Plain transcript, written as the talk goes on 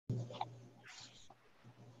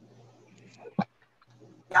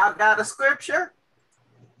Y'all got a scripture?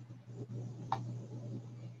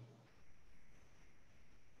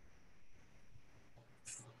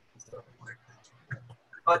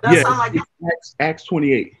 Oh, that Yeah, sound like Acts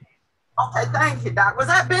 28. Okay, thank you, Doc. Was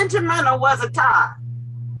that Benjamin or was it Todd?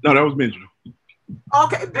 No, that was Benjamin.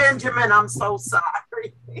 Okay, Benjamin, I'm so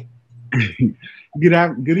sorry.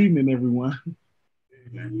 Good evening, everyone.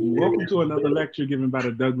 Welcome to another lecture given by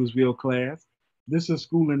the Douglasville class. This is a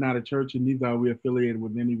school and not a church, and neither are we affiliated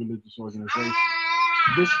with any religious organization.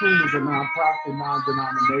 This school is a nonprofit,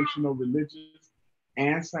 non-denominational, religious,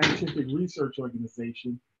 and scientific research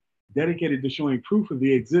organization dedicated to showing proof of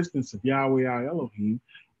the existence of Yahweh our Elohim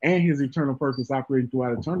and his eternal purpose operating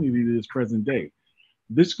throughout eternity to this present day.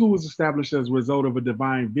 This school was established as a result of a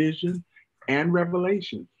divine vision and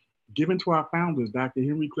revelation given to our founders, Dr.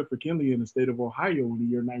 Henry Clifford Kinley, in the state of Ohio in the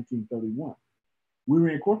year 1931. We were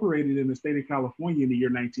incorporated in the state of California in the year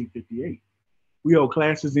 1958. We hold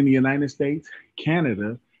classes in the United States,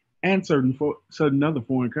 Canada, and certain other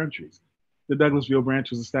foreign countries. The Douglasville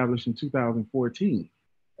branch was established in 2014.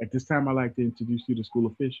 At this time, I'd like to introduce you to school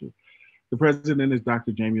officials. The president is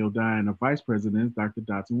Dr. Jamie O'Dine. The vice president is Dr.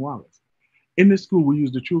 Dotson Wallace. In this school, we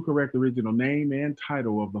use the true, correct, original name and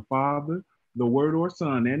title of the Father, the Word or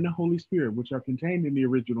Son, and the Holy Spirit, which are contained in the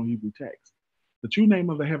original Hebrew text. The true name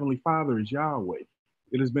of the Heavenly Father is Yahweh.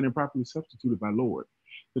 It has been improperly substituted by Lord.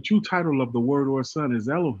 The true title of the Word or Son is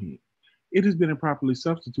Elohim. It has been improperly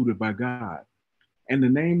substituted by God. And the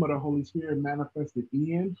name of the Holy Spirit manifested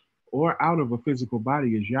in or out of a physical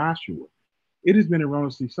body is Yahshua. It has been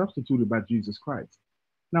erroneously substituted by Jesus Christ.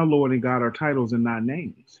 Now, Lord and God are titles and not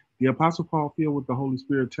names. The Apostle Paul, filled with the Holy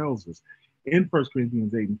Spirit, tells us in 1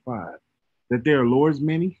 Corinthians 8 and 5 that there are Lord's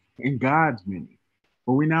many and God's many.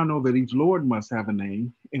 But we now know that each Lord must have a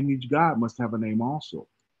name and each God must have a name also.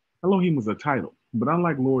 Elohim is a title, but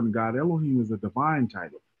unlike Lord and God, Elohim is a divine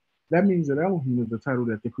title. That means that Elohim is the title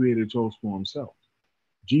that the Creator chose for himself.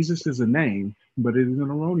 Jesus is a name, but it is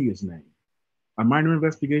an erroneous name. A minor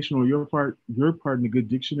investigation on your part in a good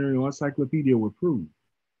dictionary or encyclopedia would prove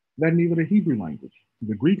that neither the Hebrew language,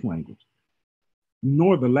 the Greek language,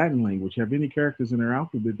 nor the Latin language have any characters in their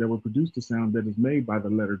alphabet that would produce the sound that is made by the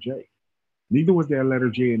letter J. Neither was there a letter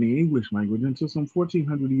J in the English language until some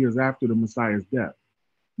 1400 years after the Messiah's death,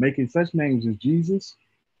 making such names as Jesus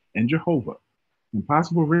and Jehovah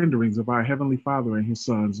impossible renderings of our Heavenly Father and his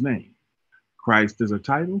Son's name. Christ is a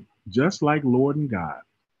title, just like Lord and God.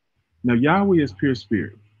 Now, Yahweh is pure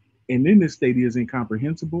spirit, and in this state he is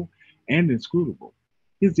incomprehensible and inscrutable.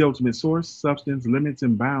 He is the ultimate source, substance, limits,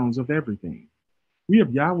 and bounds of everything. We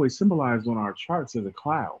have Yahweh symbolized on our charts as a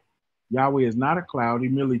cloud. Yahweh is not a cloud. He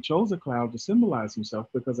merely chose a cloud to symbolize himself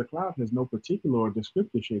because a cloud has no particular or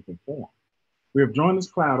descriptive shape and form. We have drawn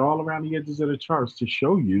this cloud all around the edges of the charts to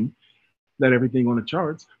show you that everything on the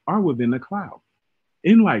charts are within the cloud.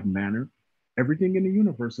 In like manner, everything in the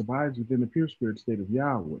universe abides within the pure spirit state of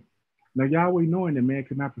Yahweh. Now, Yahweh, knowing that man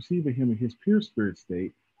could not perceive of him in his pure spirit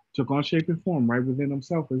state, took on shape and form right within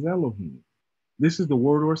himself as Elohim. This is the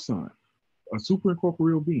Word or Son, a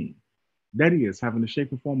superincorporeal being, that is, having the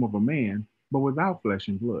shape and form of a man, but without flesh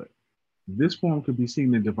and blood. This form could be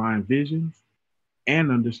seen in divine visions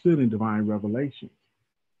and understood in divine revelations.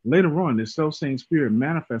 Later on, this self-same spirit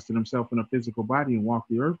manifested himself in a physical body and walked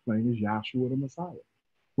the earth plane as Yahshua the Messiah,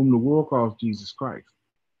 whom the world calls Jesus Christ.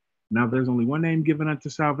 Now, there's only one name given unto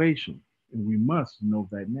salvation, and we must know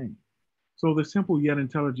that name. So the simple yet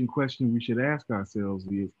intelligent question we should ask ourselves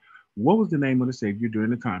is, what was the name of the Savior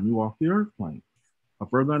during the time he walked the earth plane? A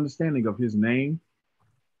further understanding of his name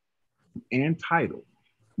and title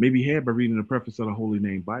may be had by reading the preface of the Holy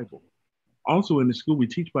Name Bible. Also in the school, we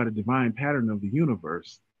teach by the divine pattern of the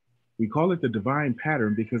universe. We call it the divine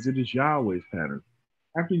pattern because it is Yahweh's pattern.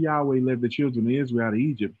 After Yahweh led the children of Israel out of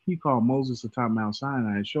Egypt, he called Moses atop Mount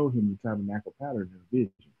Sinai and showed him the tabernacle pattern in a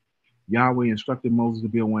vision. Yahweh instructed Moses to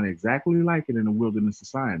build one exactly like it in the wilderness of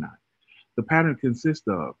Sinai. The pattern consists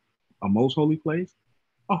of a most holy place,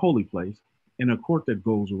 a holy place, and a court that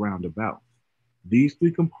goes around about. These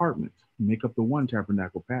three compartments make up the one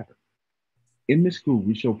tabernacle pattern. In this school,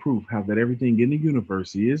 we show proof how that everything in the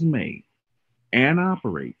universe is made and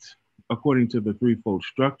operates according to the threefold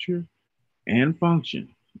structure and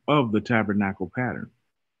function of the tabernacle pattern,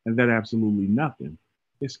 and that absolutely nothing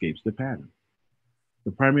escapes the pattern.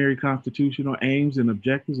 The primary constitutional aims and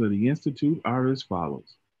objectives of the Institute are as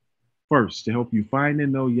follows. First, to help you find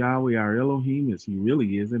and know Yahweh our Elohim as he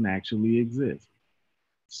really is and actually exists.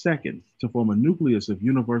 Second, to form a nucleus of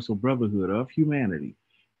universal brotherhood of humanity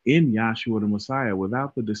in Yahshua the Messiah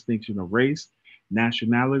without the distinction of race,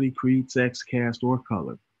 nationality, creed, sex, caste, or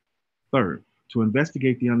color. Third, to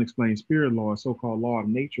investigate the unexplained spirit law, so-called law of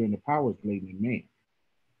nature, and the powers latent in man.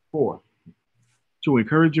 Fourth, to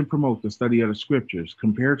encourage and promote the study of the scriptures,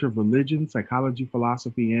 comparative religion, psychology,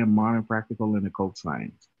 philosophy, and modern practical and occult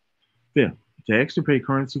science. Fifth, to extirpate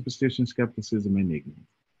current superstition, skepticism, and ignorance.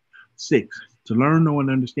 Sixth, to learn, know, and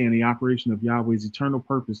understand the operation of Yahweh's eternal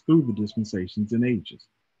purpose through the dispensations and ages.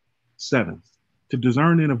 Seventh, to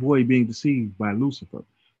discern and avoid being deceived by Lucifer,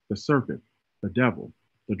 the serpent, the devil,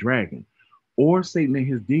 the dragon, or Satan and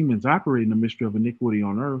his demons operating the mystery of iniquity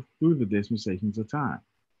on earth through the dispensations of time.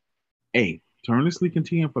 Eighth, to earnestly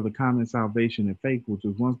contend for the common salvation and faith which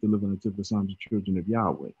was once delivered unto the sons and children of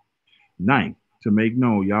Yahweh. Ninth, to make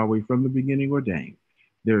known Yahweh from the beginning ordained.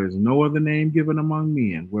 There is no other name given among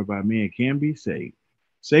men whereby man can be saved,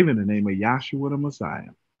 save in the name of Yahshua the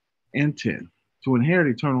Messiah. And 10, to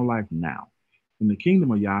inherit eternal life now, in the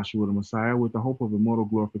kingdom of Yahshua the Messiah, with the hope of immortal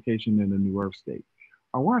glorification in the new earth state.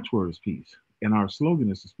 Our watchword is peace, and our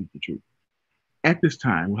slogan is to speak the truth. At this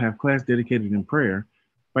time, we'll have class dedicated in prayer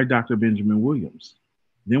by Dr. Benjamin Williams.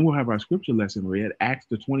 Then we'll have our scripture lesson read, Acts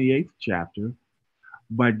the 28th chapter,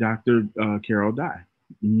 by Dr. Carol Dye.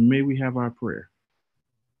 May we have our prayer.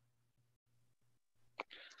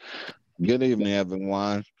 Good evening,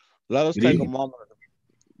 everyone. Let us take a moment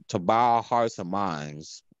to bow our hearts and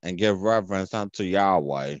minds and give reverence unto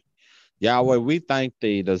Yahweh. Yahweh, we thank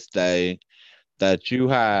thee this day that you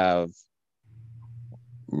have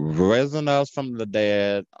risen us from the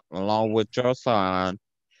dead along with your son,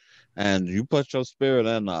 and you put your spirit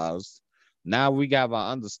in us. Now we got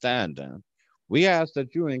our understanding. We ask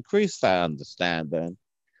that you increase our understanding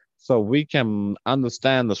so we can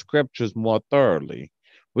understand the scriptures more thoroughly.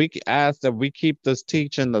 We ask that we keep this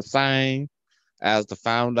teaching the same as the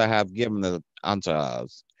founder have given it unto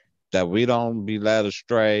us, that we don't be led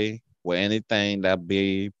astray with anything that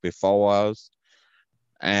be before us.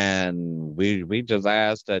 And we just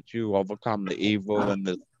ask that you overcome the evil in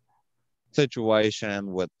this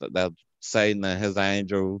situation with that Satan and his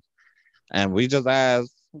angels. And we just ask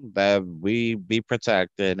that we be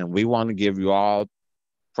protected, and we want to give you all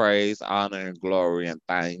praise, honor, and glory and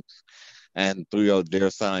thanks. And through your dear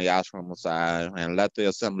son, Yahshua Messiah, and let the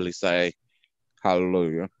assembly say,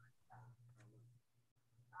 hallelujah.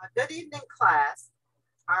 Good evening, class.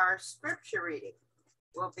 Our scripture reading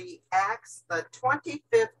will be Acts, the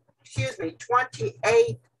 28th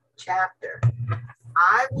chapter.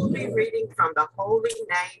 I will be reading from the Holy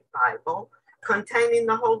Name Bible, containing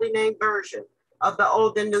the Holy Name version of the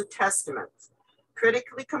Old and New Testaments,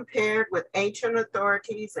 critically compared with ancient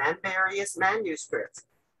authorities and various manuscripts,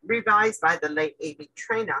 revised by the late A.B.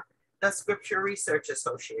 Traina, the Scripture Research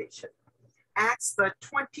Association. Acts, the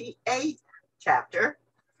 28th chapter,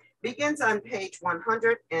 begins on page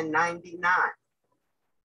 199.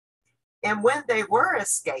 And when they were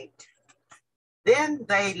escaped, then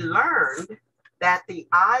they learned that the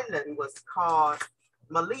island was called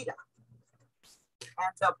Melita.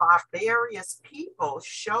 And the barbarous people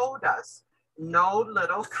showed us no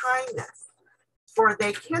little kindness, for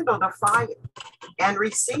they kindled a fire and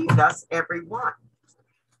received us every one,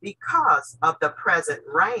 because of the present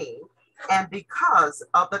rain and because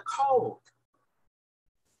of the cold.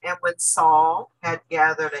 And when Saul had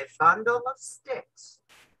gathered a bundle of sticks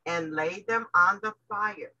and laid them on the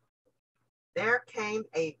fire, there came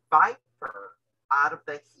a viper out of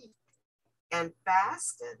the heat and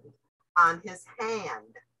fastened on his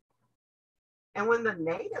hand. And when the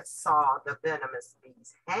natives saw the venomous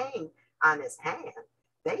beast hang on his hand,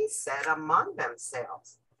 they said among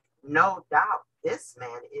themselves, no doubt this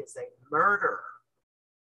man is a murderer,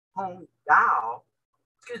 whom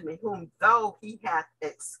though he hath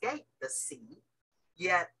escaped the sea,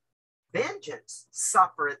 yet vengeance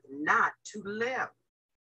suffereth not to live.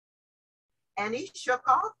 And he shook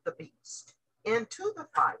off the beast into the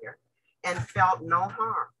fire and felt no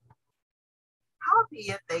harm.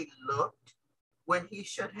 Howbeit they looked when he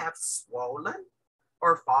should have swollen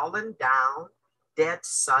or fallen down dead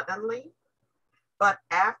suddenly. But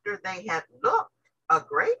after they had looked a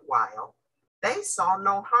great while, they saw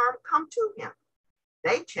no harm come to him.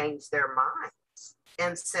 They changed their minds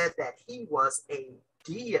and said that he was a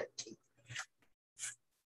deity.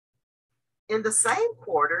 In the same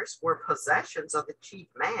quarters were possessions of the chief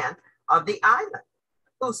man of the island,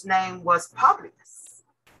 whose name was Publius,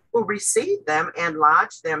 who received them and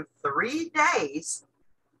lodged them 3 days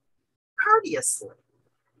courteously.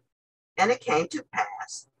 And it came to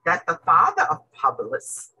pass that the father of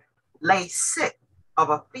Publius lay sick of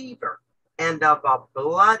a fever and of a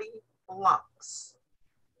bloody flux,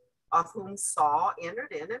 of whom Saul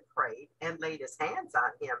entered in and prayed and laid his hands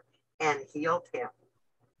on him and healed him.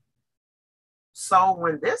 So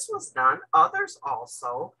when this was done, others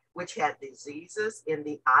also, which had diseases in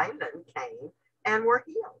the island, came and were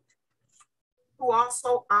healed, who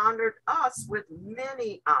also honored us with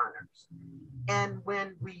many honors. And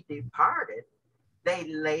when we departed,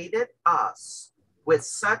 they laded us with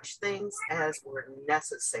such things as were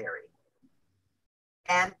necessary.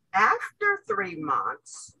 And after 3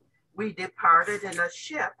 months, we departed in a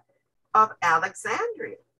ship of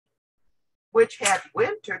Alexandria, which had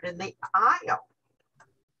wintered in the isle,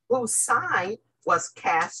 whose sign was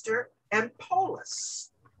Castor and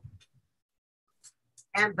Pollux.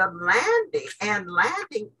 And the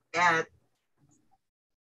landing at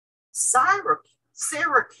Syracuse,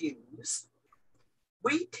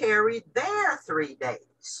 we tarried there 3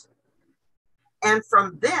 days. And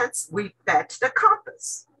from thence we fetched a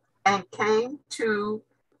compass and came to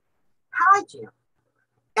Hygium.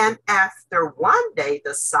 And after 1 day,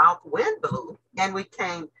 the south wind blew, and we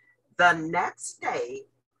came the next day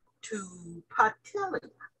to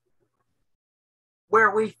Tenille,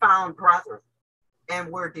 where we found brethren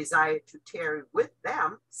and were desired to tarry with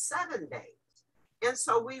them 7 days. And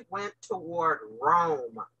so we went toward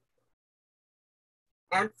Rome.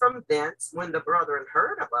 And from thence, when the brethren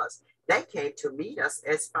heard of us, they came to meet us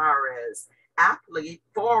as far as Appii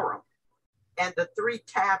Forum and the 3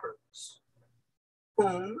 taverns,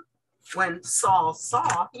 whom, when Saul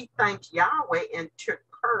saw, he thanked Yahweh and took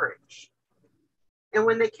courage. And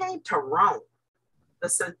when they came to Rome, the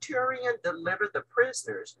centurion delivered the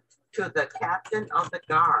prisoners to the captain of the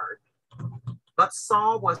guard. But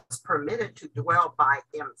Saul was permitted to dwell by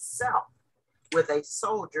himself with a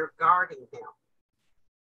soldier guarding him.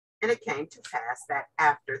 And it came to pass that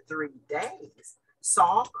after 3 days,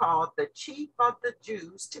 Saul called the chief of the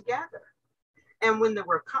Jews together. And when they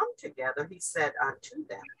were come together, he said unto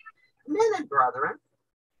them, Men and brethren,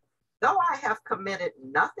 though I have committed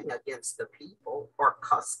nothing against the people or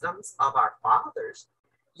customs of our fathers,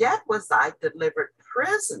 yet was I delivered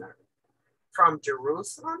prisoner from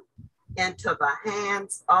Jerusalem into the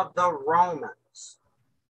hands of the Romans,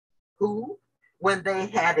 who, when they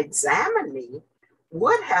had examined me,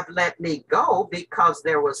 would have let me go because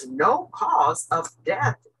there was no cause of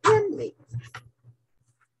death in me.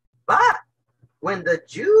 But when the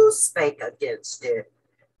Jews spake against it,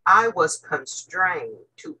 I was constrained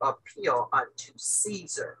to appeal unto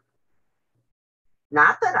Caesar.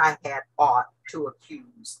 Not that I had aught to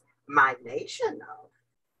accuse my nation of.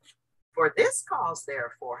 For this cause,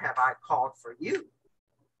 therefore, have I called for you,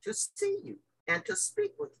 to see you and to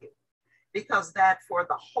speak with you, because that for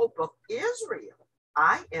the hope of Israel,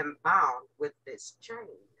 I am bound with this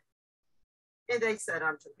chain. And they said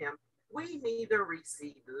unto him, We neither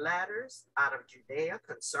received letters out of Judea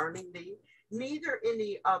concerning thee, neither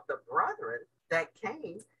any of the brethren that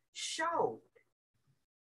came showed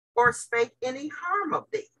or spake any harm of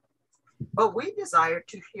thee. But we desire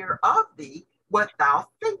to hear of thee what thou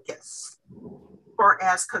thinkest. For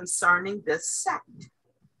as concerning this sect,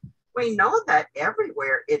 we know that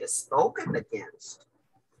everywhere it is spoken against.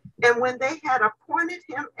 And when they had appointed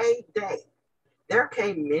him a day, there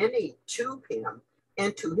came many to him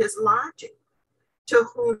into his lodging, to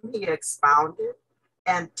whom he expounded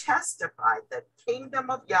and testified the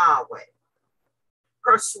kingdom of Yahweh,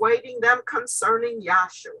 persuading them concerning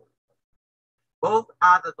Yahshua, both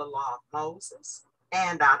out of the law of Moses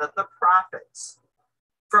and out of the prophets,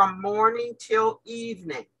 from morning till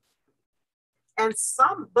evening. And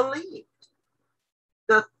some believed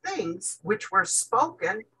the things which were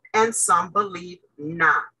spoken, and some believed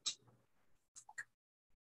not.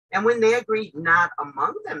 And when they agreed not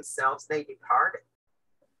among themselves, they departed.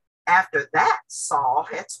 After that, Saul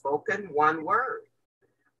had spoken one word.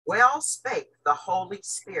 Well spake the Holy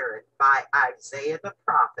Spirit by Isaiah the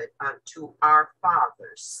prophet unto our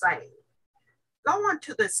fathers, saying, Go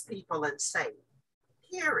unto this people and say,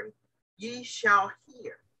 Hearing ye shall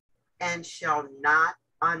hear, and shall not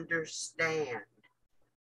understand.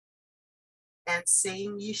 And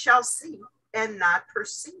seeing ye shall see, and not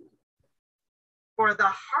perceive. For the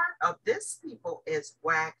heart of this people is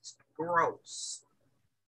waxed gross,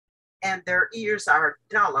 and their ears are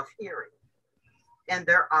dull of hearing, and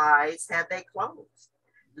their eyes have they closed,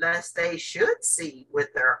 lest they should see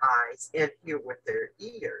with their eyes, and hear with their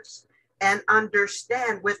ears, and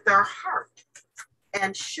understand with their heart,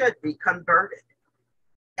 and should be converted,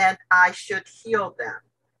 and I should heal them.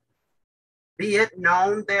 Be it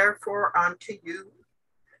known therefore unto you,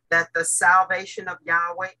 that the salvation of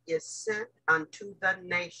Yahweh is sent unto the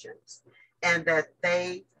nations, and that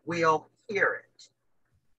they will hear it.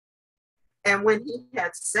 And when he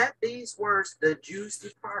had said these words, the Jews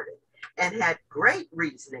departed, and had great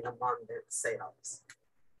reasoning among themselves.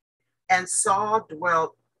 And Saul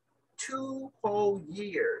dwelt 2 whole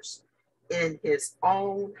years in his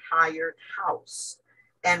own hired house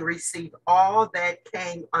and received all that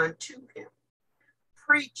came unto him,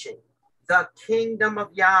 preaching the kingdom of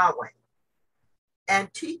Yahweh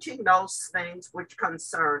and teaching those things which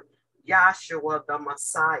concern Yahshua the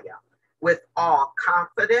Messiah with all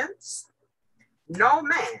confidence, no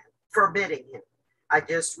man forbidding him. I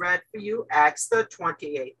just read for you Acts the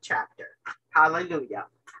 28th chapter. Hallelujah.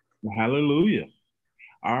 Hallelujah.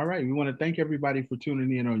 All right. We want to thank everybody for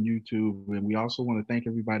tuning in on YouTube. And we also want to thank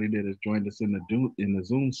everybody that has joined us in the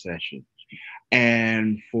Zoom session.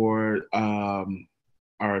 And for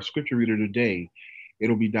our scripture reader today,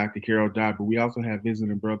 it'll be Dr. Carol Dodd. But we also have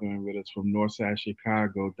visiting brethren with us from Northside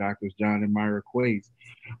Chicago, Drs. John and Myra Quates.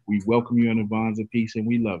 We welcome you in the bonds of peace and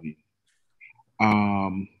we love you.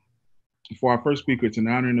 For our first speaker, it's an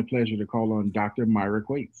honor and a pleasure to call on Dr. Myra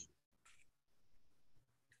Quates.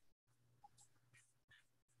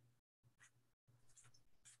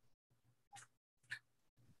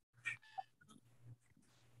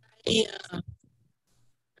 Yeah.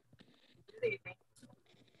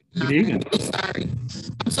 Good evening. I'm so sorry.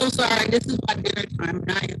 I'm so sorry. This is my dinner time,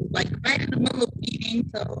 and I am like right in the middle of eating.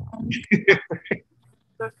 So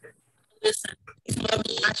listen, love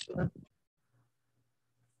Yahshua.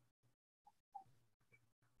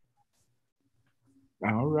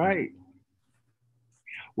 All right.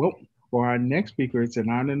 Well, for our next speaker, it's an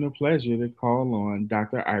honor and a pleasure to call on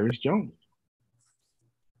Dr. Iris Jones.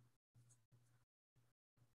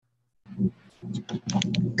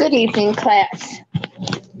 Good evening, class.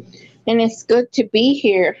 And it's good to be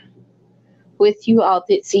here with you all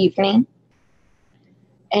this evening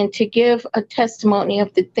and to give a testimony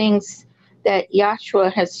of the things that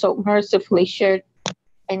Yahshua has so mercifully shared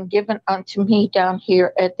and given unto me down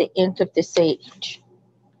here at the end of this age.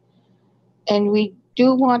 And we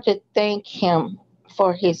do want to thank him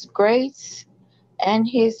for his grace and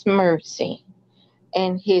his mercy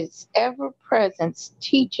and his ever-presence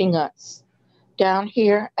teaching us down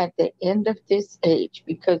here at the end of this age,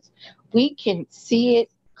 because we can see it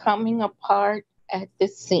coming apart at the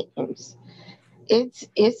seams.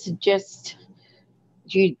 It's just,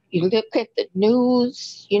 you look at the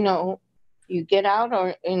news, you get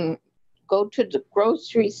out and go to the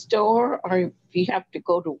grocery store, or if you have to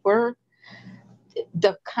go to work,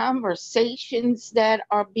 the conversations that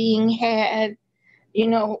are being had,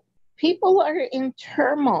 people are in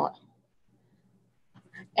turmoil.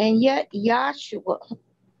 And yet Yahshua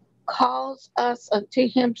calls us unto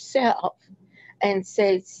himself and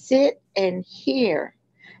says, sit and hear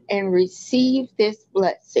and receive this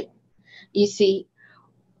blessing. You see,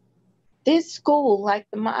 this school, like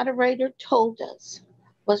the moderator told us,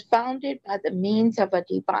 was founded by the means of a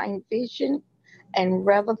divine vision and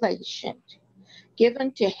revelation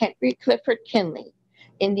given to Henry Clifford Kinley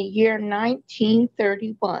in the year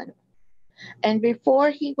 1931. And before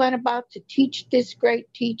he went about to teach this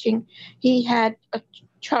great teaching, he had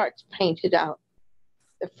charts painted out.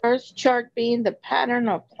 The first chart being the pattern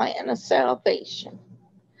or plan of salvation.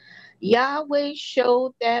 Yahweh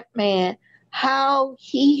showed that man how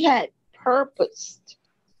he had purposed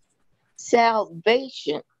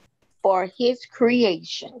salvation for his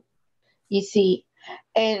creation. You see,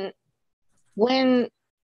 and when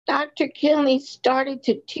Dr. Kinley started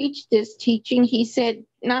to teach this teaching, he said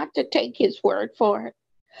not to take his word for it,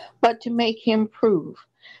 but to make him prove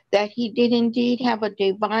that he did indeed have a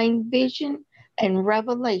divine vision and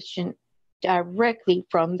revelation directly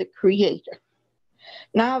from the Creator.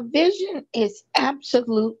 Now, vision is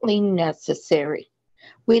absolutely necessary.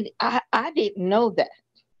 I didn't know that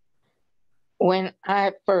when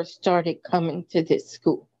I first started coming to this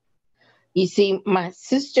school. You see, my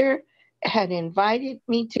sister had invited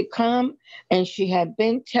me to come, and she had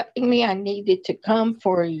been telling me I needed to come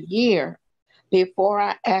for a year before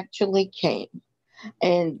I actually came.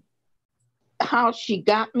 And how she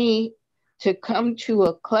got me to come to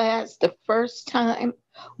a class the first time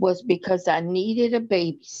was because I needed a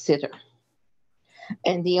babysitter.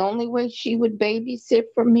 And the only way she would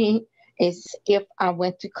babysit for me is if I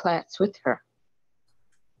went to class with her.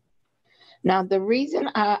 Now, the reason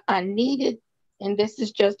I needed, and this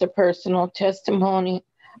is just a personal testimony,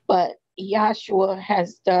 but Yahshua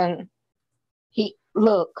has done,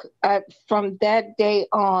 from that day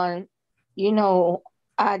on,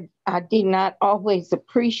 I did not always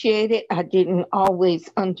appreciate it. I didn't always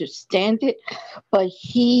understand it, but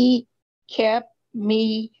he kept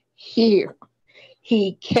me here.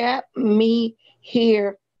 He kept me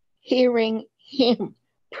here hearing him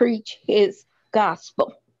preach his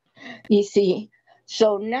gospel. You see,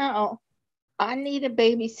 so now I need a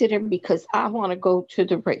babysitter because I want to go to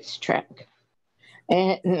the racetrack.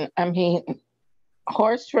 And I mean,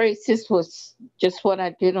 horse races was just what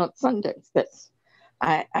I did on Sundays.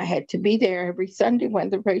 I had to be there every Sunday when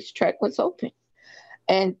the racetrack was open.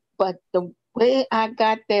 But the way I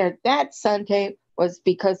got there that Sunday was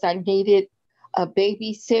because I needed a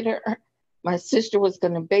babysitter. My sister was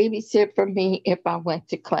going to babysit for me if I went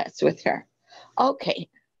to class with her. Okay,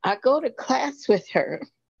 I go to class with her,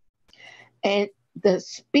 and the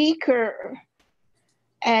speaker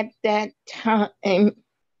at that time,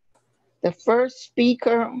 the first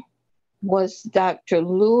speaker was Dr.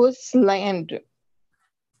 Louis Landry.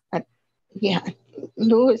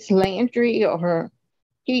 Louis Landry, or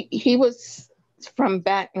he was from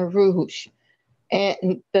Baton Rouge.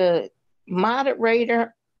 And the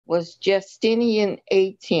moderator was Justinian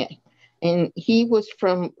Etienne, and he was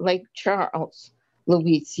from Lake Charles,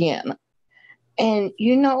 Louisiana. And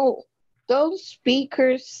those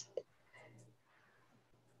speakers,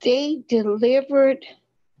 they delivered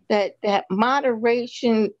that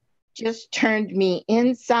moderation just turned me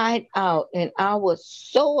inside out, and I was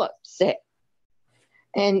so upset.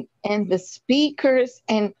 And the speakers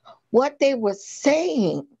and what they were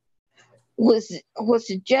saying was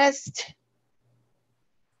just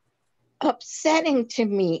upsetting to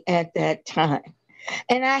me at that time.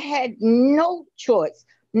 And I had no choice,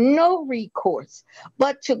 no recourse,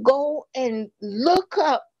 but to go and look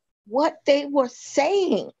up what they were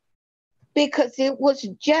saying, because it was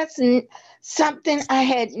just something I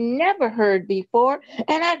had never heard before.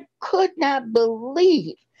 And I could not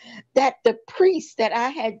believe that the priest that I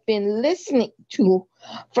had been listening to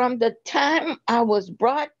from the time I was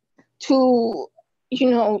brought to,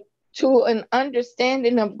 to an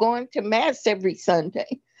understanding of going to Mass every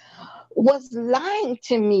Sunday, was lying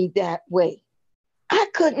to me that way. I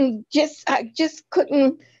just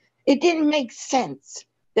couldn't, it didn't make sense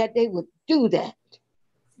that they would do that.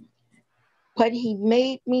 But he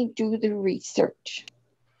made me do the research,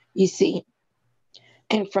 you see.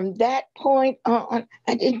 And from that point on,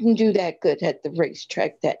 I didn't do that good at the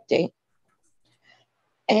racetrack that day.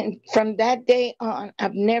 And from that day on,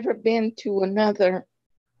 I've never been to another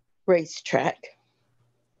racetrack.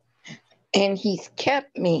 And he's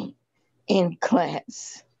kept me in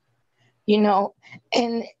class,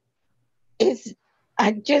 and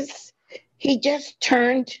he just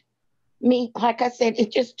turned me, like I said,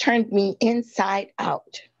 it just turned me inside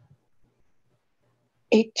out.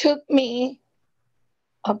 It took me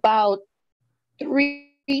about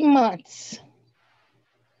 3 months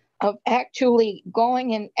of actually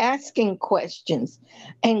going and asking questions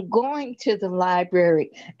and going to the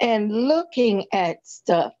library and looking at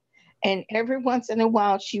stuff. And every once in a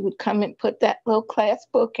while, she would come and put that little class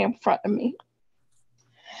book in front of me.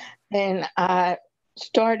 And I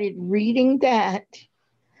started reading that.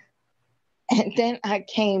 And then I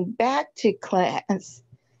came back to class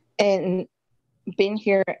and been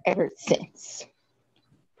here ever since.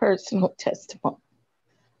 Personal testimony.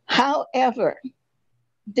 However,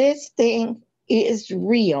 this thing is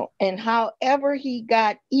real. And however he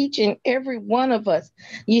got each and every one of us,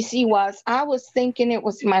 you see, whilst I was thinking it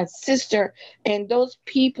was my sister and those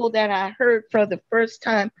people that I heard for the first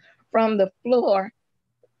time from the floor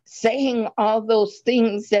saying all those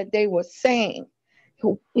things that they were saying,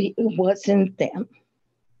 it wasn't them.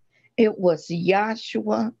 It was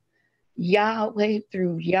Yahshua, Yahweh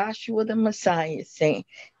through Yahshua the Messiah saying,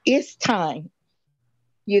 it's time.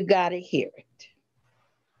 You got to hear it.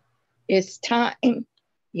 It's time.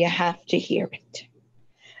 You have to hear it.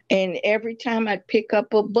 And every time I pick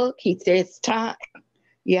up a book, he says, it's time.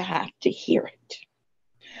 You have to hear it.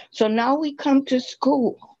 So now we come to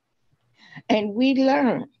school and we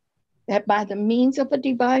learn that by the means of a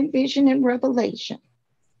divine vision and revelation,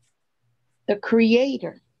 the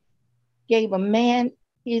Creator gave a man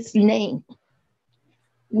his name.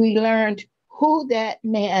 We learned who that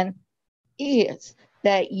man is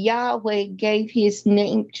that Yahweh gave his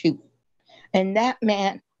name to. And that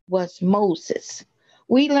man was Moses.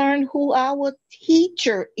 We learned who our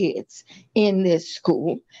teacher is in this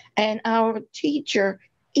school. And our teacher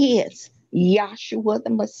is Yahshua the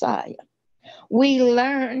Messiah. We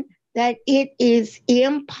learned that it is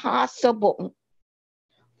impossible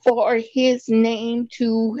for his name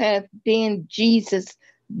to have been Jesus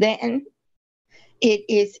then. It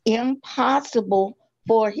is impossible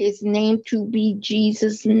for his name to be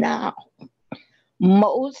Jesus now.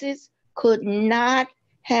 Moses could not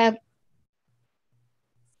have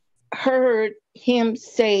heard him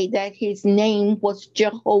say that his name was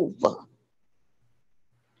Jehovah.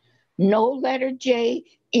 No letter J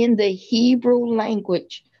in the Hebrew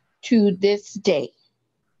language to this day.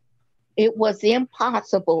 It was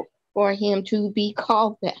impossible for him to be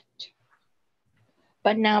called that.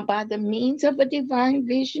 But now, by the means of a divine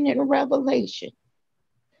vision and revelation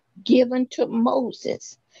given to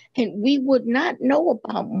Moses, and we would not know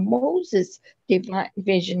about Moses' divine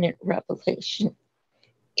vision and revelation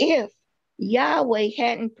if Yahweh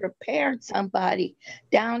hadn't prepared somebody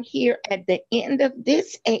down here at the end of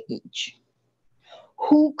this age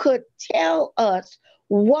who could tell us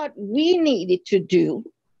what we needed to do,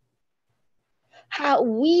 how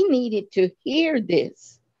we needed to hear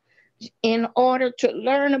this in order to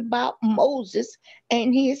learn about Moses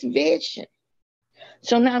and his vision.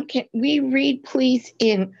 So now can we read, please,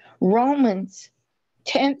 in Romans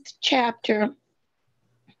 10th chapter,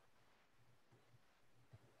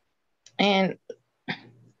 and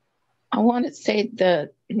I want to say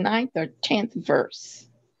the 9th or 10th verse.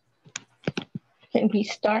 Can we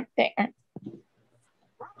start there?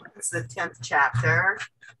 Romans, the 10th chapter,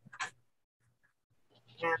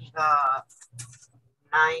 and the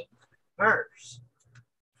 9th verse.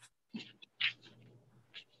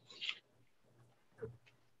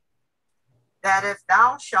 That if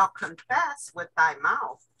thou shalt confess with thy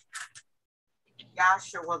mouth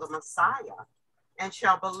Yahshua the Messiah, and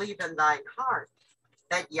shall believe in thine heart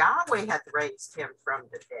that Yahweh hath raised him from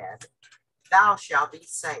the dead, thou shalt be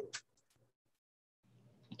saved.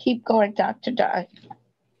 Keep going, Dr. Di.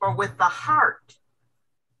 For with the heart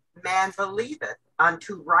man believeth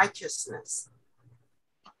unto righteousness,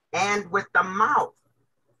 and with the mouth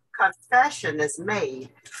confession is made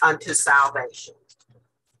unto salvation.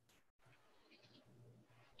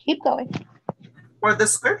 Keep going. For the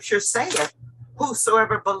scripture saith,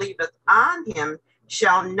 whosoever believeth on him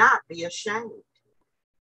shall not be ashamed.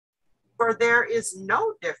 For there is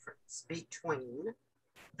no difference between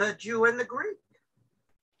the Jew and the Greek.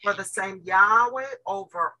 For the same Yahweh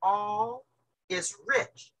over all is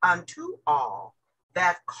rich unto all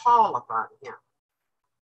that call upon him.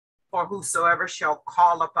 For whosoever shall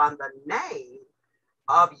call upon the name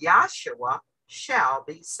of Yahshua shall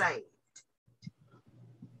be saved.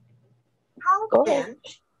 How then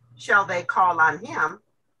shall they call on him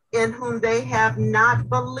in whom they have not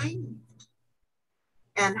believed?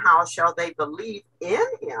 And how shall they believe in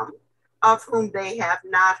him of whom they have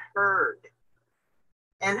not heard?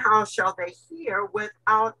 And how shall they hear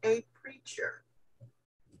without a preacher?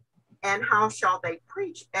 And how shall they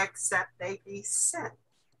preach except they be sent?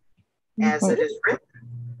 As it is written,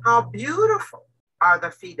 how beautiful are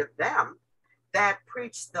the feet of them that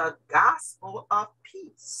preach the gospel of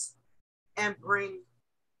peace and bring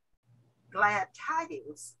glad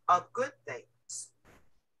tidings of good things.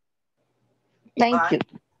 Thank you.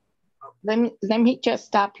 Let me just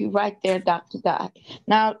stop you right there, Dr. Di.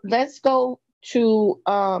 Now let's go to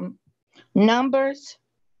Numbers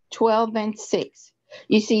 12 and 6.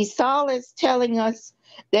 You see, Saul is telling us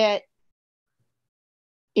that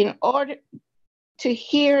in order to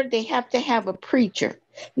hear, they have to have a preacher.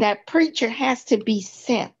 That preacher has to be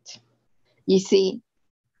sent. You see,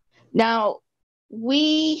 now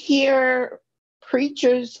we hear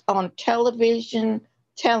preachers on television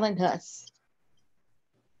telling us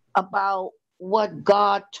about what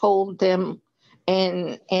God told them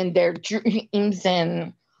and their dreams,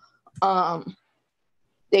 and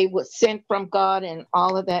they were sent from God and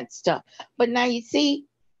all of that stuff. But now you see,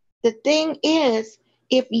 the thing is,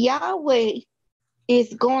 if Yahweh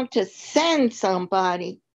is going to send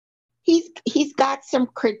somebody, he's got some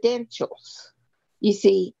credentials. You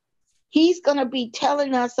see, he's going to be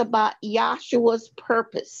telling us about Yahshua's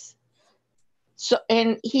purpose. So,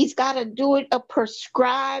 and he's got to do it a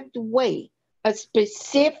prescribed way, a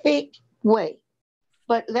specific way.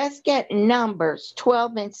 But let's get Numbers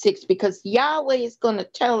 12 and 6, because Yahweh is going to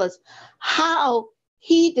tell us how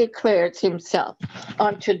he declares himself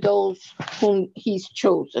unto those whom he's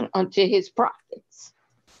chosen, unto his prophets.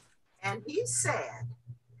 And he said,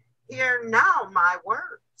 hear now my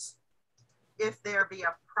words. If there be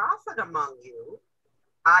a prophet among you,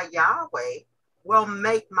 I, Yahweh, will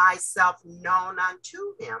make myself known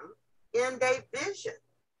unto him in a vision,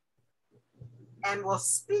 and will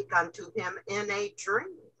speak unto him in a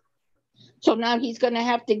dream. So now he's going to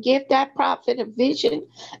have to give that prophet a vision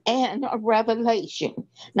and a revelation.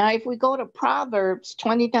 Now, if we go to Proverbs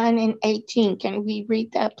 29 and 18, can we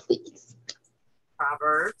read that, please?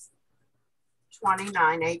 Proverbs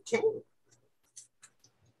 29:18.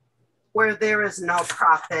 Where there is no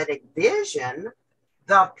prophetic vision,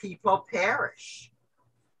 the people perish.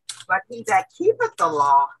 But he that keepeth the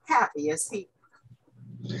law, happy is he.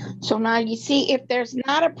 So now you see, if there's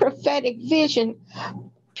not a prophetic vision,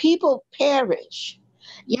 people perish.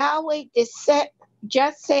 Yahweh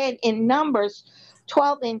just said in Numbers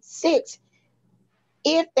 12 and 6,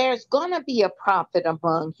 if there's going to be a prophet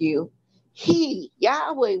among you, he,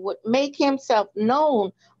 Yahweh, would make himself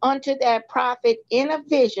known unto that prophet in a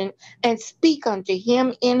vision and speak unto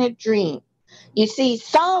him in a dream. You see,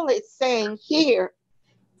 Saul is saying here,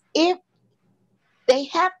 if they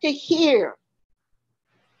have to hear,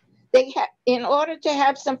 in order to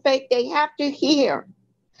have some faith, they have to hear.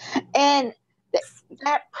 And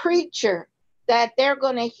that preacher that they're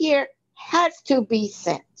going to hear has to be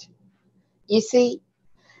sent. You see?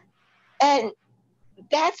 And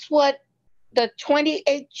that's what the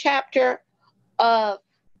 28th chapter of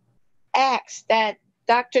Acts that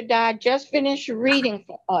Dr. Dodd just finished reading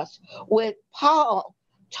for us, with Saul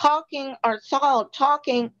talking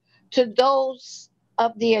to those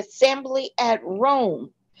of the assembly at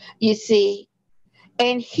Rome, you see,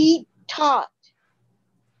 and he taught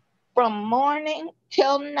from morning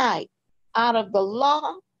till night out of the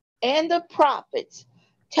law and the prophets,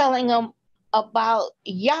 telling them about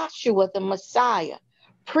Yahshua the Messiah,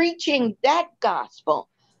 preaching that gospel,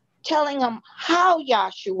 telling them how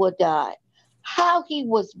Yahshua died, how he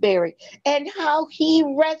was buried, and how he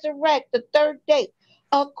resurrected the third day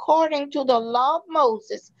according to the law of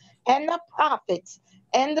Moses and the prophets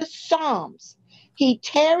and the Psalms. He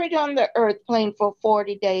tarried on the earth plane for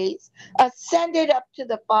 40 days, ascended up to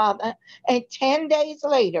the Father, and 10 days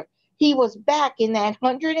later, he was back in that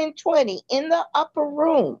 120 in the upper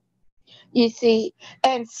room, you see.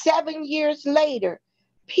 And 7 years later,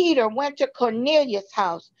 Peter went to Cornelius'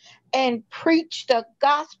 house and preached the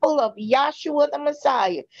gospel of Yahshua the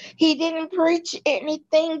Messiah. He didn't preach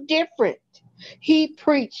anything different. He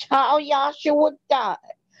preached how Yahshua died,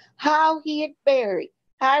 how he had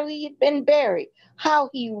been buried, how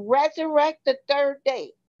he resurrected the third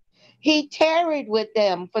day. He tarried with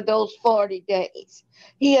them for those 40 days.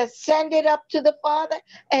 He ascended up to the Father,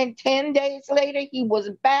 and 10 days later, he was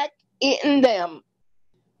back in them.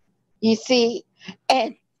 You see,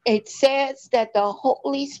 and it says that the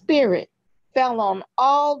Holy Spirit fell on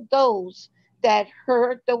all those that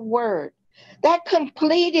heard the word. That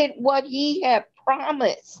completed what he had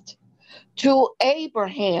promised to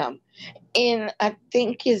Abraham in, I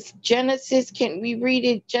think, is Genesis. Can we read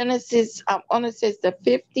it? Genesis, I want to say it's the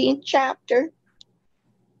 15th chapter.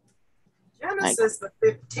 Genesis, the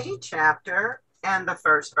 15th chapter and the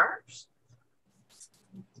first verse.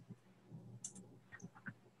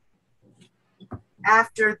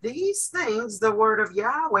 After these things, the word of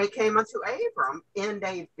Yahweh came unto Abram in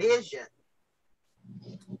a vision,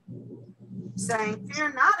 saying,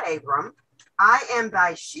 Fear not, Abram, I am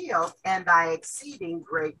thy shield and thy exceeding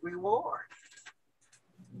great reward.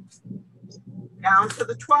 Down to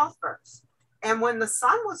the 12th verse. And when the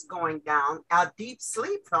sun was going down, a deep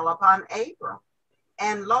sleep fell upon Abram,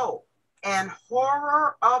 and lo, and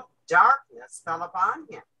horror of darkness fell upon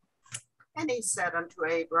him. And he said unto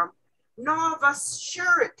Abram, Know of a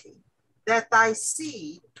surety that thy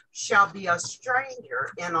seed shall be a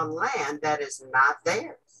stranger in a land that is not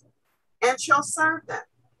theirs, and shall serve them,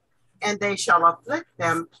 and they shall afflict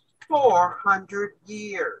them 400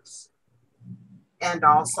 years. And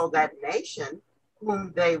also that nation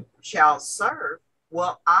whom they shall serve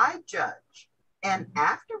will I judge, and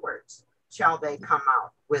afterwards shall they come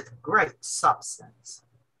out with great substance.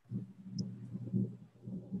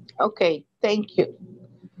 Okay, thank you.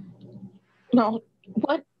 No,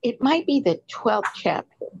 what it might be the 12th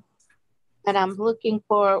chapter that I'm looking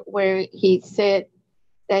for, where he said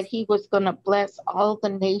that he was going to bless all the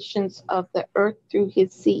nations of the earth through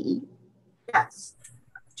his seed. Yes.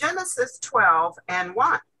 Genesis 12 and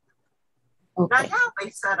 1. Okay. Now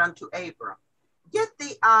Yahweh said unto Abram, Get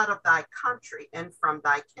thee out of thy country and from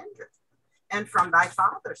thy kindred and from thy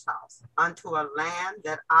father's house unto a land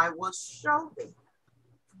that I will show thee.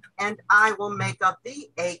 And I will make of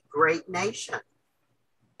thee a great nation.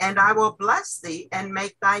 And I will bless thee and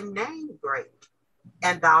make thy name great.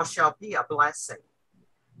 And thou shalt be a blessing.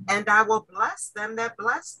 And I will bless them that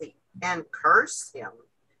bless thee, and curse him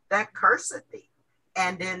that curseth thee.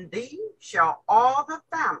 And in thee shall all the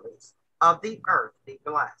families of the earth be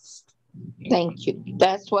blessed. Thank you.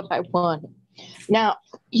 That's what I wanted. Now,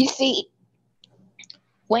 you see,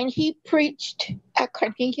 when he preached at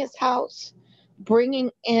Cornelius' house, bringing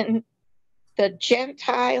in the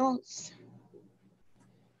Gentiles,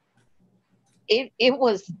 it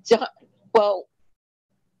was done. Well,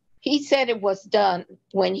 he said it was done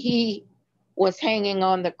when he was hanging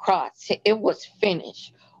on the cross. It was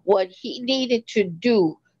finished. What he needed to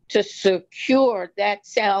do to secure that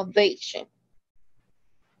salvation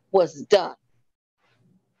was done.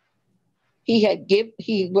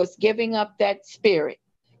 He was giving up that spirit,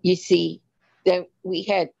 you see, that we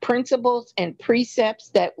had principles and precepts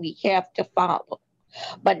that we have to follow.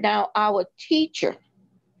 But now our teacher,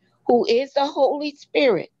 who is the Holy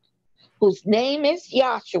Spirit, whose name is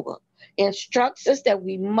Yahshua, instructs us that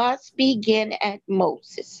we must begin at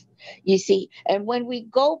Moses. You see, and when we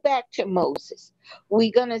go back to Moses,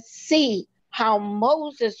 we're going to see how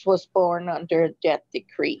Moses was born under a death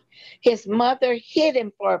decree. His mother hid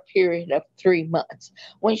him for a period of 3 months.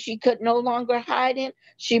 When she could no longer hide him,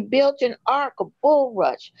 she built an ark, a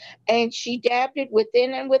bulrush, and she dabbed it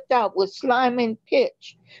within and without with slime and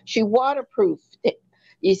pitch. She waterproofed it.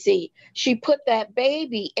 You see, she put that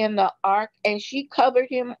baby in the ark and she covered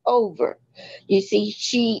him over. You see,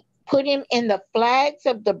 she put him in the flags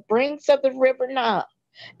of the brinks of the river Nile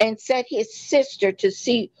and set his sister to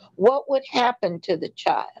see what would happen to the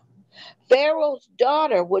child. Pharaoh's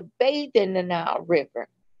daughter would bathe in the Nile River,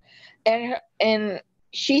 and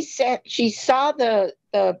she saw the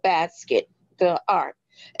basket, the ark,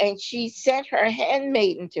 and she sent her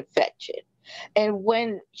handmaiden to fetch it. And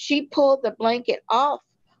when she pulled the blanket off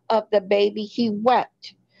of the baby, he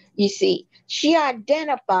wept. You see, she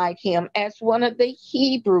identified him as one of the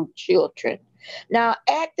Hebrew children. Now,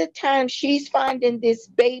 at the time she's finding this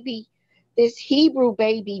baby, this Hebrew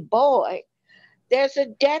baby boy, there's a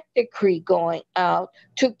death decree going out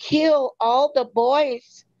to kill all the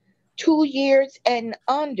boys 2 years and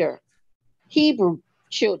under, Hebrew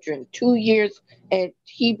children, 2 years, and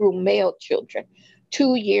Hebrew male children,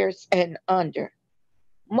 2 years and under.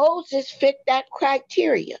 Moses fit that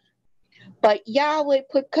criteria. But Yahweh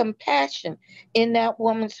put compassion in that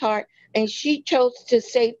woman's heart, and she chose to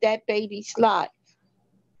save that baby's life.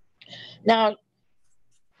 Now,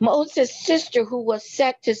 Moses' sister, who was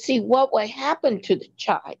set to see what would happen to the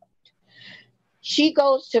child, she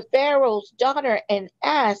goes to Pharaoh's daughter and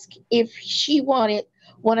asks if she wanted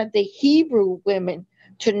one of the Hebrew women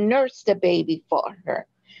to nurse the baby for her.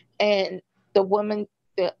 And the woman,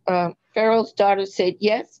 Pharaoh's daughter, said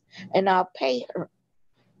yes, and I'll pay her.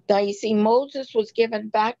 Now, you see, Moses was given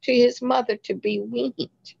back to his mother to be weaned.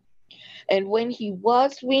 And when he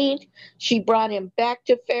was weaned, she brought him back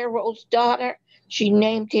to Pharaoh's daughter. She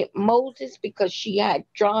named him Moses because she had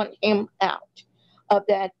drawn him out of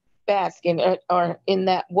that basket or in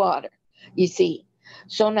that water, you see.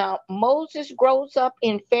 So now Moses grows up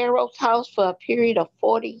in Pharaoh's house for a period of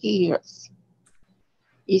 40 years.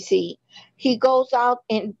 You see, he goes out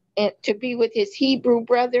and to be with his Hebrew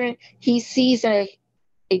brethren. He sees an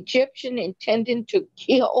Egyptian intending to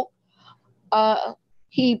kill a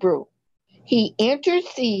Hebrew. He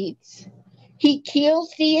intercedes, he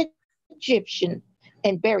kills the Egyptian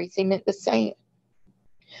and buries him in the sand.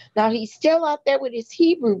 Now he's still out there with his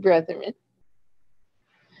Hebrew brethren,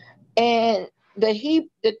 and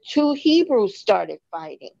the two Hebrews started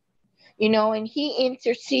fighting, and he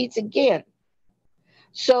intercedes again.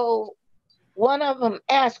 So one of them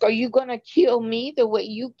asked, "Are you going to kill me the way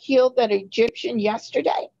you killed that Egyptian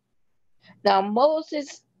yesterday?" Now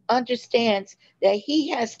Moses understands that he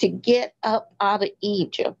has to get up out of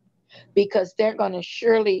Egypt because they're going to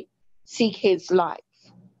surely seek his life.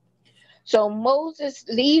 So Moses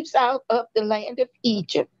leaves out of the land of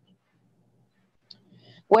Egypt,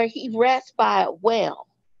 where he rests by a well,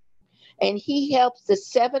 and he helps the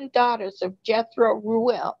 7 daughters of Jethro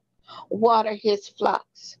Ruel water his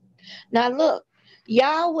flocks. Now look,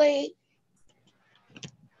 Yahweh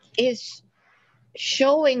is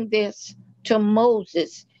showing this to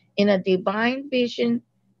Moses in a divine vision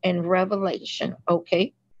and revelation,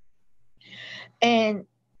 okay? And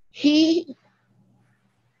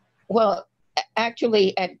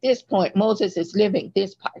actually at this point, Moses is living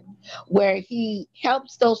this part where he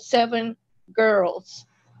helps those 7 girls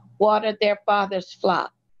water their father's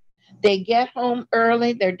flock. They get home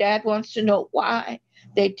early. Their dad wants to know why.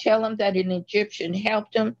 They tell him that an Egyptian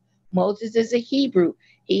helped him. Moses is a Hebrew.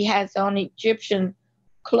 He has on Egyptian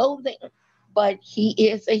clothing, but he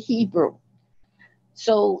is a Hebrew.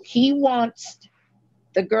 So he wants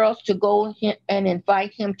the girls to go and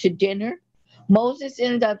invite him to dinner. Moses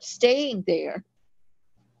ends up staying there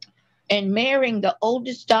and marrying the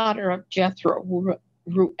oldest daughter of Jethro,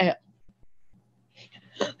 Ruel.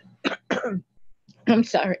 I'm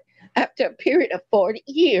sorry. After a period of 40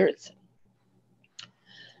 years,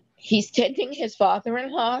 he's tending his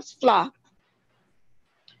father-in-law's flock,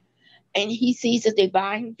 and he sees a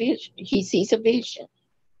divine vision. He sees a vision.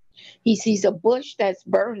 He sees a bush that's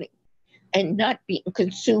burning and not being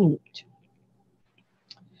consumed.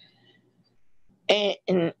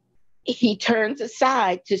 And he turns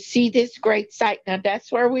aside to see this great sight. Now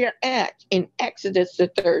that's where we are at in Exodus, the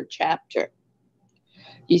 3rd chapter.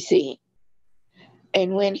 You see.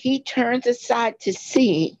 And when he turns aside to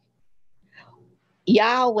see,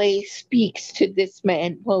 Yahweh speaks to this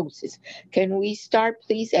man, Moses. Can we start,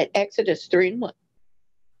 please, at Exodus 3:1?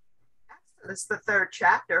 Exodus, the 3rd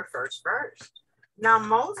chapter, 1st verse. Now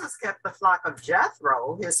Moses kept the flock of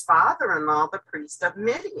Jethro, his father-in-law, the priest of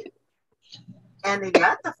Midian. And he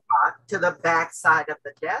led the flock to the backside of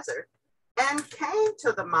the desert and came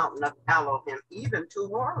to the mountain of Elohim, even to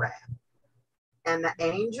Horeb. And the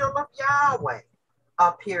angel of Yahweh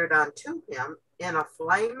appeared unto him in a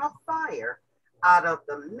flame of fire out of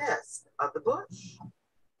the midst of the bush.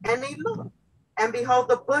 And he looked, and behold,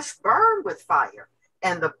 the bush burned with fire,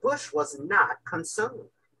 and the bush was not consumed.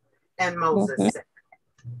 And Moses said,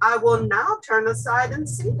 I will now turn aside and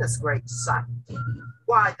see this great sight,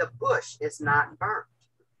 why the bush is not burnt.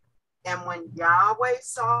 And when Yahweh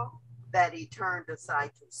saw that he turned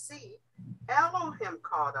aside to see, Elohim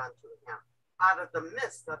called unto him out of the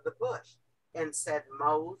midst of the bush and said,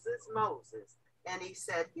 Moses, Moses. And he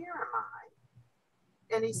said, Here am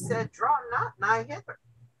I. And he said, Draw not nigh hither,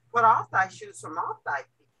 put off thy shoes from off thy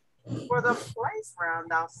feet, for the place whereon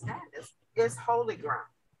thou standest is holy ground.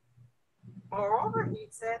 Moreover, he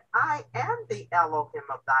said, I am the Elohim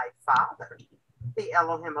of thy father, the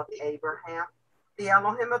Elohim of Abraham, the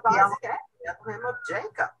Elohim of Isaac, the Elohim of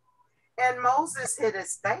Jacob. And Moses hid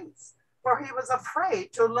his face, for he was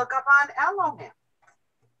afraid to look upon Elohim.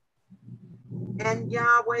 And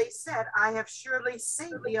Yahweh said, I have surely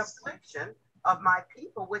seen the affliction of my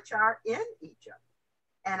people which are in Egypt,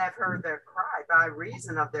 and have heard their cry by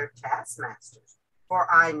reason of their taskmasters, for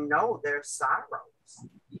I know their sorrows.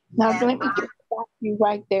 Now, let me just stop you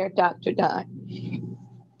right there, Dr. Don.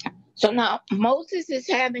 So now Moses is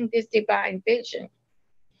having this divine vision,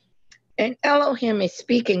 and Elohim is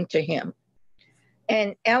speaking to him.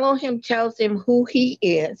 And Elohim tells him who he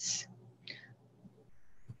is.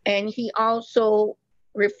 And he also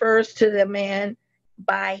refers to the man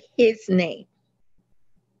by his name.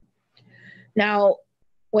 Now,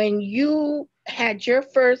 when you had your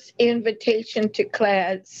first invitation to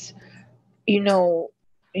class,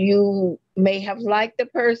 you may have liked the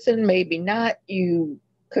person, maybe not. You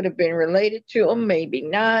could have been related to him, maybe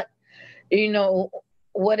not.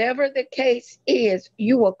 Whatever the case is,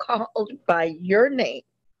 you were called by your name.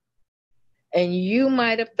 And you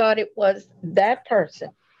might have thought it was that person.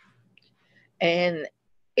 And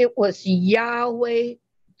it was Yahweh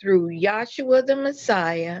through Yahshua the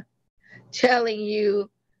Messiah telling you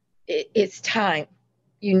it's time.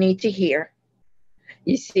 You need to hear.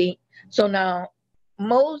 You see? So now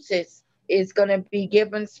Moses is going to be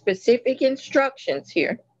given specific instructions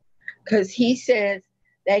here, because he says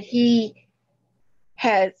that he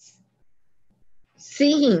has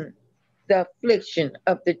seen the affliction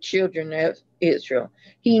of the children of Israel.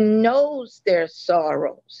 He knows their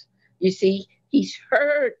sorrows. You see, he's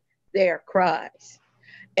heard their cries.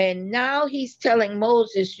 And now he's telling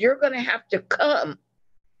Moses, you're going to have to come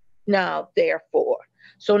now, therefore.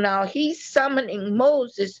 So now he's summoning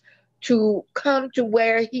Moses to come to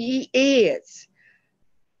where he is.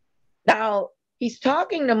 Now, he's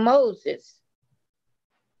talking to Moses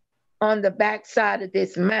on the backside of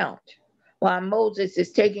this mount while Moses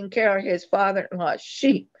is taking care of his father-in-law's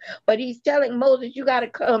sheep. But he's telling Moses, you got to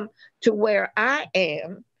come to where I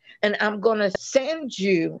am, and I'm going to send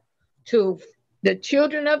you to the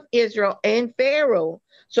children of Israel and Pharaoh,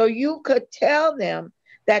 so you could tell them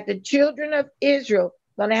that the children of Israel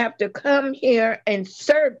are going to have to come here and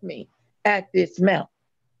serve me at this mount.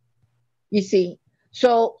 You see,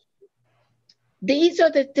 so these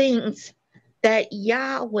are the things that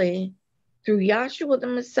Yahweh, through Yahshua the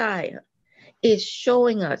Messiah, is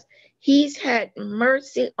showing us. He's had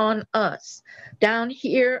mercy on us down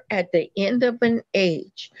here at the end of an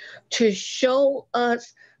age to show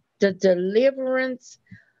us the deliverance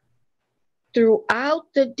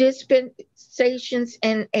throughout the dispensations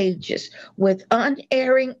and ages with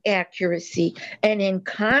unerring accuracy and in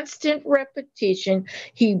constant repetition.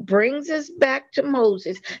 He brings us back to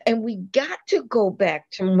Moses, and we got to go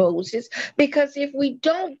back to Moses, because if we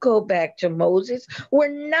don't go back to Moses, we're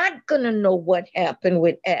not going to know what happened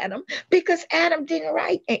with Adam, because Adam didn't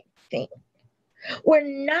write anything. We're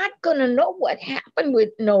not going to know what happened with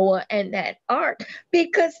Noah and that ark,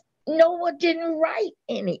 because Noah didn't write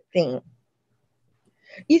anything.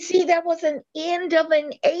 You see, there was an end of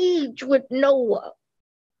an age with Noah,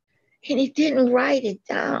 and he didn't write it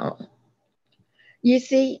down. You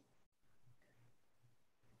see,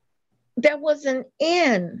 there was an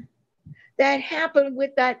end that happened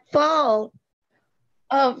with that fall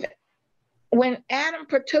of when Adam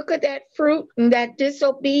partook of that fruit and that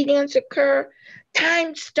disobedience occurred.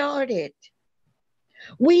 Time started.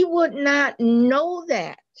 We would not know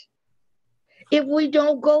that if we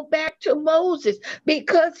don't go back to Moses,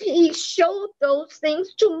 because he showed those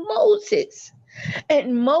things to Moses.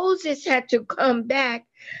 And Moses had to come back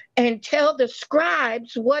and tell the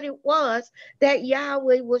scribes what it was that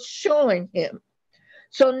Yahweh was showing him.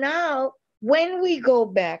 So now, when we go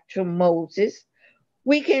back to Moses,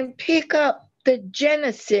 we can pick up the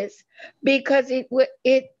Genesis, because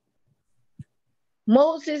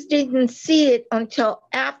Moses didn't see it until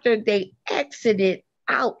after they exited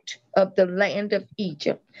out of the land of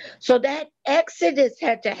Egypt. So that exodus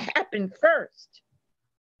had to happen first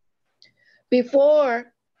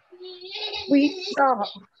before we saw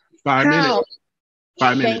 5 minutes.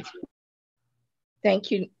 5 minutes.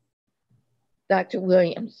 Thank you, Dr.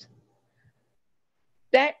 Williams.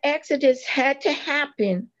 That exodus had to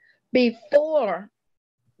happen before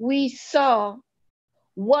we saw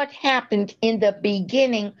what happened in the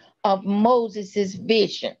beginning of Moses's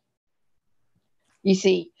vision. You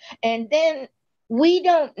see, and then we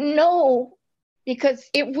don't know, because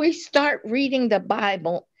if we start reading the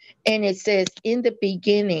Bible and it says in the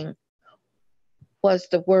beginning was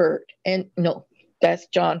the word, and no, that's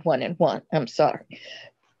John 1:1. I'm sorry.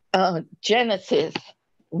 Genesis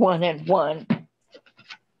 1:1.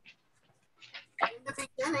 In the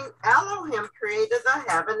beginning, Elohim created the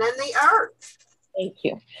heaven and the earth. Thank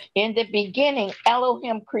you. In the beginning,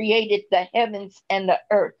 Elohim created the heavens and the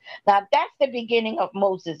earth. Now, that's the beginning of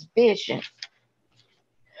Moses' vision.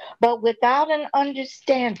 But without an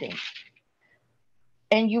understanding,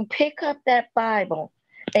 and you pick up that Bible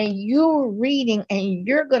and you're reading, and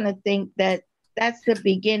you're going to think that that's the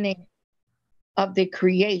beginning of the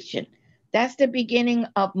creation. That's the beginning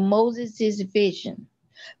of Moses' vision.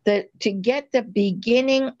 To get the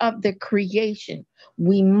beginning of the creation,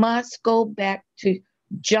 we must go back to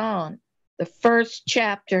John, the first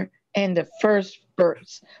chapter and the first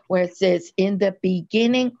verse, where it says, in the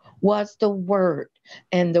beginning was the Word,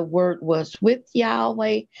 and the Word was with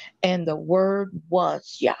Yahweh, and the Word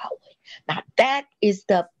was Yahweh. Now that is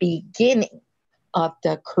the beginning of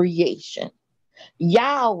the creation.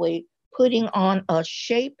 Yahweh putting on a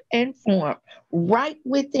shape and form right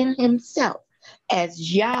within himself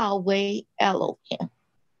as Yahweh Elohim.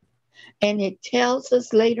 And it tells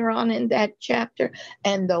us later on in that chapter,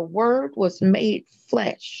 and the Word was made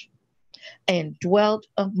flesh and dwelt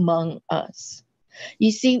among us.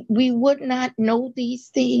 You see, we would not know these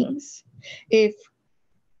things if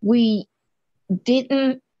we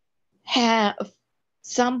didn't have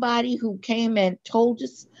somebody who came and told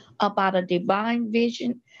us about a divine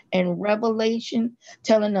vision and revelation,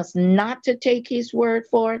 telling us not to take his word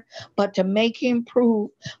for it, but to make him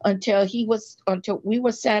prove until we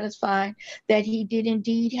were satisfied that he did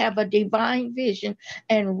indeed have a divine vision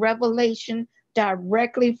and revelation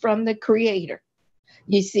directly from the Creator.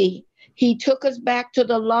 You see, he took us back to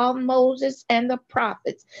the law of Moses and the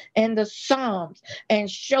prophets and the Psalms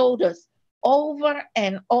and showed us over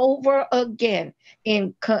and over again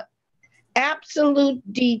in absolute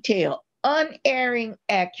detail, unerring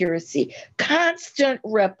accuracy, constant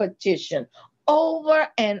repetition, over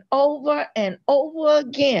and over and over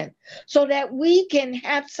again, so that we can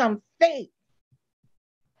have some faith.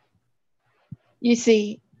 You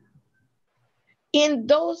see, in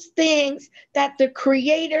those things that the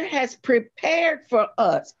Creator has prepared for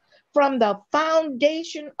us from the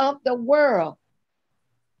foundation of the world.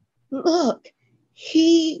 Look,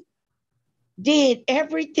 he did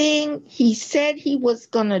everything he said he was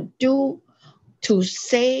going to do to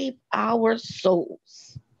save our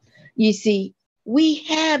souls. You see, we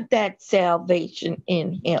have that salvation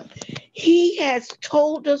in him. He has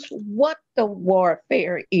told us what the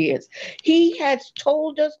warfare is. He has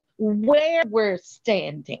told us where we're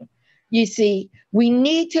standing. You see, we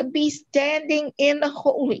need to be standing in the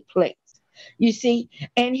holy place. You see,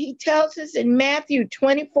 and he tells us in Matthew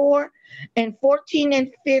 24 and 14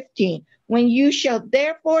 and 15, when you shall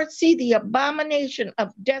therefore see the abomination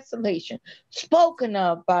of desolation spoken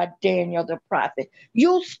of by Daniel the prophet,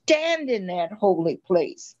 you'll stand in that holy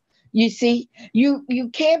place. You see, you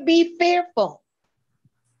can't be fearful.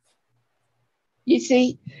 You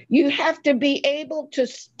see, you have to be able to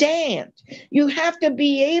stand. You have to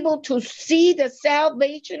be able to see the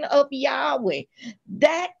salvation of Yahweh.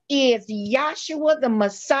 That is Yahshua the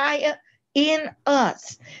Messiah in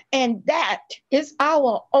us. And that is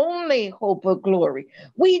our only hope of glory.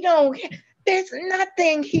 There's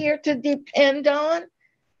nothing here to depend on.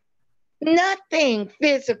 Nothing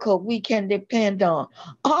physical we can depend on.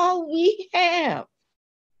 All we have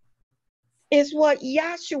is what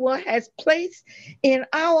Yahshua has placed in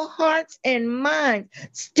our hearts and minds,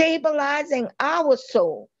 stabilizing our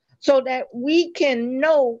soul so that we can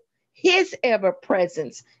know his ever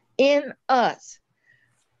presence in us.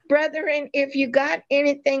 Brethren, if you got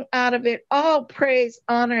anything out of it, all praise,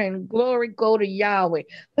 honor, and glory go to Yahweh.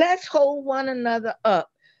 Let's hold one another up.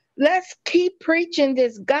 Let's keep preaching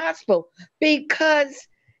this gospel because,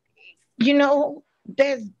 you know,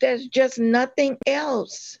 there's just nothing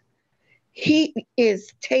else. He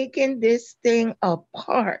is taking this thing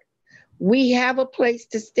apart. We have a place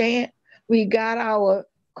to stand. We got our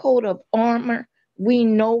coat of armor. We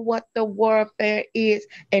know what the warfare is,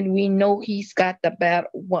 and we know he's got the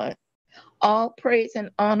battle won. All praise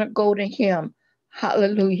and honor go to him.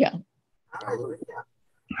 Hallelujah. Hallelujah.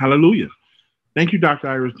 Hallelujah. Thank you, Dr.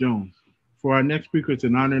 Iris Jones. For our next speaker, it's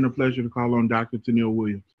an honor and a pleasure to call on Dr. Tenille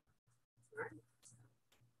Williams.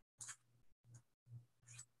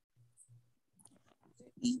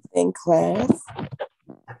 Good evening, class.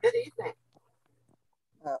 Good evening.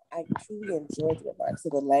 I truly enjoyed the remarks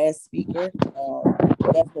of the last speaker.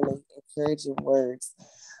 Definitely encouraging words.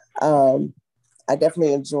 I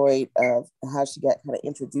definitely enjoyed how she got kind of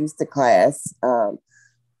introduced to class.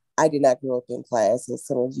 I did not grow up in class, as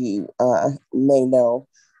some of you may know.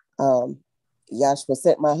 Yahshua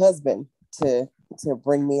sent my husband to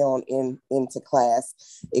bring me on into class.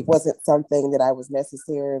 It wasn't something that I was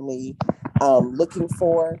necessarily looking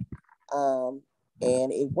for.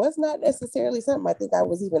 And it was not necessarily something I think I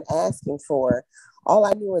was even asking for. All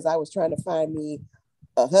I knew is I was trying to find me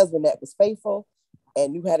a husband that was faithful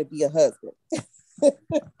and knew how to be a husband.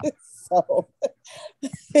 So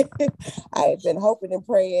I had been hoping and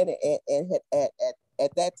praying, and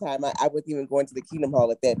at that time, I wasn't even going to the Kingdom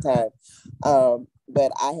Hall at that time.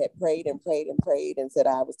 But I had prayed and prayed and prayed and said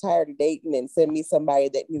I was tired of dating, and send me somebody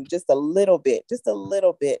that knew just a little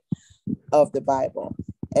bit of the Bible.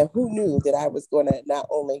 And who knew that I was going to not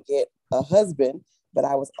only get a husband, but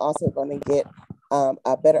I was also going to get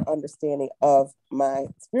a better understanding of my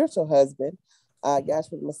spiritual husband,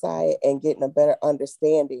 Yahshua the Messiah, and getting a better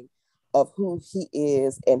understanding of who he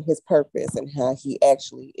is and his purpose and how he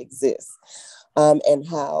actually exists, and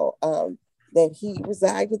how that he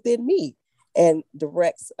resides within me and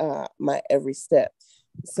directs my every step.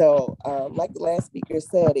 So like the last speaker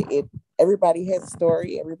said, everybody has a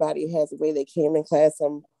story. Everybody has a way they came in class.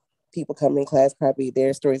 Some people come in class, probably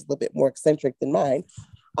their story is a little bit more eccentric than mine,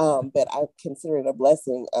 but I consider it a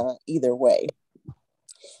blessing either way.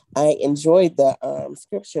 I enjoyed the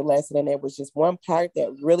scripture lesson, and there was just one part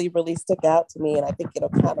that really, really stuck out to me, and I think it'll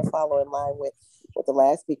kind of follow in line with what the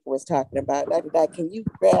last speaker was talking about. Dr. Di, can you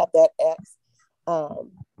grab that Acts?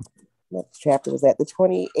 What chapter was that? The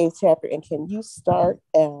 28th chapter, and can you start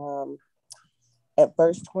at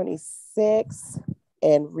verse 26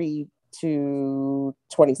 and read to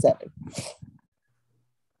 27?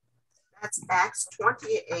 That's Acts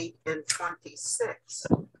 28 and 26.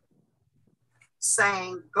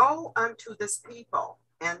 Saying, go unto this people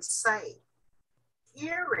and say,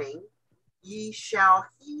 hearing ye shall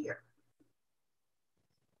hear,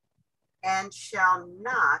 and shall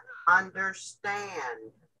not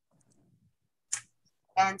understand,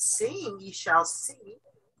 and seeing ye shall see,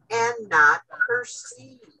 and not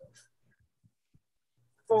perceive.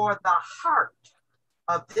 For the heart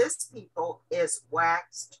of this people is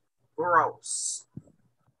waxed gross,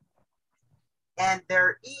 and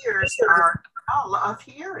their ears are dull of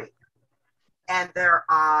hearing, and their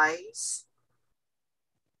eyes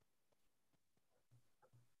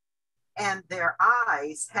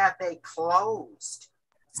have they closed.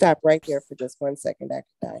 Stop right there for just 1 second, Dr.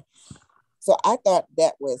 Di. So I thought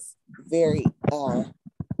that was very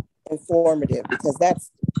informative, because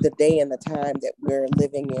that's the day and the time that we're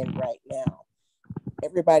living in right now.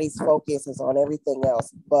 Everybody's focus is on everything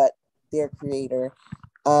else but their creator,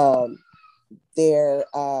 their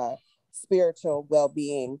spiritual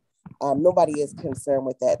well-being. Nobody is concerned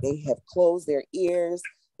with that. They have closed their ears,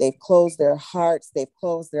 they've closed their hearts, they've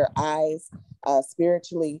closed their eyes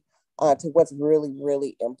spiritually to what's really,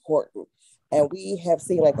 really important. And we have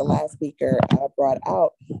seen, like the last speaker brought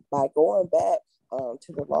out, by going back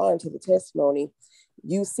to the law and to the testimony,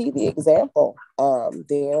 you see the example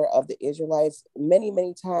there of the Israelites many,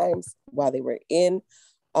 many times while they were in,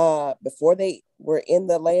 before they were in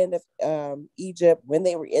the land of Egypt, when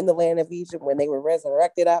they were in the land of Egypt, when they were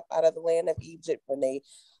resurrected up out of the land of Egypt, when they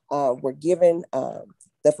were given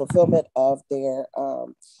the fulfillment of their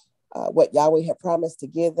what Yahweh had promised to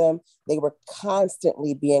give them. They were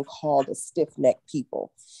constantly being called a stiff-necked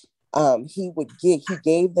people. He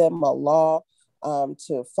gave them a law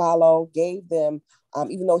to follow, gave them,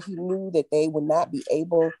 even though he knew that they would not be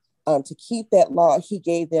able to keep that law, he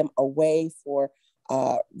gave them a way for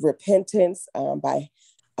repentance by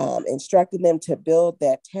instructing them to build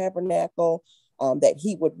that tabernacle, that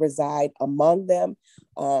he would reside among them,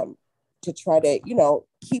 to try to,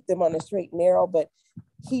 keep them on the straight and narrow. But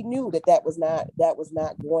he knew that was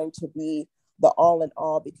not going to be the all in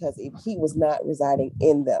all, because if he was not residing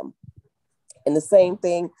in them. And the same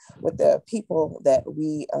thing with the people that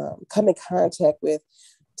we come in contact with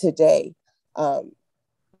today.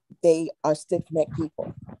 They are stiff-necked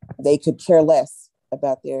people. They could care less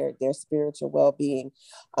about their spiritual well-being.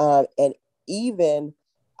 And even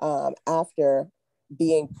after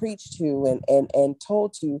being preached to and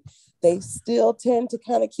told to, they still tend to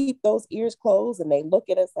kind of keep those ears closed, and they look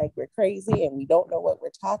at us like we're crazy and we don't know what we're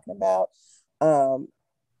talking about.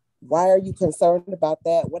 Why are you concerned about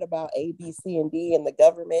that? What about A, B, C, and D and the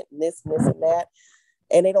government and this and that?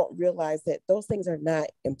 And they don't realize that those things are not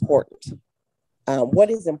important. What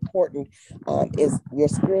is important is your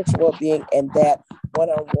spiritual well-being and that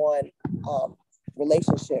one-on-one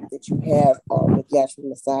relationship that you have with Yahshua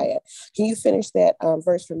Messiah. Can you finish that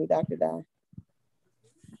verse for me, Dr. Dye?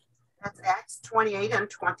 That's Acts 28 and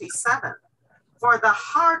 27. For the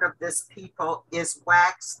heart of this people is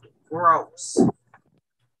waxed gross,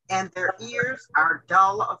 and their ears are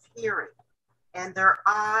dull of hearing, and their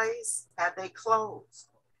eyes have they closed,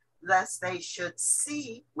 lest they should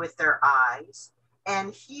see with their eyes,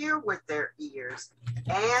 and hear with their ears,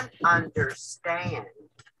 and understand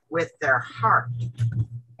with their heart,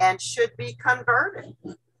 and should be converted,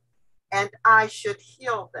 and I should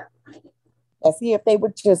heal them. And see, if they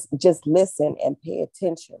would just listen and pay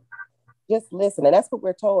attention, just listen. And that's what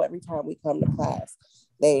we're told every time we come to class.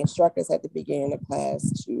 They instruct us at the beginning of class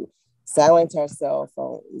to silence our cell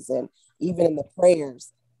phones, and even in the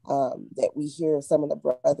prayers that we hear some of the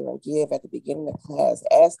brethren give at the beginning of class,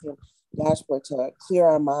 asking Yahshua to clear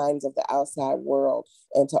our minds of the outside world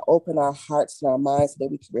and to open our hearts and our minds so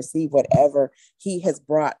that we can receive whatever he has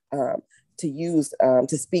brought to use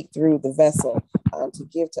to speak through the vessel to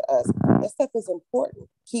give to us. That stuff is important.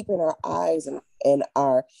 Keeping our eyes and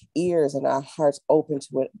our ears and our hearts open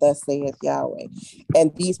to it, thus saith Yahweh.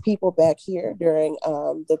 And these people back here during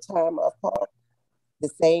the time of Paul, the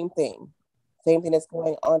same thing that's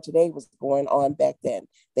going on today was going on back then.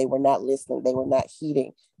 They were not listening. They were not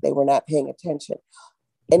heeding. They were not paying attention.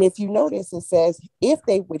 And if you notice, it says, if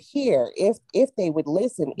they would hear, if they would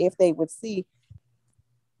listen, if they would see,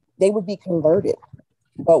 they would be converted.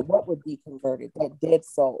 But what would be converted? That dead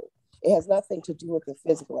soul. It has nothing to do with the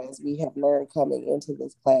physical, as we have learned coming into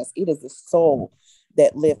this class. It is the soul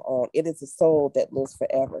that live on. It is the soul that lives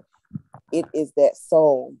forever. It is that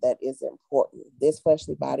soul that is important. This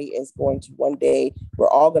fleshly body is going to one day, we're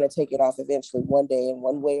all going to take it off eventually one day in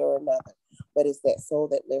one way or another. But it's that soul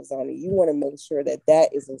that lives on. And you want to make sure that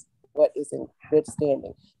is what is in good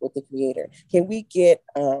standing with the Creator. Can we get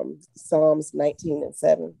Psalms 19 and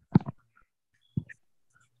 7?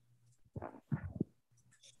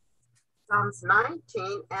 Psalms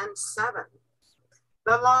 19 and 7.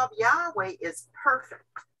 The law of Yahweh is perfect,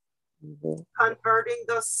 converting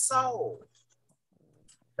the soul.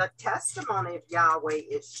 The testimony of Yahweh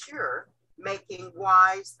is sure, making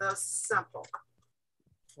wise the simple.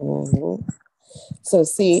 So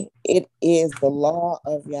see, it is the law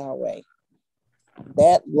of Yahweh.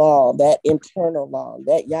 That law, that internal law,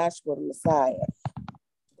 that Yahshua the Messiah,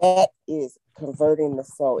 that is converting the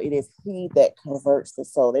soul. It is he that converts the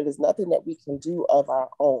soul. It is nothing that we can do of our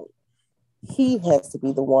own. He has to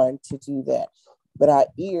be the one to do that. But our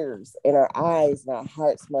ears and our eyes and our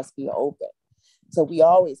hearts must be open. So we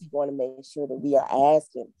always want to make sure that we are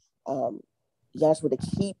asking Yahshua to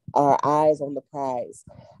keep our eyes on the prize.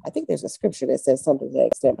 I think there's a scripture that says something to that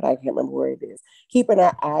extent, but I can't remember where it is. Keeping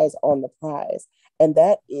our eyes on the prize. And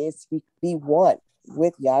that is to be one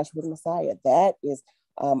with Yahshua the Messiah. That is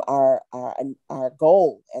our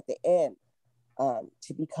goal at the end,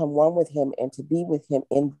 to become one with him and to be with him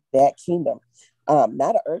in that kingdom.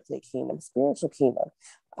 Not an earthly kingdom, spiritual kingdom.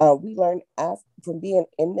 We learned from being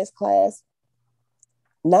in this class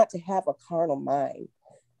not to have a carnal mind.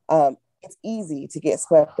 It's easy to get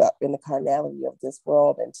swept up in the carnality of this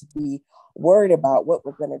world and to be worried about what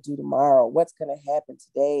we're going to do tomorrow, what's going to happen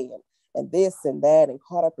today, and this and that, and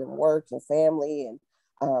caught up in work and family and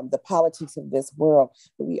the politics of this world.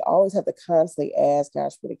 But we always have to constantly ask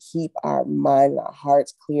Yahshua to keep our mind and our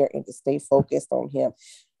hearts clear and to stay focused on him.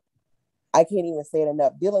 I can't even say it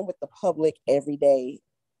enough. Dealing with the public every day,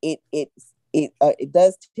 it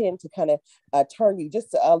does tend to kind of turn you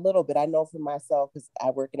just a little bit. I know for myself, because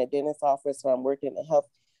I work in a dentist's office, or I'm working in the health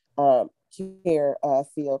care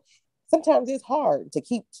field. Sometimes it's hard to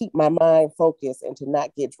keep my mind focused and to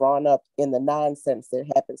not get drawn up in the nonsense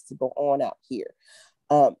that happens to go on out here.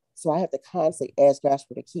 So I have to constantly ask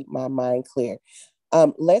Yahshua to keep my mind clear.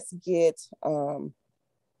 Let's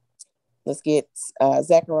get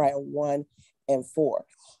Zechariah 1 and 4,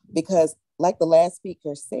 because like the last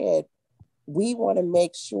speaker said, we want to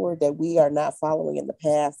make sure that we are not following in the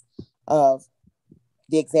path of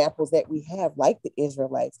the examples that we have, like the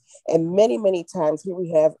Israelites. And many, many times here we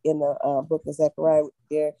have in the book of Zechariah,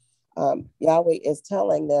 there, Yahweh is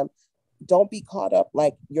telling them, don't be caught up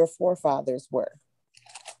like your forefathers were.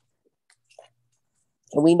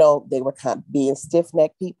 And we know they were kind of being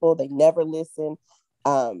stiff-necked people. They never listen.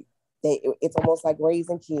 It's almost like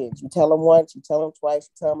raising kids. You tell them once, you tell them twice,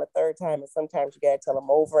 you tell them a third time, and sometimes you got to tell them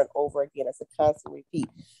over and over again. It's a constant repeat.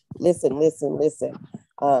 Listen, listen, listen.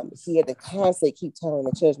 He had to constantly keep telling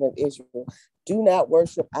the children of Israel, do not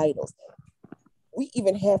worship idols. We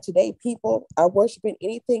even have today, people are worshiping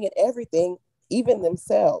anything and everything, even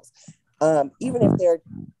themselves. Even if they're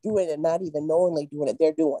doing it and not even knowingly doing it,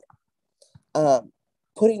 they're doing it.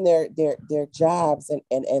 Putting their jobs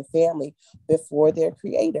and family before their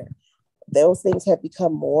creator. Those things have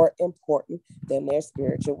become more important than their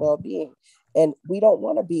spiritual well-being. And we don't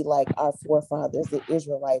want to be like our forefathers, the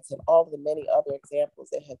Israelites, and all of the many other examples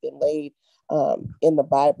that have been laid in the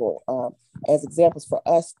Bible as examples for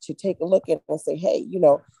us to take a look at and say, hey,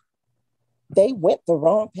 they went the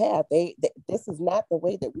wrong path. This is not the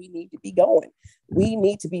way that we need to be going. We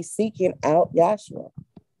need to be seeking out Yahshua.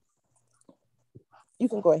 You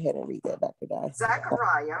can go ahead and read that, Dr. Dye.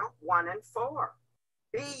 Zechariah 1 and 4.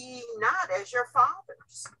 Be ye not as your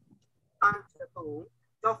fathers, unto whom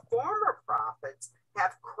the former prophets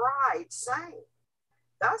have cried, saying,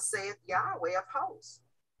 thus saith Yahweh of hosts,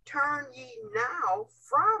 turn ye now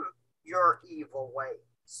from your evil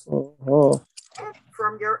ways and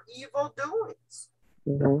from your evil doings.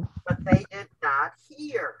 But they did not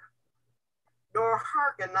hear, nor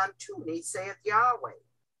hearken unto me, saith Yahweh.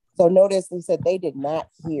 So notice he said they did not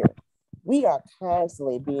hear. We are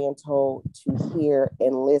constantly being told to hear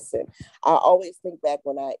and listen. I always think back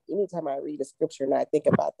anytime I read a scripture and I think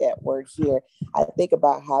about that word here, I think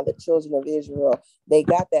about how the children of Israel, they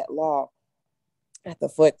got that law at the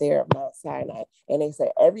foot there of Mount Sinai. And they said,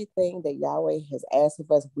 everything that Yahweh has asked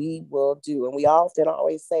of us, we will do. And we often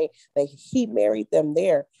always say that he married them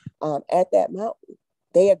there at that mountain.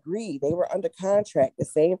 They agreed. They were under contract. The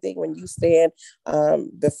same thing when you stand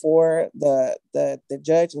before the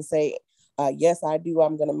judge and say, yes, I do.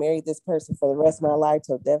 I'm going to marry this person for the rest of my life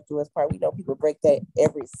till death do us part. We know people break that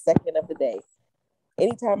every second of the day.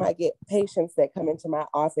 Anytime I get patients that come into my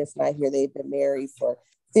office and I hear they've been married for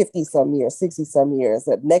 50 some years, 60 some years,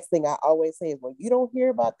 the next thing I always say is, well, you don't hear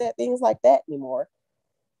about things like that anymore,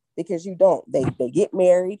 because you don't. They get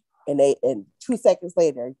married and 2 seconds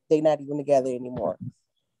later, they're not even together anymore.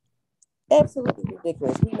 Absolutely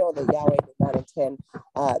ridiculous. We know that Yahweh did not intend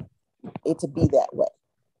it to be that way.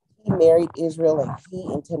 He married Israel and he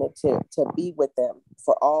intended to be with them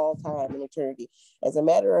for all time and eternity. As a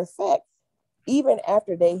matter of fact, even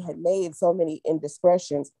after they had made so many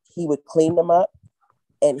indiscretions, he would clean them up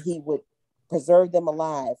and he would preserve them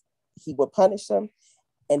alive. He would punish them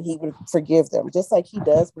and he would forgive them, just like he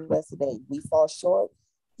does with us today. We fall short,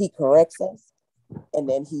 he corrects us, and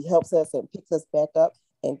then he helps us and picks us back up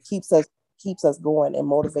and keeps us going and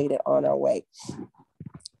motivated on our way.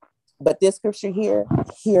 But this scripture here,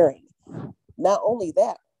 hearing. Not only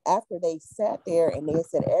that, after they sat there and they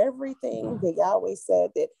said everything that Yahweh said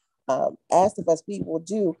that asked of us we will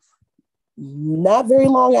do, not very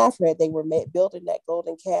long after it, they were building that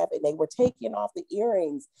golden calf and they were taking off the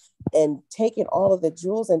earrings and taking all of the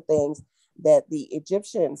jewels and things that the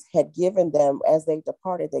Egyptians had given them as they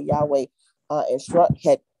departed, that Yahweh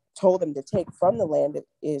had told them to take from the land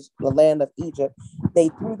of Egypt. They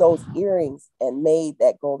threw those earrings and made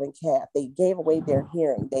that golden calf. They gave away their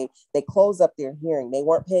hearing. They closed up their hearing. They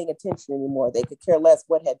weren't paying attention anymore. They could care less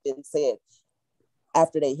what had been said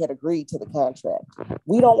after they had agreed to the contract.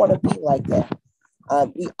 We don't want to be like that.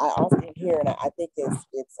 I often hear, and I think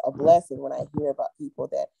it's a blessing when I hear about people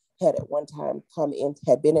that had at one time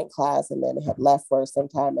had been in class and then had left for some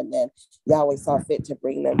time, and then Yahweh saw fit to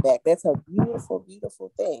bring them back. That's a beautiful,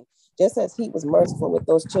 beautiful thing. Just as he was merciful with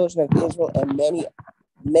those children of Israel and many,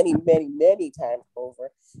 many, many, many times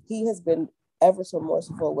over, he has been ever so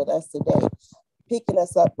merciful with us today, picking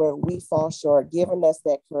us up where we fall short, giving us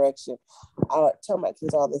that correction. I tell my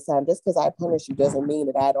kids all the time, just because I punish you doesn't mean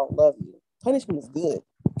that I don't love you. Punishment is good.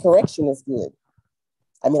 Correction is good.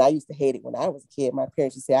 I mean, I used to hate it when I was a kid. My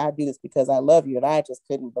parents would say, I do this because I love you. And I just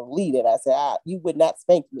couldn't believe it. I said, you would not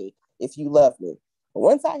spank me if you loved me. But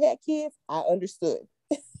once I had kids, I understood.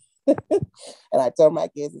 And I tell my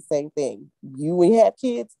kids the same thing. When you have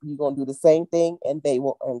kids, you're going to do the same thing and they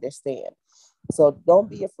will understand. So don't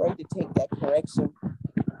be afraid to take that correction,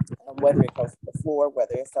 whether it comes from the floor,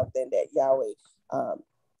 whether it's something that Yahweh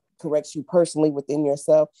corrects you personally within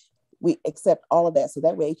yourself. We accept all of that, so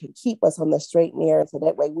that way it can keep us on the straight and narrow, so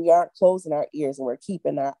that way we aren't closing our ears and we're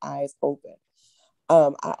keeping our eyes open.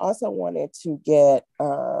 I also wanted to get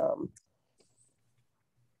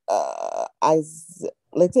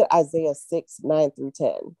Isaiah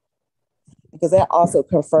 6:9-10, because that also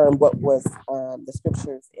confirmed what was the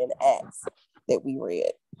scriptures in Acts that we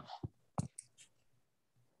read.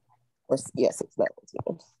 Or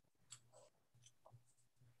 6:9-10.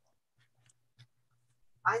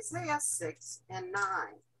 Isaiah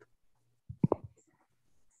 6:9.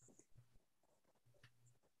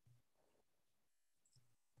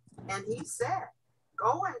 And he said,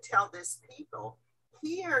 go and tell this people,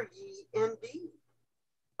 hear ye indeed,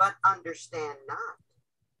 but understand not.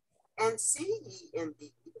 And see ye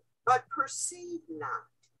indeed, but perceive not.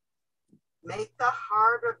 Make the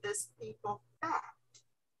heart of this people fat,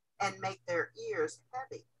 and make their ears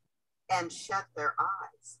heavy, and shut their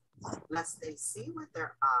eyes, lest they see with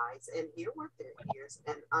their eyes, and hear with their ears,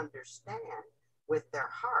 and understand with their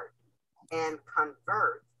heart, and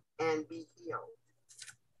convert, and be healed.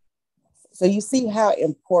 So you see how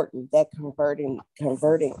important that converting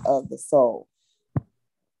of the soul.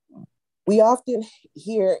 We often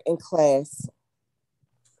hear in class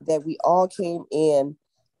that we all came in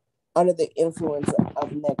under the influence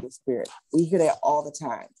of negative spirit. We hear that all the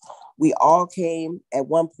time. We all came at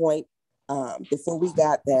one point before we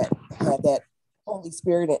had that Holy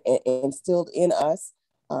Spirit instilled in us,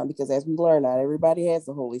 because as we learn, not everybody has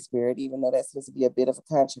the Holy Spirit, even though that seems to be a bit of a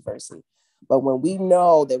controversy. But when we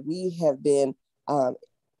know that we have been,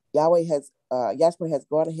 Yahshua has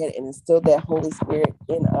gone ahead and instilled that Holy Spirit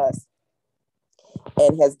in us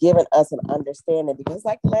and has given us an understanding, because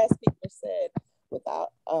like the last speaker said, without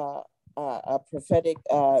a prophetic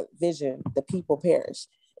vision, the people perish.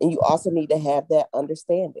 And you also need to have that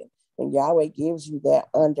understanding. When Yahweh gives you that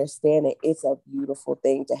understanding, it's a beautiful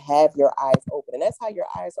thing to have your eyes open. And that's how your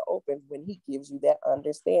eyes are open, when he gives you that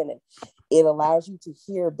understanding. It allows you to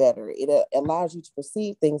hear better. It allows you to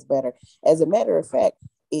perceive things better. As a matter of fact,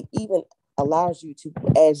 it even allows you to,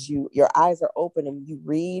 as your eyes are open and you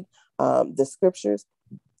read the scriptures,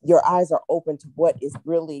 your eyes are open to what is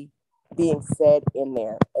really being said in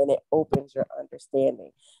there, and it opens your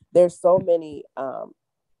understanding. There's so many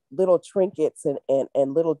little trinkets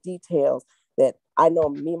and little details that I know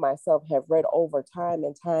me myself have read over time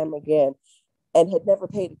and time again and had never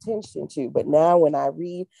paid attention to. But now when I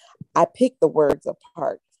read, I pick the words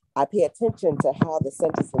apart. I pay attention to how the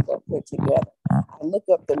sentences are put together. I look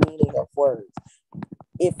up the meaning of words.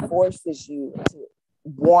 It forces you to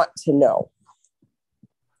want to know.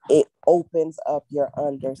 It opens up your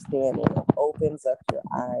understanding. It opens up your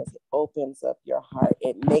eyes. It opens up your heart.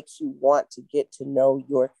 It makes you want to get to know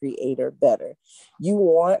your Creator better. You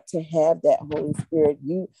want to have that Holy Spirit.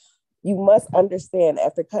 You must understand,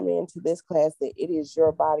 after coming into this class, that it is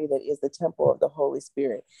your body that is the temple of the Holy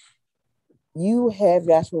Spirit. You have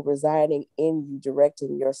Yahshua residing in you,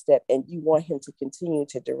 directing your step, and you want him to continue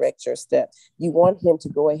to direct your step. You want him to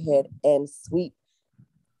go ahead and sweep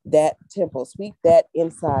that temple, sweep that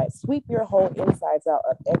inside, sweep your whole insides out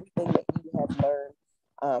of everything that you have learned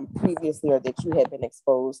previously, or that you have been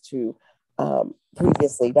exposed to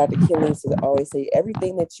previously. Dr. Tenille used to always say,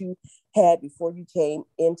 everything that you had before you came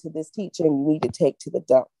into this teaching, you need to take to the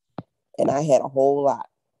dump. And I had a whole lot.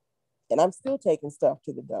 And I'm still taking stuff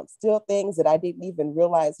to the dump. Still things that I didn't even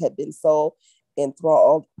realize had been so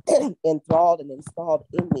enthralled and installed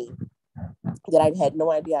in me that I had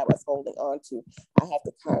no idea I was holding on to. I have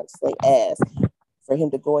to constantly ask for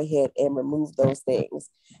him to go ahead and remove those things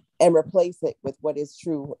and replace it with what is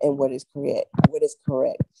true and what is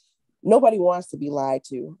correct. Nobody wants to be lied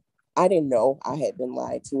to. I didn't know I had been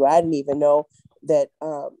lied to. I didn't even know that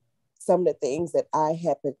some of the things that I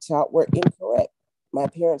had been taught were incorrect. My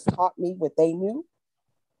parents taught me what they knew,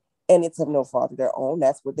 and it's of no fault of their own.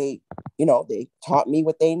 That's what they taught me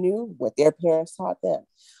what they knew, what their parents taught them.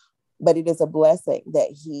 But it is a blessing that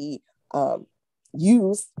he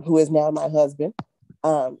used, who is now my husband,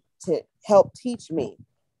 to help teach me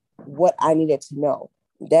what I needed to know.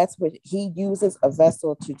 That's what he uses, a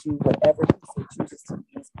vessel to do whatever he chooses to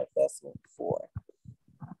use a vessel for.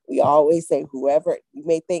 We always say, whoever, you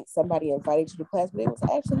may think somebody invited you to class, but it was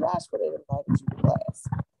actually Yahshua that invited you to class.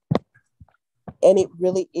 And it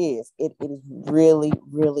really is. It really,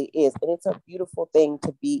 really is. And it's a beautiful thing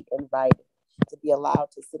to be invited, to be allowed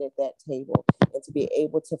to sit at that table and to be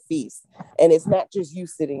able to feast. And it's not just you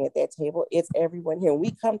sitting at that table, it's everyone here. When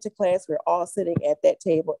we come to class, we're all sitting at that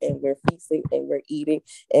table and we're feasting and we're eating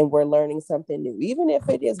and we're learning something new, even if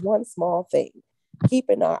it is one small thing.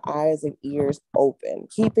 Keeping our eyes and ears open,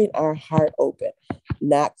 keeping our heart open,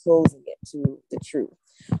 not closing it to the truth.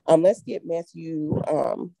 Let's get Matthew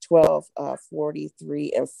 12,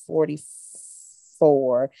 43 and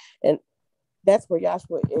 44. And that's where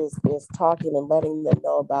Yahshua is talking and letting them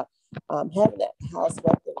know about having that house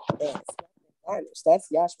swept and garnished.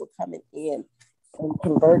 That's Yahshua coming in and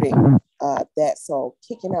converting that soul,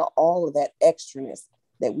 kicking out all of that extraness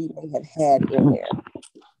that we may have had in there.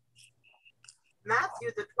 Matthew,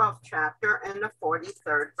 the 12th chapter and the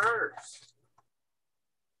 43rd verse.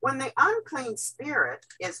 When the unclean spirit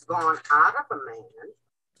is gone out of a man,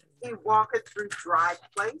 he walketh through dry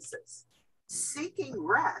places, seeking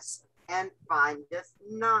rest, and findeth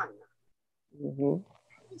none. Mm-hmm.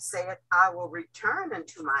 He saith, I will return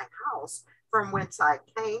unto my house from whence I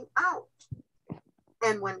came out.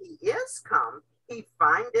 And when he is come, he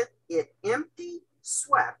findeth it empty,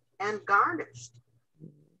 swept, and garnished.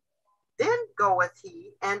 Then goeth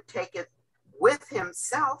he and taketh with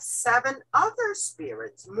himself 7 other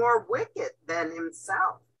spirits more wicked than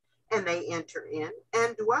himself, and they enter in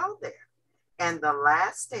and dwell there. And the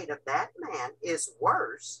last state of that man is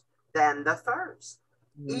worse than the first.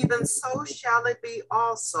 Even so shall it be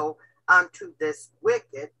also unto this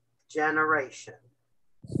wicked generation.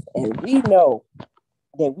 And we know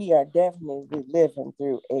that we are definitely living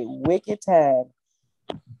through a wicked time.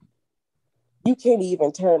 You can't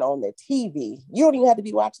even turn on the TV. You don't even have to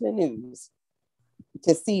be watching the news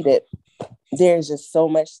to see that there's just so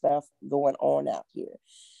much stuff going on out here.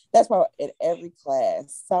 That's why in every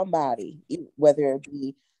class, somebody, whether it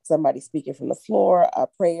be somebody speaking from the floor, a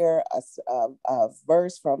prayer, a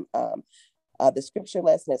verse from the scripture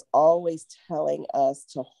lesson, is always telling us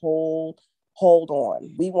to hold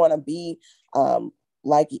on. We want to be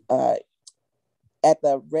like at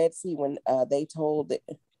the Red Sea when they told that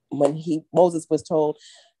Moses was told,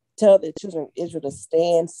 tell the children of Israel to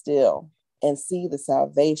stand still and see the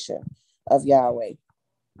salvation of Yahweh.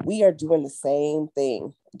 We are doing the same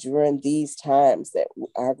thing during these times that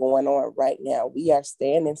are going on right now. We are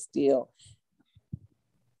standing still,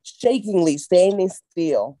 shakingly standing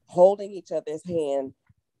still, holding each other's hand,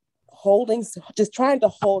 just trying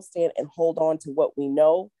to stand and hold on to what we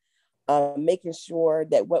know, making sure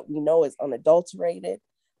that what we know is unadulterated,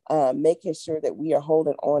 making sure that we are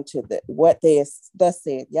holding on to what thus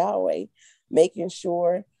said Yahweh, making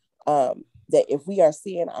sure that if we are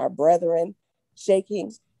seeing our brethren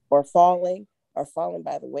shaking or falling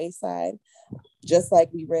by the wayside, just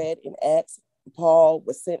like we read in Acts, Paul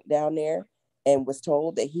was sent down there and was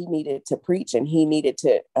told that he needed to preach and he needed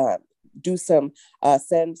to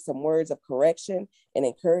send some words of correction and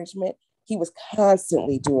encouragement. He was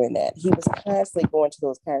constantly doing that. He was constantly going to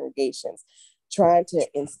those congregations, trying to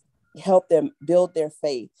help them build their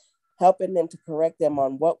faith, helping them to correct them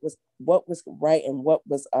on what was right and what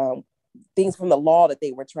was things from the law that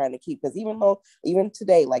they were trying to keep. Because even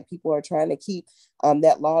today, like, people are trying to keep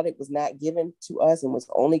that law that was not given to us and was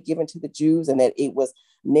only given to the Jews, and that it was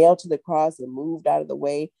nailed to the cross and moved out of the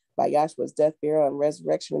way by Yahshua's death, burial, and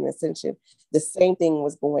resurrection and ascension. The same thing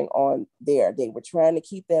was going on there. They were trying to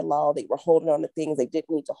keep that law. They were holding on to things they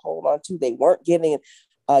didn't need to hold on to. They weren't getting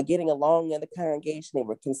along in the congregation. They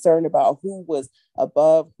were concerned about who was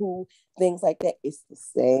above who, things like that. It's the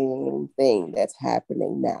same thing that's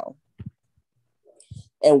happening now.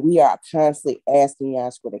 And we are constantly asking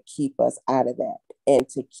Yahshua to keep us out of that and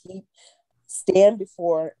to stand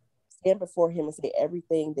before him and say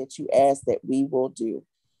everything that you ask that we will do.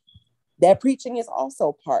 That preaching is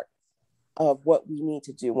also part of what we need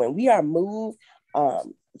to do. When we are moved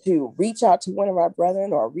to reach out to one of our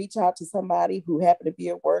brethren or reach out to somebody who happened to be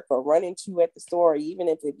at work or run into at the store, or even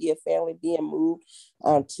if it be a family being moved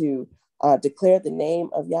to declare the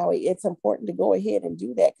name of Yahweh, it's important to go ahead and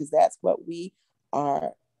do that, because that's what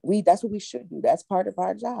that's what we should do. That's part of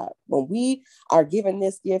our job. When we are given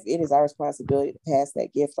this gift, it is our responsibility to pass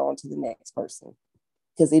that gift on to the next person,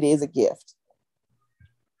 because it is a gift.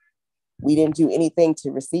 We didn't do anything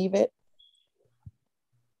to receive it.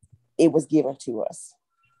 It was given to us.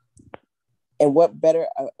 And what better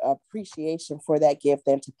appreciation for that gift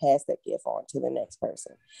than to pass that gift on to the next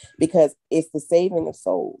person, because it's the saving of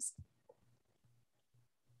souls.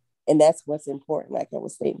 And that's what's important, like I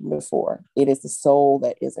was stating before. It is the soul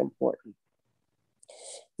that is important.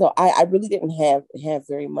 So I really didn't have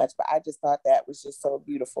very much, but I just thought that was just so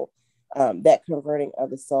beautiful, that converting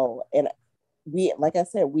of the soul. And we, like I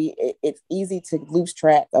said, it's easy to lose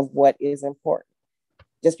track of what is important.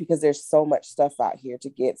 just because there's so much stuff out here to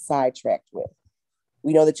get sidetracked with.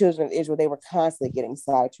 We know the children of Israel, they were constantly getting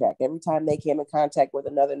sidetracked. Every time they came in contact with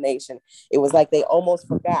another nation, it was like they almost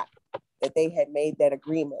forgot that they had made that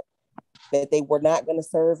agreement, that they were not going to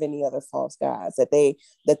serve any other false gods, that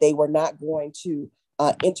they were not going to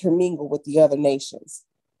intermingle with the other nations.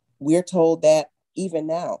 We're told that even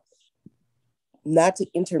now, not to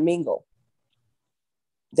intermingle,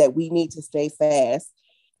 that we need to stay fast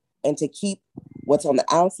and to keep what's on the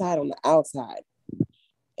outside,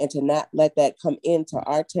 and to not let that come into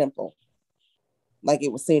our temple, like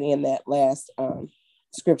it was said in that last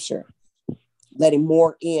scripture, letting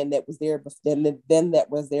more in that was there than that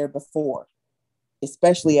was there before,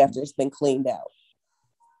 especially after it's been cleaned out.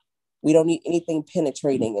 We don't need anything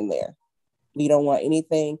penetrating in there. We don't want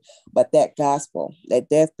anything but that gospel, that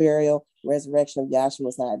death, burial, resurrection of Yahshua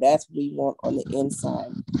Messiah. That's what we want on the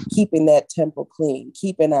inside, keeping that temple clean,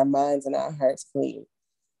 keeping our minds and our hearts clean,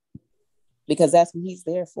 because that's what he's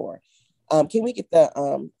there for. Can we get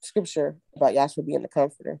the scripture about Yahshua being the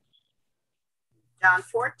comforter? John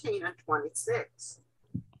 14:26.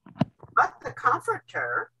 But the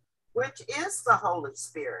Comforter, which is the Holy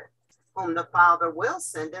Spirit, whom the Father will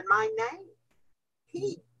send in my name,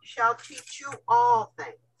 he shall teach you all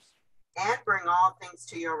things, and bring all things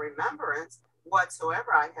to your remembrance,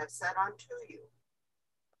 whatsoever I have said unto you.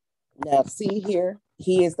 Now, see here,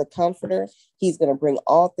 he is the comforter. He's going to bring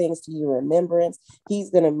all things to your remembrance. He's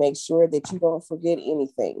going to make sure that you don't forget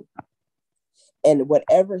anything. And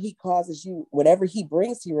whatever he causes you, whatever he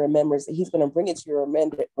brings to your remembrance, he's going to bring it to your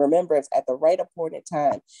remembrance at the right appointed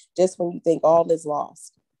time, just when you think all is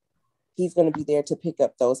lost. He's going to be there to pick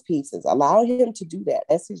up those pieces. Allow him to do that.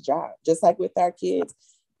 That's his job. Just like with our kids,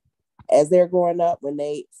 as they're growing up, when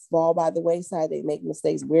they fall by the wayside, they make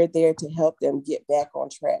mistakes. We're there to help them get back on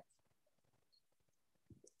track.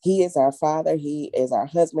 He is our father. He is our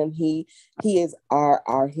husband. He is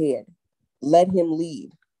our head. Let him lead.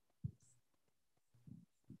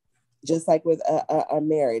 Just like with a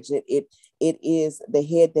marriage, it is the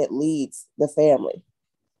head that leads the family.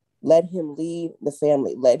 Let him lead the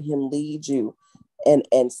family. Let him lead you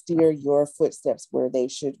and steer your footsteps where they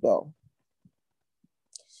should go.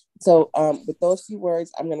 So with those few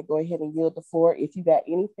words, I'm going to go ahead and yield the floor. If you got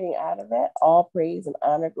anything out of that, all praise and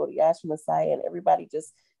honor go to Yahshua Messiah, and everybody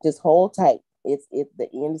just hold tight. The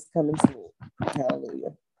end is coming soon.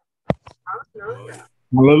 Hallelujah. Hallelujah.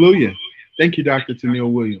 Hallelujah. Thank you, Dr.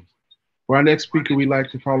 Tenille Williams. For our next speaker, we'd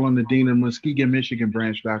like to call on the Dean of Muskegon, Michigan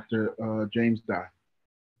branch, Dr. James Dye.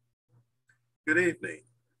 Good evening.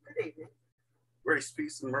 Good evening. Grace,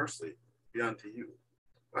 peace, and mercy be unto you.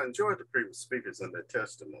 I enjoyed the previous speakers and their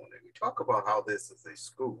testimony. We talk about how this is a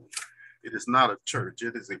school. It is not a church.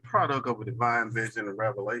 It is a product of a divine vision and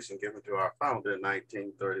revelation given to our founder in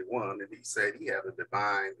 1931. And he said he had a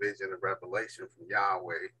divine vision and revelation from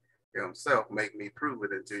Yahweh himself. Make me prove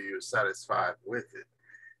it until you're satisfied with it.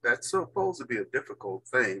 That's supposed to be a difficult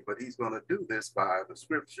thing, but he's going to do this by the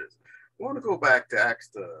scriptures. I want to go back to Acts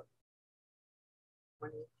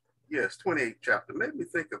 28th chapter. Made me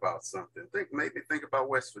think about something. Made me think about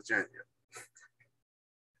West Virginia.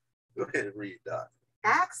 Go ahead and read that.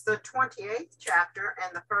 Acts the 28th chapter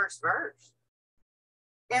and the first verse.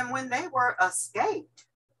 And when they were escaped,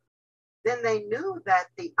 then they knew that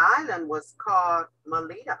the island was called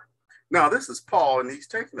Melita. Now, this is Paul, and he's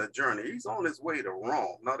taking a journey. He's on his way to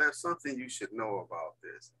Rome. Now, there's something you should know about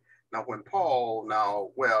this. Now, when Paul,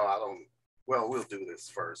 we'll do this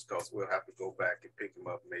first because we'll have to go back and pick him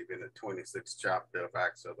up maybe in the 26th chapter of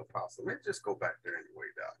Acts of the Apostle. Maybe just go back there anyway,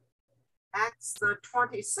 Doc. Acts the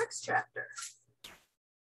 26th chapter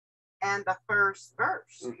and the first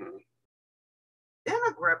verse. Mm-hmm. Then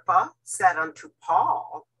Agrippa said unto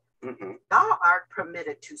Paul, Mm-hmm. Thou art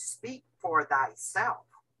permitted to speak for thyself.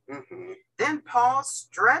 Mm-hmm. Then Paul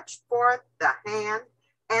stretched forth the hand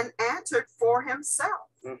and answered for himself.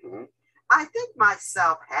 Mm-hmm. I think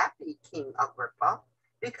myself happy, King Agrippa,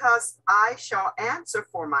 because I shall answer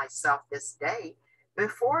for myself this day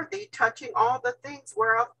before thee touching all the things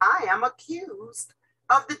whereof I am accused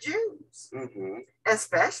of the Jews, Mm-hmm.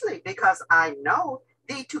 especially because I know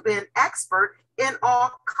thee to be an expert in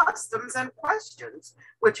all customs and questions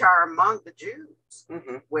which are among the Jews.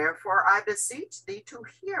 Mm-hmm. Wherefore I beseech thee to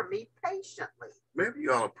hear me patiently. Maybe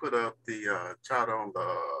you ought to put up the chart on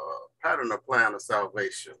the pattern of plan of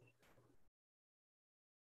salvation.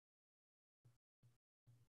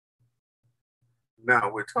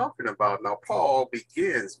 Now we're talking about, Paul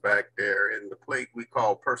begins back there in the plate we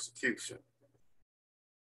call persecution.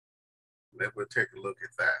 Then we'll take a look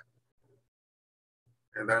at that.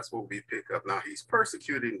 And that's what we pick up. Now he's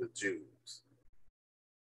persecuting the Jews.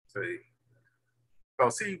 See,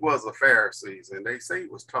 because he was a Pharisee, and they say he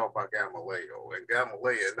was taught by Gamaliel. And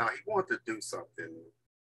Gamaliel, now he wanted to do something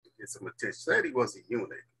to get some attention. Said he was a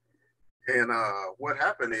eunuch. And what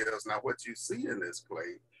happened is, now what you see in this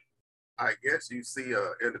play, I guess you see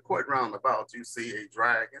in the court roundabout, you see a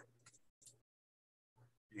dragon.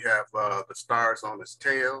 You have the stars on his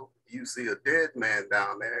tail. You see a dead man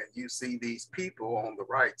down there. You see these people on the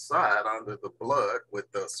right side under the blood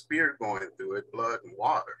with the spear going through it, blood and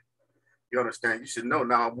water. You understand? You should know.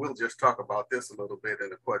 Now, we'll just talk about this a little bit in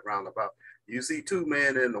the court roundabout. You see two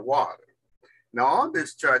men in the water. Now, on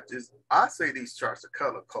this chart, I say these charts are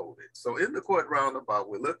color-coded. So in the court roundabout,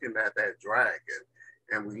 we're looking at that dragon,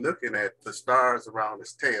 and we're looking at the stars around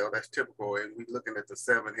his tail. That's typical. And we're looking at the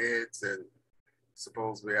 7 heads, and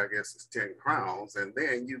supposedly, I guess, it's 10 crowns. And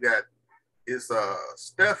then you got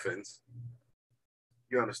Stephen's,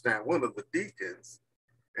 you understand, one of the deacons,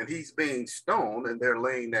 and he's being stoned, and they're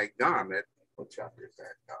laying that garment. What chapter is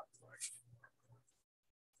that?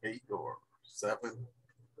 Like 8 or 7?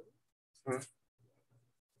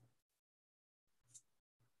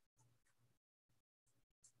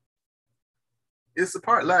 It's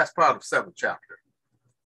the last part of 7th chapter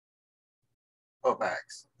of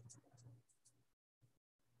Acts.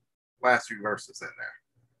 Last few verses in there.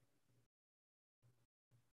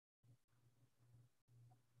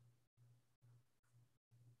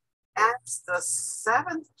 Acts, the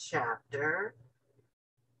 7th chapter.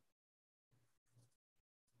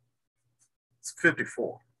 It's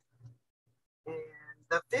 54. And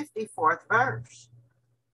the 54th verse.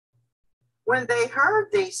 When they heard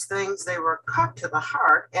these things, they were cut to the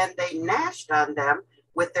heart, and they gnashed on them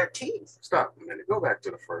with their teeth. Stop a minute. Go back to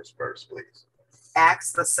the first verse, please.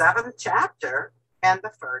 Acts, the 7th chapter, and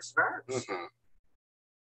the 1st verse.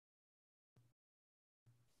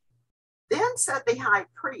 Then said the high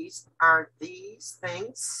priest, are these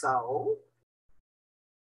things so?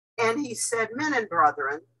 And he said, men and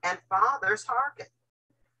brethren and fathers, hearken.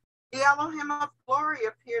 The Elohim of glory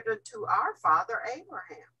appeared unto our father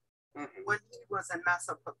Abraham when he was in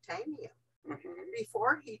Mesopotamia,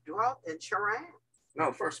 before he dwelt in Charan.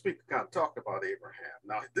 Now, the first speaker kind of talked about Abraham.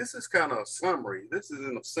 Now, this is kind of a summary. This is,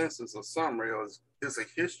 in a sense, is a summary, or is a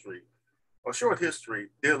history, a short history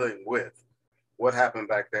dealing with what happened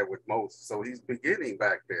back there with Moses. So he's beginning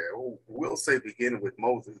back there. We'll say beginning with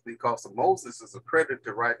Moses, because Moses is accredited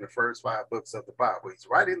to writing the first 5 books of the Bible. He's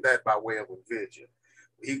writing that by way of a vision.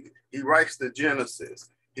 He writes the Genesis.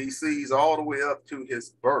 He sees all the way up to his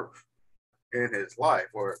birth in his life,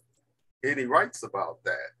 and he writes about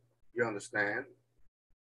that. You understand?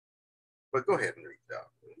 But go ahead and read that.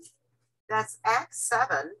 That's Acts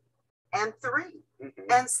 7 and 3.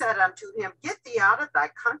 And said unto him, get thee out of thy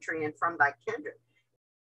country and from thy kindred,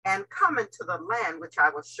 and come into the land which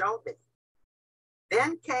I will show thee.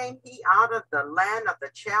 Then came he out of the land of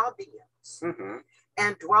the Chaldeans,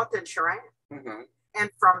 and dwelt in Charan.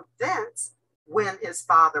 And from thence, when his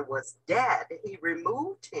father was dead, he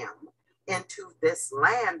removed him into this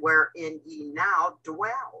land wherein ye now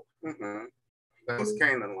dwell. That was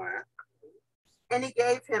Canaan land. And he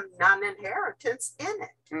gave him none inheritance in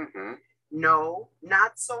it. No,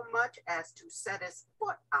 not so much as to set his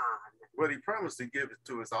foot on. But he promised to give it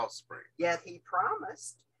to his offspring. Yet he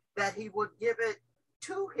promised that he would give it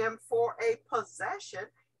to him for a possession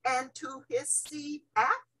and to his seed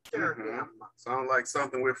after him. Sounds like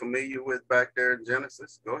something we're familiar with back there in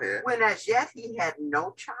Genesis. Go ahead. When as yet he had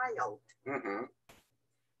no child.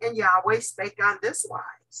 And Yahweh spake on this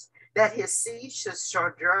wise, that his seed should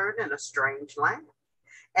sojourn in a strange land,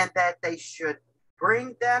 and that they should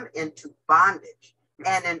bring them into bondage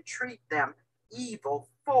and entreat them evil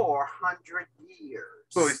 400 years.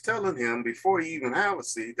 So he's telling him before he even have a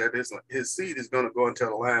seed that his seed is going to go into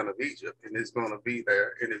the land of Egypt, and it's going to be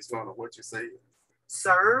there, and it's going to, what you say?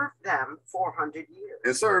 Serve them 400 years.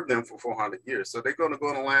 And serve them for 400 years. So they're going to go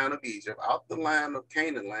in the land of Egypt, out the land of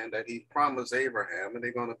Canaan land that he promised Abraham, and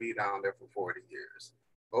they're going to be down there for 40 years.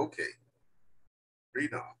 Okay.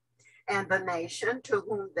 Read on. And the nation to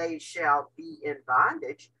whom they shall be in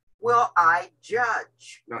bondage will I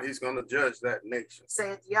judge. Now he's going to judge that nation.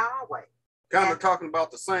 Saith Yahweh. Kind of talking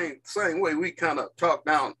about the same way we kind of talk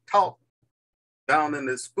down in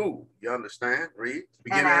this school. You understand? Read.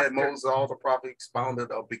 Beginning at Moses, all the prophets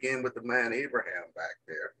expounded, or begin with the man Abraham back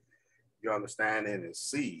there. You understand? In his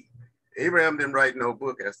seed. Abraham didn't write no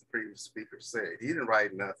book, as the previous speaker said. He didn't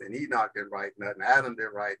write nothing. Enoch didn't write nothing. Adam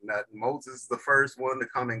didn't write nothing. Moses is the first one to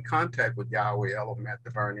come in contact with Yahweh Elohim at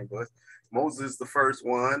the burning bush. Moses is the first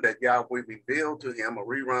one that Yahweh revealed to him a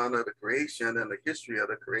rerun of the creation and the history of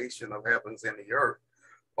the creation of heavens and the earth,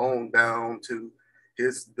 on down to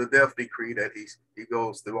the death decree that he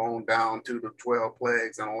goes through on down to the 12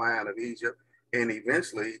 plagues in the land of Egypt. And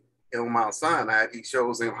eventually on Mount Sinai, he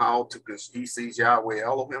shows him how to, he sees Yahweh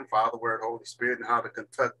Elohim, Father, Word, Holy Spirit, and how to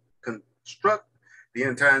construct the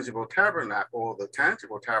intangible tabernacle, or the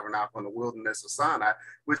tangible tabernacle in the wilderness of Sinai,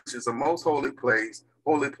 which is the most holy place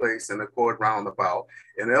in the court roundabout.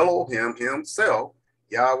 And Elohim himself,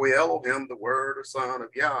 Yahweh Elohim, the Word or Son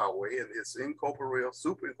of Yahweh, and his incorporeal,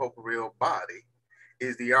 superincorporeal body,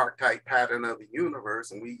 is the archetype pattern of the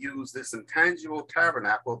universe. And we use this intangible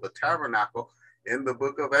tabernacle, the tabernacle in the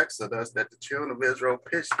book of Exodus that the children of Israel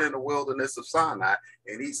pitched in the wilderness of Sinai.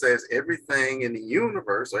 And he says everything in the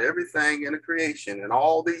universe, or everything in the creation, and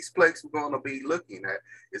all these places we're going to be looking at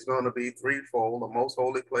is going to be threefold: the most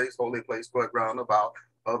holy place, but roundabout,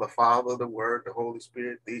 of the Father, the Word, the Holy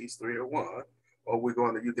Spirit. These three are one. Or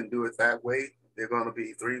you can do it that way. They're going to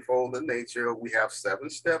be threefold in nature. We have 7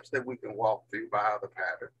 steps that we can walk through by the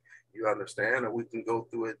pattern. You understand? Or we can go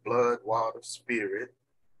through it: blood, water, spirit,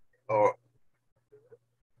 or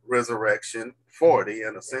resurrection, 40,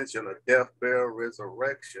 and ascension, a death, burial,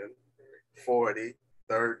 resurrection, 40,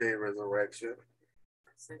 third day resurrection,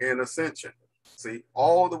 and ascension. See,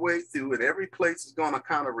 all the way through, and every place is going to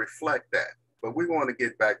kind of reflect that. But we want to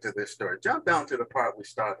get back to this story. Jump down to the part we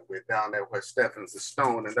started with, down there where Stephen's the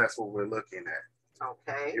stone, and that's what we're looking at.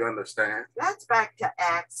 Okay. You understand? That's back to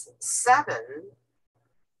Acts 7.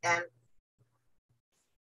 And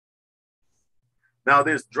now,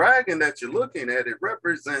 this dragon that you're looking at, it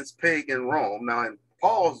represents pagan Rome. Now, in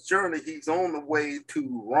Paul's journey, he's on the way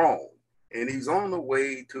to Rome, and he's on the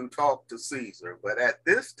way to talk to Caesar. But at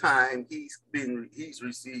this time, he's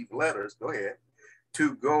received letters, go ahead,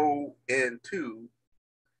 to go into,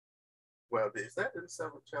 well, is that in the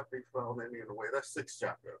 7th chapter, he found any in the way? That's 6th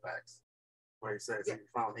chapter of Acts, where he says he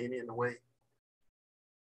found any in the way?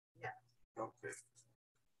 Yeah. Okay.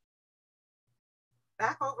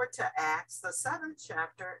 Back over to Acts, the 7th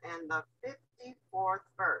chapter and the 54th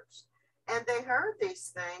verse. And they heard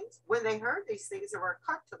these things. When they heard these things, they were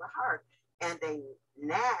cut to the heart, and they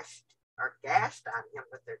gnashed or gashed on him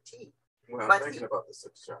with their teeth. Well, I'm thinking about the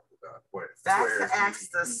 6th chapter, God. Back to Acts,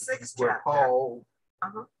 the 6th chapter. Where Paul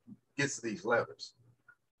gets these letters.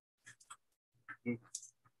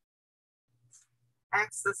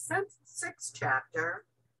 Acts, the 6th chapter.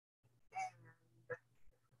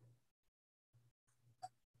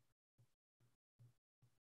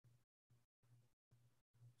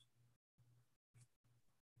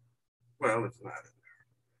 Well, it's not in there.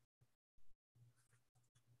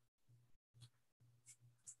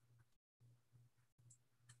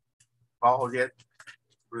 Paul yet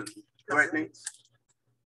threatenings.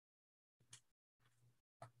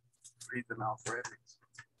 Read them out, threatenings.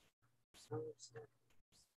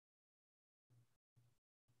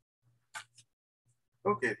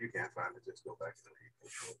 Okay, if you can't find it, just go back to the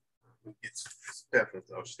read. It's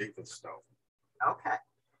Stephen's or Stephen's stone. Okay.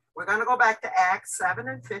 We're going to go back to Acts 7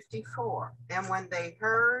 and 54. And when they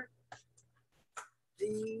heard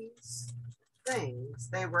these things,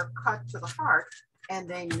 they were cut to the heart, and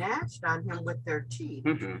they gnashed on him with their teeth.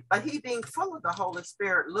 But he, being full of the Holy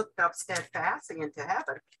Spirit, looked up steadfastly into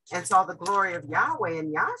heaven and saw the glory of Yahweh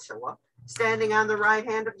and Yahshua standing on the right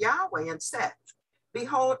hand of Yahweh, and said,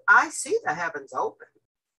 Behold, I see the heavens open,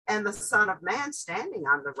 and the Son of Man standing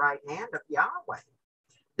on the right hand of Yahweh.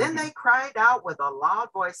 Then they cried out with a loud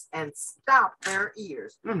voice and stopped their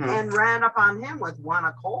ears and ran upon him with one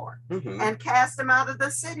accord and cast him out of the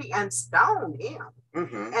city and stoned him.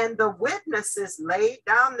 And the witnesses laid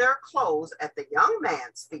down their clothes at the young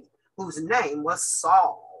man's feet, whose name was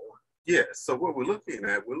Saul. Yes, so what we're looking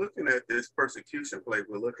at this persecution plate,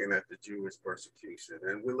 we're looking at the Jewish persecution,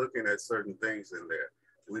 and we're looking at certain things in there.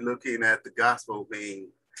 We're looking at the gospel being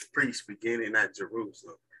preached beginning at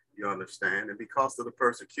Jerusalem. You understand? And because of the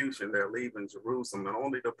persecution, they're leaving Jerusalem, and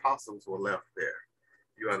only the apostles were left there.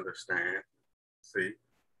 You understand? See?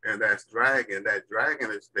 And that's dragon. That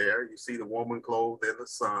dragon is there. You see the woman clothed in the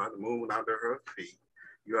sun, the moon under her feet.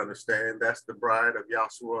 You understand? That's the bride of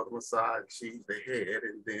Yahshua the Messiah. She's the head,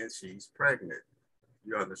 and then she's pregnant.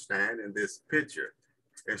 You understand? In this picture.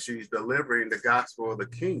 And she's delivering the gospel of the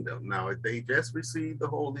kingdom. Now, they just received the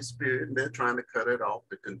Holy Spirit, and they're trying to cut it off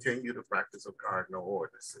to continue the practice of cardinal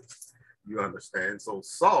ordinances. You understand? So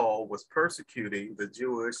Saul was persecuting the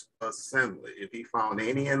Jewish assembly. If he found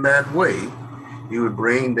any in that way, he would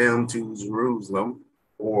bring them to Jerusalem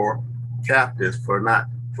or captives for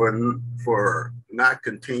not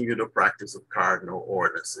continue the practice of cardinal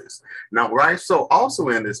ordinances. Now, right, so also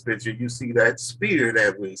in this picture, you see that spear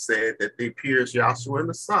that we said that they pierced Yahshua in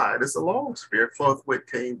the side. It's a long spear, forthwith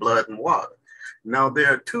came blood and water. Now,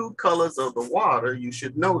 there are two colors of the water you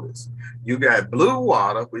should notice. You got blue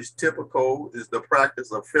water, which typical is the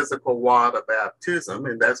practice of physical water baptism.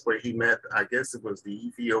 And that's where he met, I guess it was the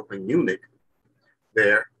Ethiopian eunuch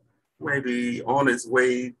there, maybe on his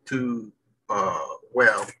way to,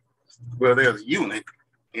 well, there's a eunuch,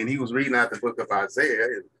 and he was reading out the book of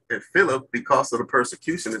Isaiah. And Philip, because of the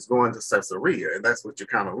persecution, is going to Caesarea. And that's what you're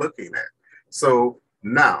kind of looking at. So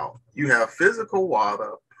now you have physical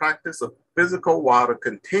water, practice of physical water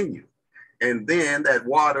continue. And then that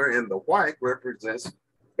water in the white represents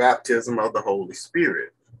baptism of the Holy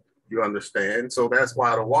Spirit. You understand? So that's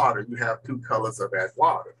why the water, you have two colors of that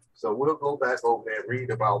water. So we'll go back over there and read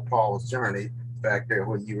about Paul's journey back there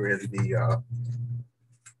when you were in the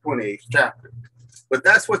 28th chapter. But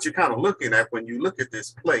that's what you're kind of looking at when you look at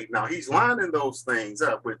this plate. Now he's lining those things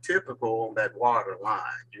up with typical on that water line.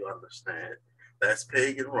 You understand? That's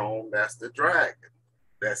pagan Rome. That's the dragon.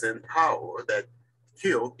 That's in power that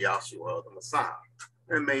killed Yahshua the Messiah.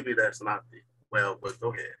 And maybe that's not the, well, but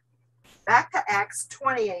go ahead. Back to Acts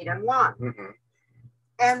 28 and 1. Mm-hmm.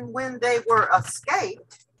 And when they were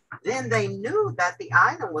escaped, then they knew that the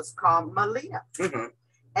island was called Melita. Mm-hmm.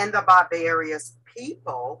 And the barbarous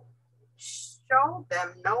people showed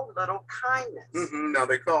them no little kindness. Mm-hmm. Now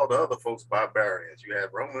they called the other folks barbarians. You had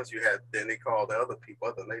Romans, then they called the other people,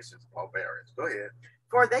 other nations, barbarians. Go ahead.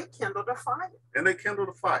 For they kindled a fire. And they kindled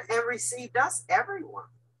a fire. And received us, everyone,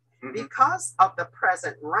 mm-hmm. because of the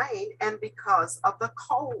present rain and because of the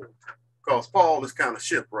cold. Because Paul is kind of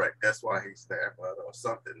shipwrecked. That's why he's there, or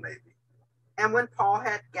something maybe. And when Paul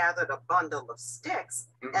had gathered a bundle of sticks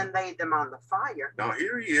mm-hmm. and laid them on the fire. Now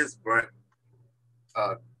here he is,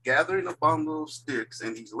 gathering a bundle of sticks,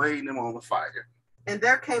 and he's laying them on the fire. And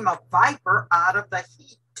there came a viper out of the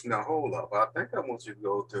heat. Now hold up. I think I want you to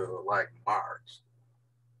go to like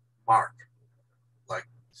Mark, like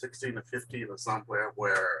 16 or 15 or somewhere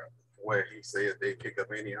where he said they pick up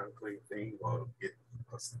any unclean thing or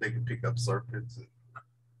they can pick up serpents.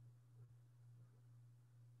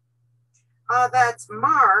 That's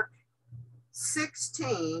Mark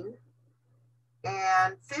 16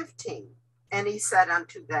 and 15. And he said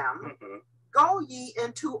unto them, mm-hmm. Go ye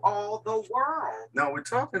into all the world. Now we're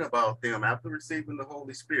talking about them after receiving the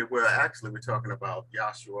Holy Spirit. Well, actually, we're talking about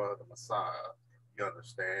Yahshua the Messiah. You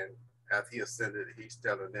understand? After he ascended, he's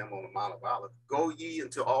telling them on the Mount of Olives, go ye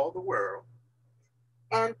into all the world.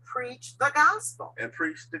 And preach the gospel. And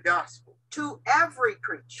preach the gospel. To every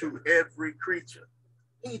creature. To every creature.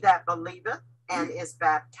 He that believeth and is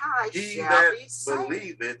baptized he shall that be saved.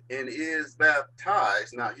 believeth and is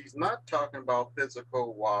baptized. Now, he's not talking about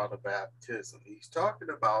physical water baptism. He's talking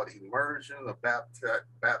about immersion of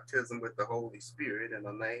baptism with the Holy Spirit in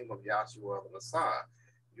the name of Yahshua the Messiah.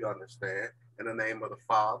 You understand? In the name of the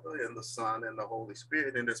Father and the Son and the Holy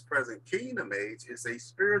Spirit. In this present kingdom age, it's a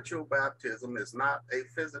spiritual baptism. It's not a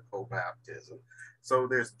physical baptism. So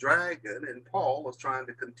this dragon, and Paul was trying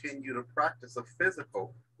to continue the practice of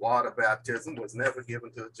physical water baptism, was never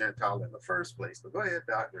given to a Gentile in the first place. But go ahead,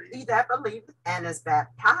 Dr. He that believeth and is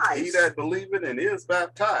baptized. He that believeth and is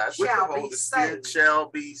baptized with the Holy Spirit shall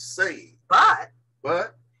be saved.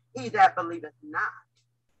 But he that believeth not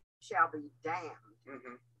shall be damned.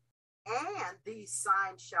 Mm-hmm. And these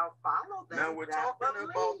signs shall follow them. Now we're talking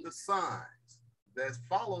about the signs that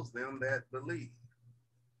follows them that believe.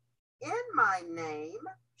 In my name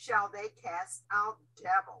shall they cast out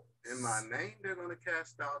devils. In my name they're going to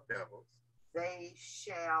cast out devils. They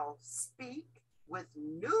shall speak with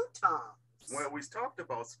new tongues. Well, we talked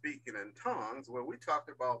about speaking in tongues. Well, we talked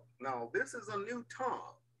about, now this is a new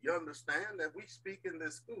tongue. You understand that we speak in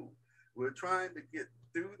this school. We're trying to get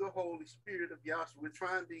through the Holy Spirit of Yahshua. We're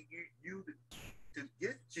trying to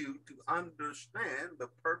get you to understand the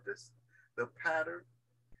purpose, the pattern,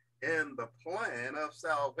 and the plan of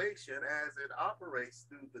salvation as it operates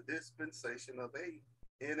through the dispensation of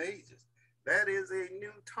ages. That is a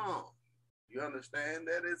new tongue. You understand?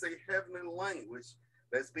 That is a heavenly language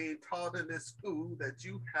that's being taught in this school that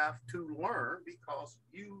you have to learn because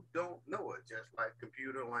you don't know it. Just like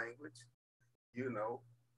computer language, you know.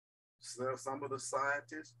 So some of the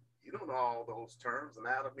scientists, you don't know all those terms,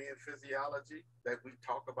 anatomy and physiology that we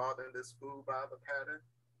talk about in this school by the pattern.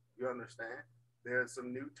 You understand? There's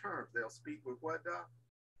some new terms. They'll speak with what, Doc?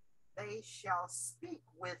 They shall speak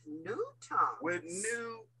with new tongues. With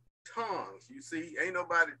new tongues. You see, ain't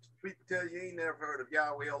nobody, people tell you ain't never heard of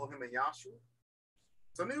Yahweh, Elohim, and Yahshua.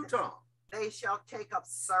 It's a new tongue. They shall take up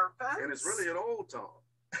serpents. And it's really an old tongue.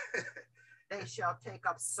 They shall take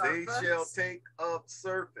up serpents. They shall take up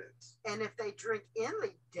serpents. And if they drink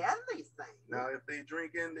any deadly thing. Now, if they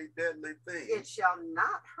drink any deadly thing. It shall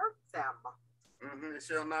not hurt them. It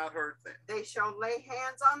shall not hurt them. They shall lay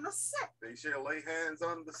hands on the sick. They shall lay hands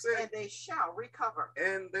on the sick. And they shall recover.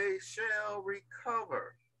 And they shall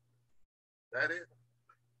recover. That is?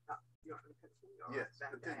 You want me to continue? Yes,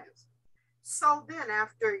 continues. So then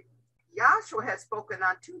after Yahshua had spoken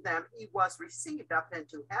unto them, he was received up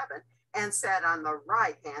into heaven and sat on the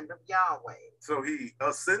right hand of Yahweh. So he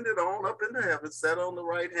ascended on up into heaven, sat on the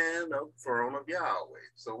right hand of the throne of Yahweh.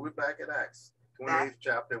 So we're back at Acts 28th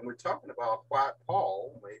chapter, and we're talking about why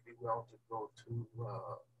Paul, maybe we ought to go to,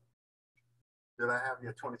 did I have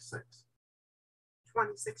your 26?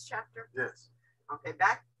 26th chapter? Yes. Okay,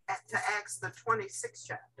 back to Acts, the 26th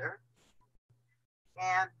chapter,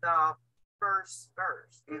 and the first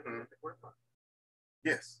verse.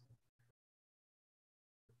 Yes.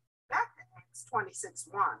 Back to Acts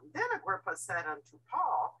 26:1. Then Agrippa said unto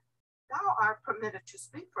Paul, thou art permitted to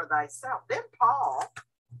speak for thyself. Then Paul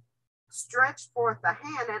stretched forth the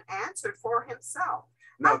hand and answered for himself.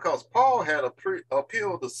 Now, because Paul had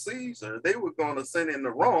appealed to Caesar, they were going to send him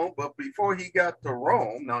to Rome, but before he got to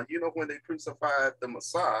Rome, now, you know, when they crucified the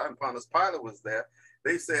Messiah, and Pontius Pilate was there,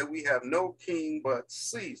 they said, we have no king but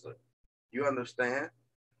Caesar. You understand?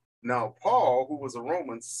 Now, Paul, who was a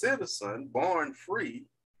Roman citizen, born free,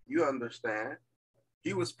 you understand,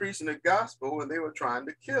 he was preaching the gospel and they were trying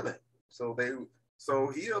to kill him. So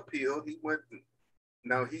he appealed, he went,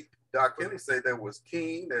 now Doc Kenny said there was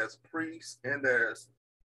king, there's priest, and there's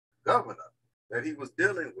governor that he was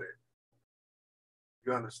dealing with.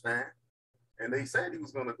 You understand? And they said he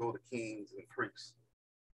was going to go to kings and priests.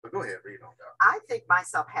 But go ahead, read on, Doc. I think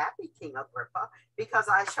myself happy, King Agrippa, because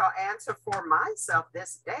I shall answer for myself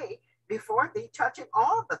this day before thee touching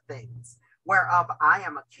all the things whereof I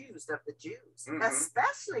am accused of the Jews,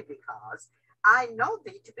 especially because I know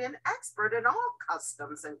thee to be an expert in all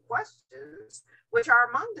customs and questions which are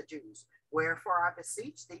among the Jews. Wherefore I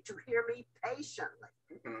beseech thee to hear me patiently.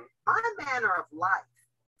 My manner of life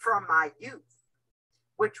from my youth,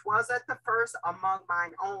 which was at the first among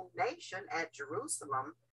mine own nation at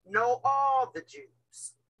Jerusalem, know all the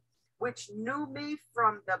Jews, which knew me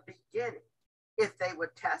from the beginning, if they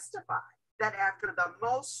would testify that after the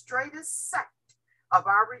most straightest sect of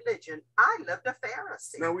our religion, I lived a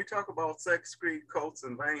Pharisee. Now we talk about sex, creed, cults,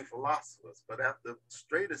 and vain philosophers, but after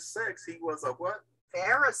straightest sex, he was a what?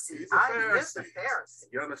 Pharisee. He's a I lived Pharisee. a Pharisee.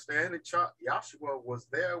 You understand? And Yahshua was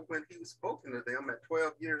there when he was spoken to them at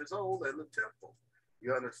 12 years old in the temple.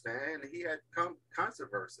 You understand? He had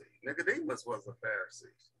controversy. Nicodemus was a Pharisee.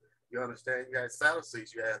 You understand? You had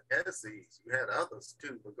Sadducees, you had Pharisees, you had others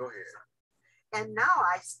too, but go ahead. And now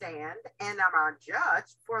I stand and am our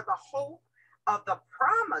judge for the hope of the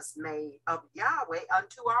promise made of Yahweh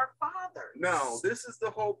unto our fathers. No, this is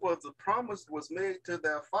the hope of the promise was made to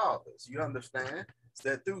their fathers. You understand?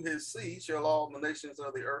 That through his seed shall all the nations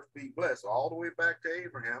of the earth be blessed. All the way back to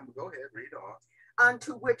Abraham. Go ahead, read on.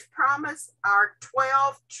 Unto which promise are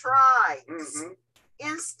 12 tribes,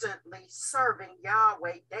 instantly serving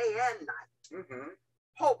Yahweh day and night,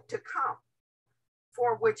 hope to come.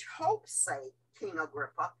 For which hope's sake, King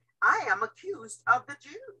Agrippa, I am accused of the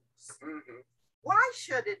Jews. Why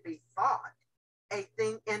should it be thought a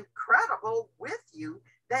thing incredible with you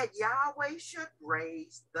that Yahweh should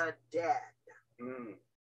raise the dead?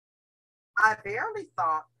 I barely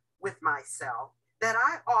thought with myself that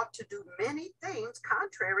I ought to do many things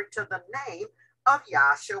contrary to the name of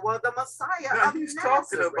Yahshua the Messiah. Now of he's Nazareth.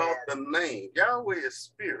 talking about the name. Yahweh is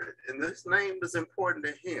spirit, and this name is important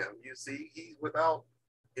to him. You see, he's without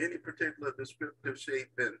any particular descriptive shape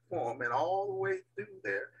and form, and all the way through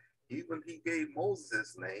there, even he gave Moses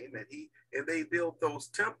his name, and they built those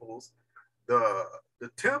temples. The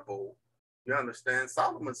temple, you understand,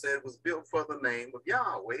 Solomon said was built for the name of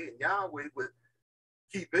Yahweh, and Yahweh would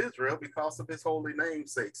keep Israel because of his holy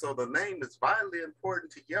name's sake. So the name is vitally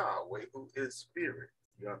important to Yahweh, who is spirit.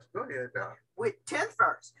 You have to go ahead, Doc. With 10th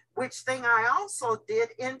verse, which thing I also did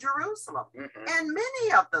in Jerusalem, and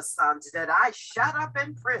many of the sons that I shut up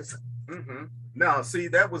in prison. Now, see,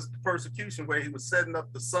 that was the persecution where he was setting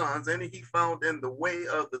up the sons, and he found in the way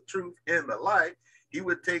of the truth and the light, he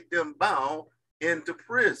would take them bound into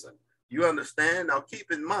prison. You understand? Now,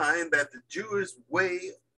 keep in mind that the Jewish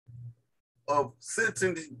way of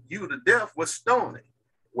sentencing you to death was stoning.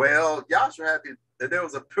 Well, Yahshua had to, there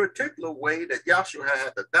was a particular way that Yahshua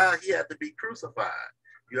had to die. He had to be crucified.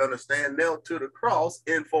 You understand? Nailed to the cross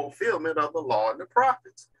in fulfillment of the law and the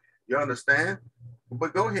prophets. You understand?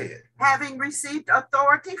 But go ahead. Having received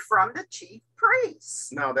authority from the chief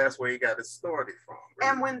priests. Now that's where he got his authority from. Right?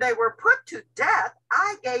 And when they were put to death,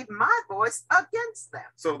 I gave my voice against them.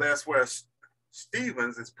 So that's where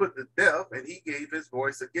Stevens is put to death, and he gave his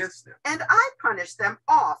voice against them. And I punished them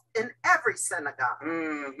off in every synagogue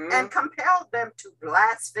and compelled them to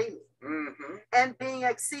blaspheme. And being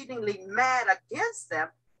exceedingly mad against them,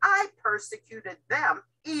 I persecuted them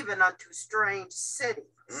even unto strange cities.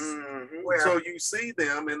 So you see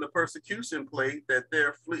them in the persecution plate that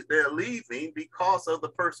they're leaving because of the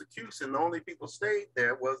persecution. The only people stayed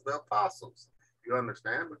there was the apostles. You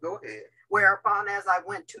understand? But go ahead. Whereupon, as I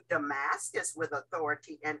went to Damascus with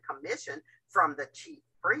authority and commission from the chief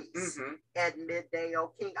priests, at midday,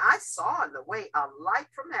 O king, I saw in the way a light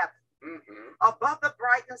from heaven above the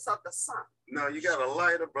brightness of the sun. Now you got a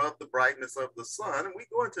light above the brightness of the sun, and we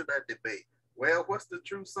go into that debate. Well, what's the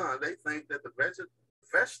true sun? They think that the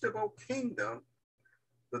vegetable kingdom,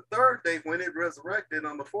 the third day when it resurrected,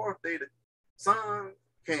 on the fourth day, the sun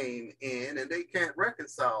came in, and they can't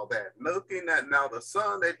reconcile that. Looking at now, the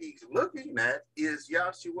sun that he's looking at is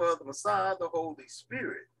Yahshua, the Messiah, the Holy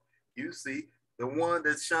Spirit. You see, the one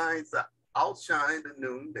that outshine the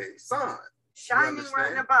noonday sun. Shining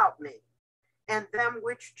round about me, and them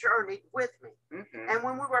which journeyed with me. And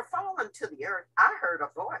when we were fallen to the earth, I heard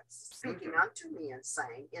a voice speaking unto me and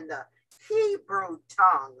saying in the Hebrew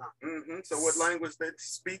tongue. So what language they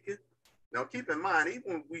speaking? Now keep in mind, even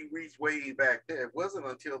when we reach way back there, it wasn't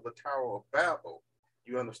until the Tower of Babel,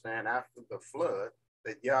 you understand, after the flood,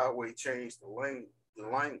 that Yahweh changed the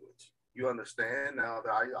language. You understand? Now,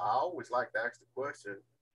 I always like to ask the question,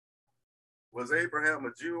 was Abraham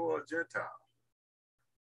a Jew or a Gentile?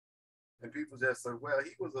 And people just say, well,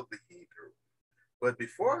 he was of the Hebrew. But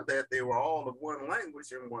before that, they were all of one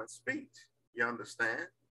language and one speech. You understand?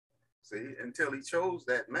 See, until he chose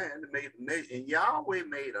that man and made a nation. And Yahweh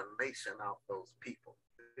made a nation out of those people.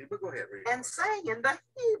 But go ahead, read. And saying in the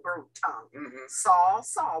Hebrew tongue, Saul,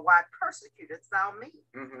 Saul, why persecutest thou me?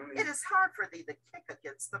 It is hard for thee to kick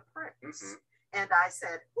against the pricks. And I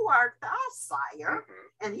said, who art thou, sire?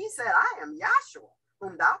 And he said, I am Yahshua,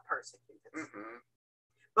 whom thou persecutest.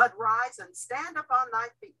 But rise and stand upon thy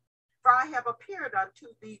feet, for I have appeared unto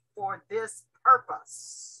thee for this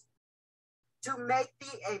purpose, to make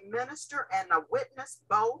thee a minister and a witness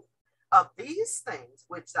both of these things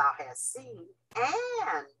which thou hast seen,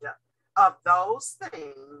 and of those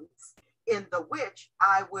things in the which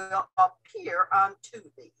I will appear unto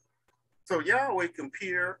thee. So Yahweh can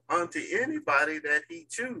appear unto anybody that he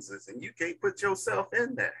chooses, and you can't put yourself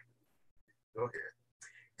in there. Go ahead.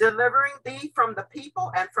 Delivering thee from the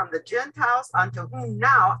people and from the Gentiles, unto whom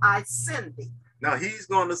now I send thee. Now he's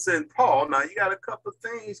going to send Paul. Now you got a couple of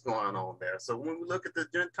things going on there. So when we look at the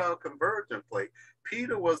Gentile conversion plate,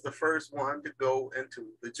 Peter was the first one to go into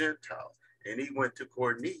the Gentiles, and he went to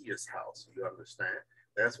Cornelius' house. You understand?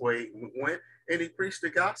 That's where he went, and he preached the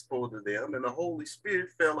gospel to them, and the Holy Spirit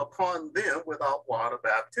fell upon them without water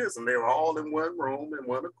baptism. They were all in one room in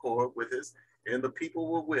one accord with and the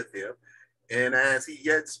people were with him. And as he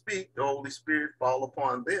yet speak, the Holy Spirit fall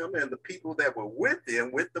upon them, and the people that were with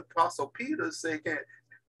him, with the Apostle Peter, said,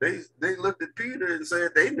 they looked at Peter and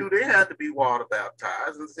said they knew they had to be water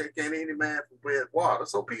baptized, and said, can any man forbid water?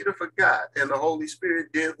 So Peter forgot, and the Holy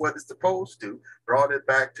Spirit did what it's supposed to, brought it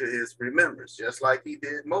back to his remembrance, just like he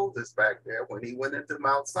did Moses back there when he went into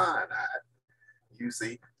Mount Sinai. You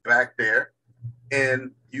see, back there,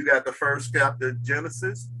 and you got the first chapter of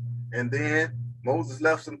Genesis, and then Moses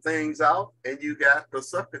left some things out, and you got the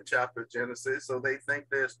second chapter of Genesis. So they think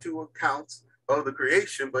there's two accounts of the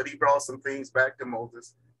creation, but he brought some things back to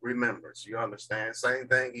Moses' remembrance. You understand? Same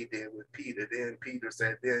thing he did with Peter. Then Peter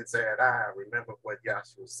said, I remember what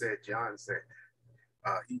Yahshua said. John said,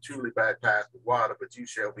 he truly baptized with water, but you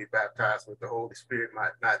shall be baptized with the Holy Spirit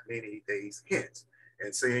not many days hence.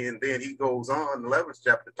 And then he goes on, the 11th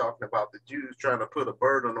chapter, talking about the Jews trying to put a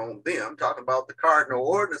burden on them, talking about the cardinal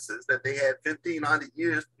ordinances that they had 1,500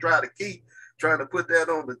 years to try to keep, trying to put that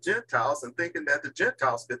on the Gentiles and thinking that the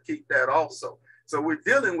Gentiles could keep that also. So we're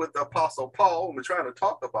dealing with the Apostle Paul, and we're trying to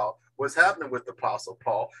talk about what's happening with the Apostle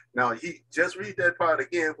Paul. Now, he just read that part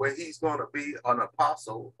again where he's going to be an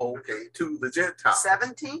apostle, to the Gentiles.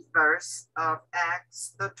 17th verse of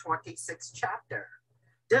Acts, the 26th chapter.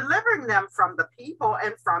 Delivering them from the people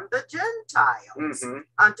and from the Gentiles,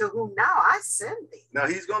 unto whom now I send thee. Now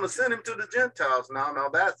he's going to send him to the Gentiles. Now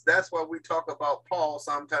that's why we talk about Paul.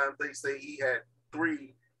 Sometimes they say he had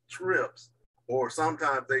 3 trips, or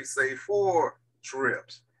sometimes they say 4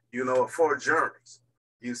 trips, 4 journeys.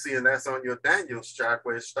 You see, and that's on your Daniel's chart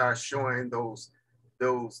where it starts showing those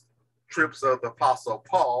trips of the Apostle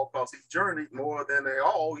Paul, because he journeyed more than they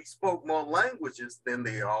all. He spoke more languages than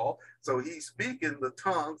they all. So he's speaking the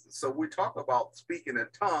tongues. So we talk about speaking in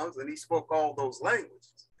tongues, and he spoke all those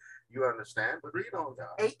languages. You understand? But read on,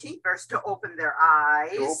 God. 18th verse, to open their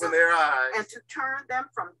eyes. To open their eyes. And to turn them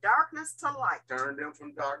from darkness to light. Turn them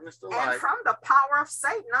from darkness to and light. And from the power of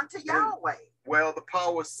Satan unto Yahweh. Well, the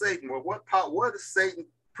power of Satan. Well, what is Satan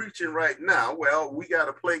preaching right now? Well, we got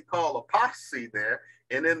a play called apostasy there.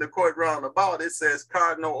 And in the court roundabout, it says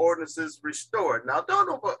cardinal ordinances restored. Now, don't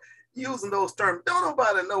know using those terms. Don't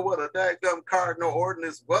nobody know what a dadgum cardinal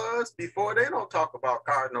ordinance was before. They don't talk about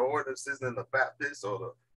cardinal ordinances in the Baptist or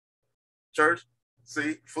the church.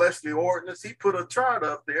 See, fleshly ordinance. He put a chart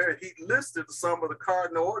up there and he listed some of the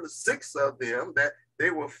cardinal ordinances, 6 of them, that they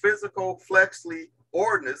were physical, fleshly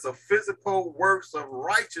ordinance of physical works of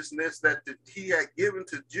righteousness that he had given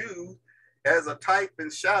to Jews as a type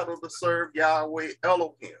and shadow to serve Yahweh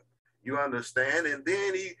Elohim. You understand? And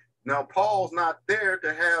then now Paul's not there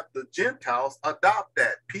to have the Gentiles adopt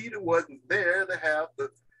that. Peter wasn't there to have the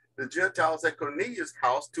Gentiles at Cornelius'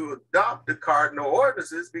 house to adopt the cardinal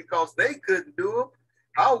ordinances because they couldn't do them.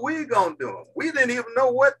 How we gonna do them? We didn't even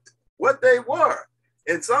know what they were.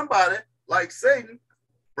 And somebody like Satan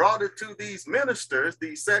brought it to these ministers,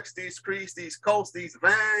 these sects, these priests, these cults, these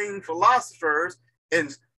vain philosophers,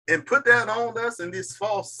 and put that on us and these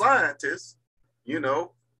false scientists,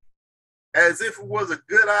 as if it was a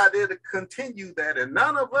good idea to continue that. And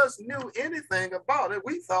none of us knew anything about it.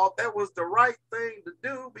 We thought that was the right thing to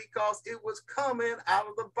do because it was coming out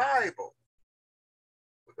of the Bible.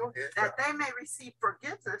 But go ahead. That they may receive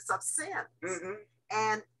forgiveness of sins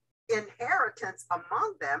and inheritance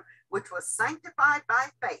among them, which was sanctified by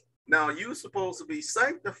faith. Now you're supposed to be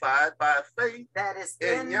sanctified by faith that is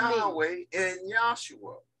in Yahweh, in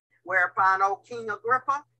Yahshua. Whereupon, O King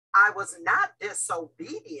Agrippa, I was not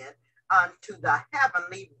disobedient unto the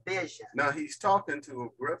heavenly vision. Now he's talking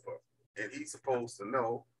to Agrippa, and he's supposed to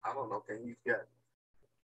know. I don't know. Can you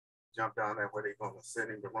jump down there where they're going to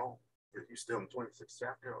send him to Rome? Are you still in 26th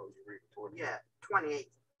chapter, or are you reading 28? Yeah,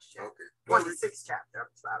 28th. Okay. 26th chapter. I'm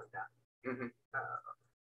sorry, mm-hmm.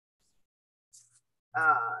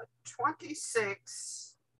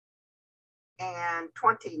 26 and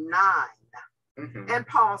 29. Mm-hmm. And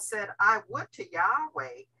Paul said, I would to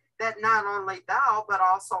Yahweh that not only thou, but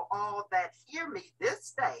also all that hear me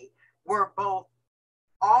this day were both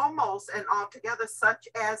almost and altogether such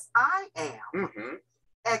as I am,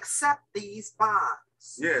 except these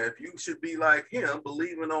bonds. Yeah, if you should be like him,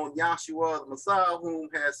 believing on Yahshua the Messiah, whom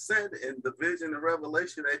has said in the vision and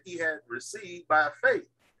revelation that he had received by faith.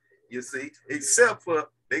 You see, except for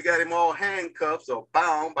they got him all handcuffs or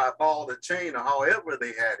bound by ball or chain or however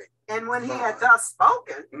they had him. And when he had thus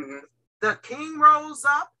spoken, the king rose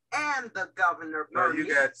up and the governor. Now you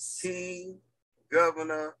got king,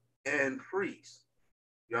 governor, and priest.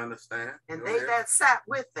 You understand? And they that sat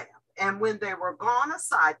with them. And when they were gone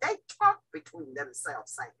aside, they talked between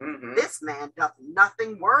themselves, saying, This man doth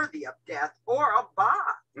nothing worthy of death or of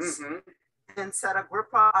bonds. Then said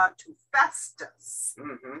Agrippa unto Festus,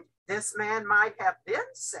 This man might have been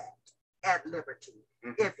set at liberty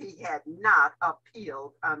if he had not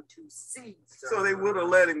appealed unto Caesar. So they would have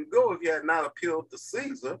let him go if he had not appealed to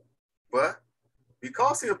Caesar. But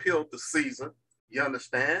because he appealed to Caesar, you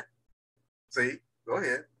understand? See, go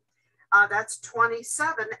ahead. That's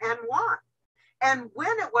 27 and 1. And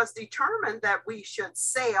when it was determined that we should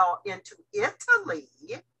sail into Italy,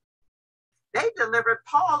 they delivered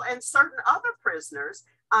Paul and certain other prisoners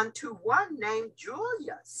unto one named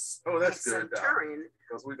Julius. Oh, that's good. Centurion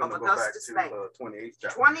because we're going to go back to the 28th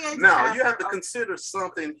chapter. 28th now, chapter you have to consider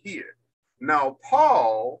something here. Now,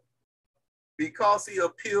 Paul, because he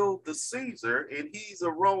appealed to Caesar and he's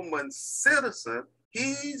a Roman citizen,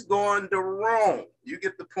 he's going to Rome. You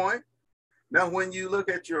get the point? Now, when you look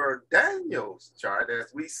at your Daniel's chart,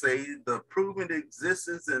 as we say, the proven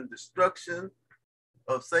existence and destruction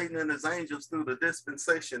of Satan and his angels through the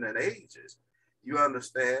dispensation and ages, you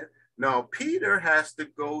understand? Now, Peter has to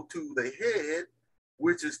go to the head,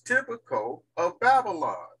 which is typical of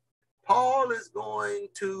Babylon. Paul is going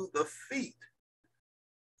to the feet.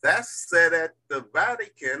 That's said at the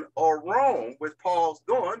Vatican or Rome, which Paul's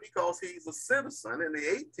going because he's a citizen in the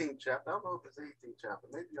 18th chapter. I don't know if it's 18th chapter.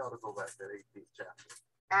 Maybe you ought to go back to the 18th chapter.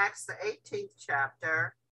 Acts, the 18th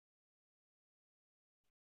chapter.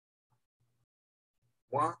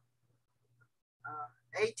 1.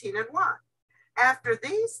 18 and 1. After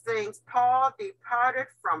these things, Paul departed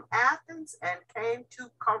from Athens and came to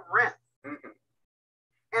Corinth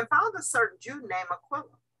and found a certain Jew named Aquila,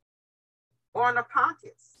 born of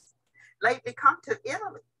Pontius, lately come to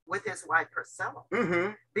Italy, with his wife Priscilla,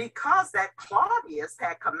 Mm-hmm. because that Claudius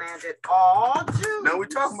had commanded all Jews. Now we're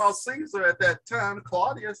talking about Caesar at that time.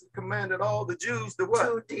 Claudius commanded all the Jews to what?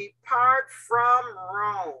 To depart from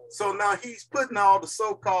Rome. So now he's putting all the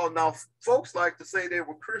so-called, now folks like to say they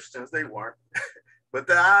were Christians. They weren't. But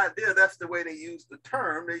the idea, that's the way they use the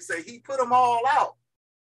term. They say he put them all out.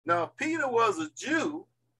 Now, Peter was a Jew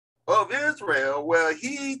of Israel where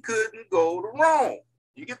he couldn't go to Rome.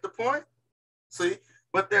 You get the point? See?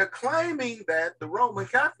 But they're claiming that the Roman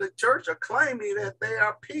Catholic Church are claiming that they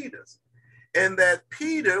are Peter's, and that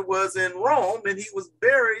Peter was in Rome and he was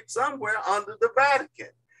buried somewhere under the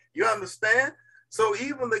Vatican. You understand? So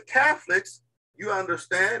even the Catholics, you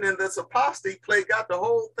understand, and this apostate play got the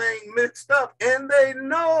whole thing mixed up, and they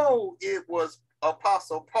know it was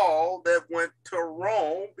Apostle Paul that went to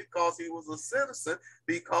Rome because he was a citizen,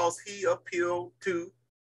 because he appealed to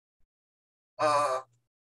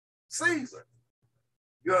Caesar.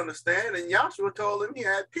 You understand? And Yahshua told him he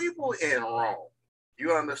had people in Rome.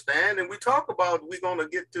 You understand? And we talk about, we're going to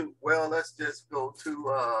get to, well, let's just go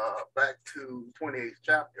to back to 28th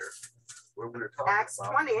chapter where we were talking Acts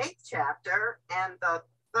about. 28th chapter and the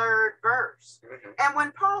 3rd verse. Mm-hmm. And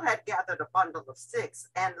when Paul had gathered a bundle of sticks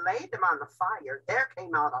and laid them on the fire, there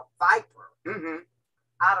came out a viper Mm-hmm.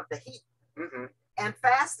 out of the heat Mm-hmm. and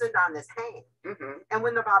fastened on his hand. Mm-hmm. And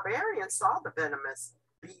when the barbarians saw the venomous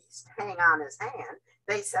beast hang on his hand,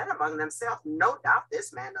 they said among themselves, no doubt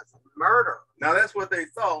this man is a murderer. Now that's what they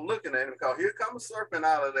thought looking at him, because here comes a serpent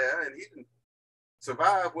out of there and he didn't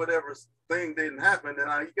survive whatever thing didn't happen. And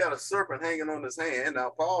now you got a serpent hanging on his hand.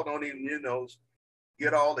 Now Paul don't even,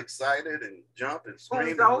 get all excited and jump and scream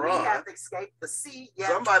and Though run. he hath escaped the sea, yet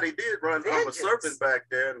Somebody did run from a vengeance. serpent back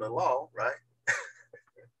there in the law, right?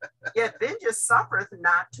 Yet vengeance suffereth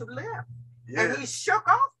not to live. Yeah. And he shook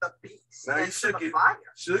off the beast Now he into shook the it, fire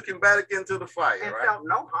shook him back into the fire, and right? felt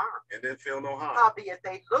no harm. And then feel no harm. Howbeit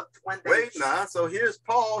they looked when they Wait now, so here's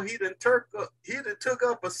Paul, he done took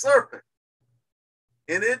up a serpent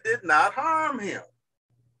and it did not harm him.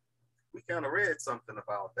 We kind of read something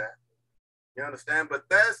about that. You understand? But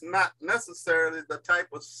that's not necessarily the type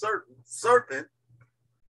of serpent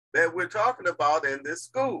that we're talking about in this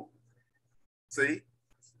school. See?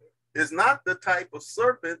 It's not the type of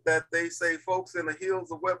serpent that they say folks in the hills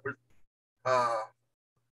of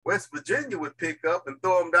West Virginia would pick up and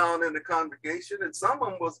throw them down in the congregation, and some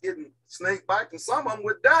of them was getting snake bites and some of them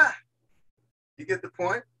would die. You get the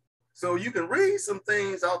point? So you can read some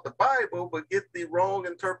things out the Bible, but get the wrong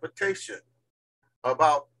interpretation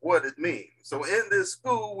about what it means. So in this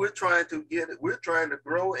school, we're trying to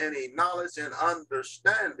grow in a knowledge and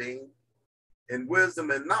understanding and wisdom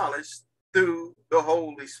and knowledge through the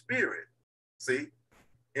Holy Spirit, see,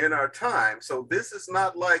 in our time. So this is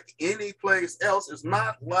not like any place else. It's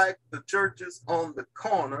not like the churches on the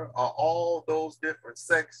corner or all those different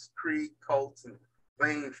sects, creed, cults, and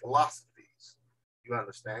vain philosophies. You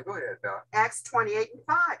understand? Go ahead, Doc. Acts 28 and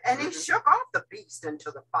 5. And he shook off the beast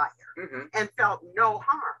into the fire and felt no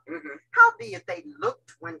harm. Howbeit they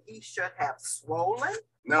looked when he should have swollen.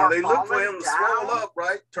 Now they look for fallen him to down. swell up,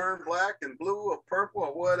 right? Turn black and blue or purple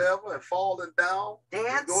or whatever, and falling down.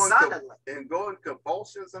 Then suddenly. And going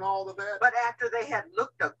convulsions and all of that. But after they had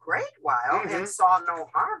looked a great while and saw no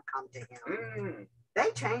harm come to him,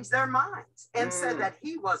 they changed their minds and said that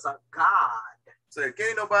he was a god. So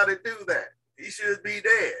can't nobody do that. He should be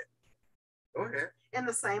dead. Go ahead. In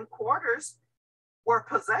the same quarters were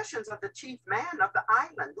possessions of the chief man of the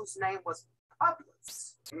island, whose name was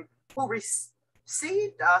Publius, who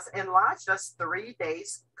received us and lodged us 3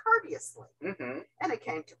 days courteously. And it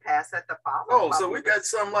came to pass that the father. Oh, so we got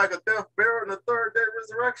something like a death, burial, and a third day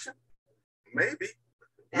resurrection? Maybe.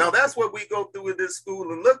 Now that's what we go through in this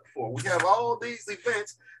school and look for. We have all these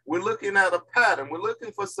events. We're looking at a pattern. We're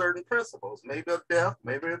looking for certain principles. Maybe a death,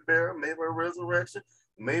 maybe a burial, maybe a resurrection,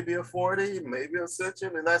 maybe a 40, maybe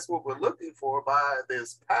ascension. And that's what we're looking for by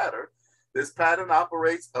this pattern. This pattern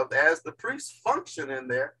operates as the priests function in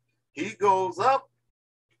there. He goes up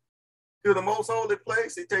to the most holy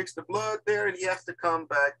place. He takes the blood there and he has to come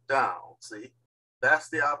back down. See, that's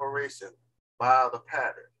the operation by the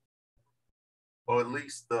pattern, or at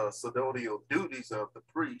least the sacerdotal duties of the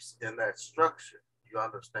priest in that structure. You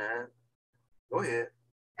understand? Go ahead.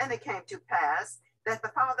 And it came to pass that the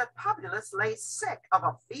father Publius lay sick of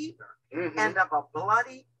a fever and of a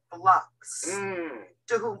bloody flux.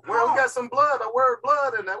 To whom Paul, well, we got some blood, a word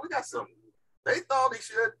blood in there. We got some. They thought he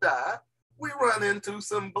should die. We run into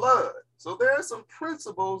some blood. So there are some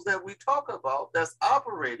principles that we talk about that's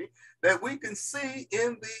operating that we can see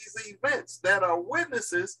in these events that are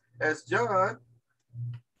witnesses, as John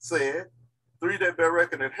said, 3 that bear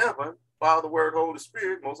record in heaven, Father, Word, Holy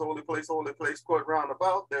Spirit, most holy place, court round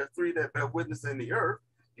about. There are three that bear witness in the earth.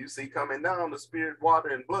 You see coming down the spirit, water,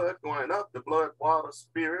 and blood, going up the blood, water,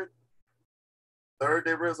 spirit, third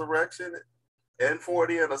day resurrection, and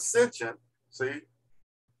 40 and ascension. See?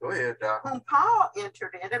 Go ahead, Doc. Whom Paul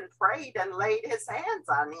entered in and prayed and laid his hands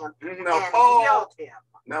on him Now, and Paul, healed him.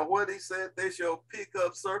 Now, what he said, they shall pick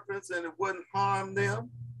up serpents and it wouldn't harm them.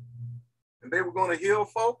 And they were going to heal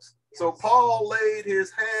folks. Yes. So Paul laid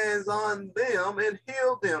his hands on them and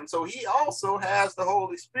healed them. So he also has the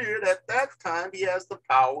Holy Spirit. At that time, he has the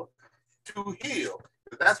power to heal.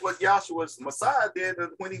 That's what Yahshua's Messiah did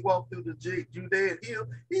when he walked through the Judea and healed.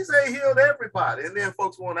 He said he healed everybody. And then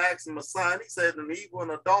folks want to ask him a sign. He said, an evil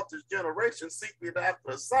and adulterous generation seeketh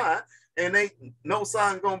after a sign, and ain't no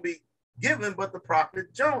sign going to be given but the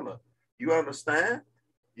prophet Jonah. You understand?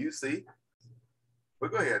 You see?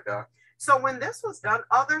 But go ahead, Doc. So when this was done,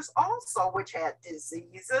 others also which had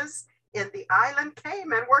diseases in the island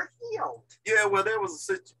came and were healed. Yeah, well, there was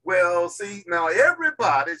a well, see, now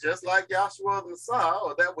everybody, just like Yahshua the Messiah,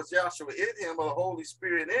 or that was Yahshua in him, or the Holy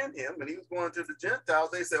Spirit in him, and he was going to the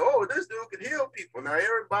Gentiles, they said, oh, this dude could heal people. Now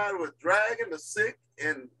everybody was dragging the sick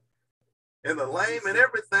and the lame and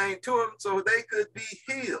everything to him so they could be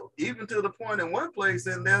healed. Even to the point in one place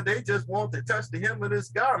in there, they just want to touch the hem of this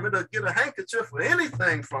garment or get a handkerchief or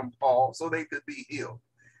anything from Paul so they could be healed.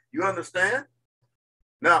 You understand?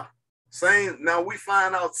 Now we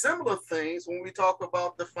find out similar things when we talk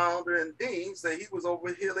about the founder and deans, that he was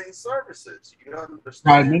over healing services. You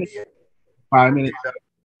understand? 5 minutes.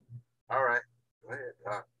 All right. Go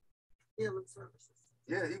ahead. Healing services.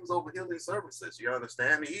 Yeah, he was over healing services. You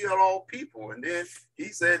understand? He healed all people. And then he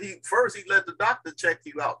said he let the doctor check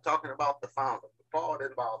you out, talking about the founder. Paul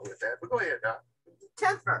didn't bother with that. But go ahead, Doc.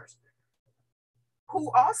 10th verse.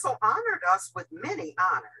 Who also honored us with many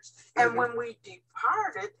honors. And when we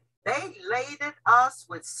departed, they laded us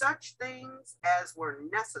with such things as were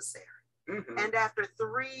necessary. And after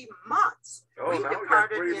 3 months, we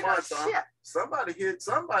departed we in a ship. Somebody hid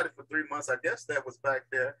somebody for 3 months. I guess that was back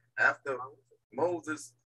there after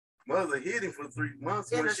Moses' mother hid him for 3 months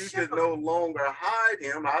when she could no longer hide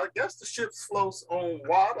him. I guess the ships floats on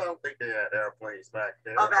water. I don't think they had airplanes back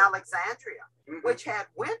there. Of Alexandria, which had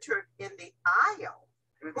wintered in the isle,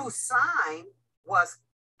 whose sign was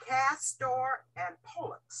Castor and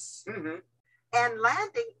Pollux, and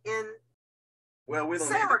landing in well, we don't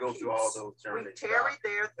Syracuse. Need to go through all those journeys. We tarried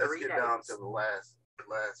there 3 Let's get days. down to the last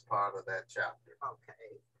part of that chapter.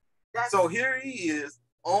 Okay. So here he is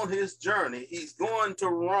on his journey. He's going to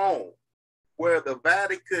Rome, where the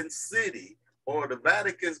Vatican City or the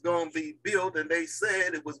Vatican's going to be built, and they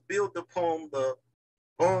said it was built upon the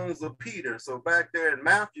bones of Peter. So back there in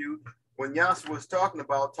Matthew, when Yahshua was talking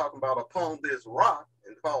about upon this rock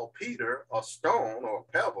and called Peter a stone or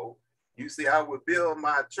a pebble, you see, I would build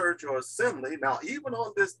my church or assembly. Now, even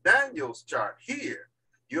on this Daniel's chart here,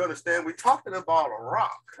 you understand, we're talking about a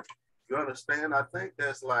rock. You understand? I think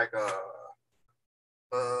that's like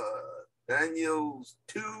Daniel's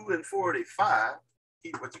 2:45.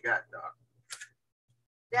 Keep what you got, Doc.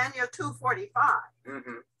 Daniel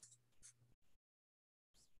 2:45.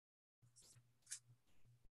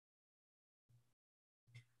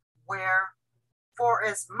 Where, for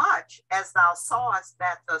as much as thou sawest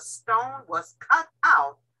that the stone was cut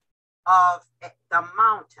out of the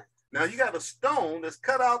mountain. Now you got a stone that's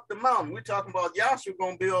cut out the mountain. We're talking about Yahshua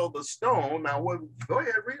going to build the stone. Now, go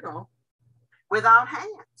ahead, read on. Without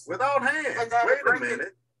hands. Without hands. Wait a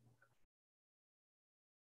minute.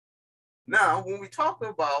 Now, when we talk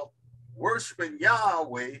about worshiping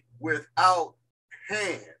Yahweh without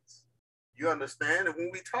hands, you understand? And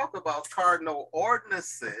when we talk about cardinal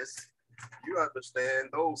ordinances, you understand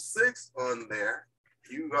those 6 on there,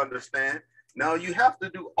 you understand? Now you have to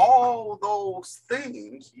do all those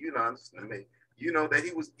things, you know, you know that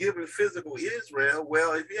he was giving physical Israel.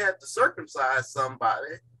 Well, if you had to circumcise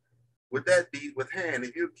somebody, would that be with hand?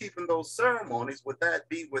 If you're keeping those ceremonies, would that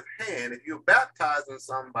be with hand? If you're baptizing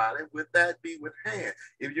somebody, would that be with hand?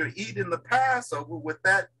 If you're eating the Passover, would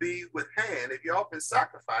that be with hand? If you're offering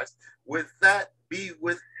sacrifice, would that be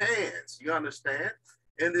with hands? You understand?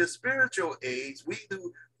 In this spiritual age, we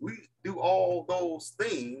do all those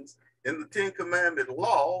things in the 10 Commandment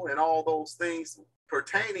law and all those things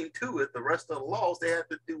pertaining to it. The rest of the laws, they have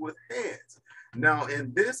to do with hands. Now,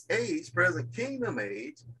 in this age, present kingdom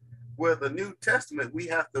age, where the New Testament, we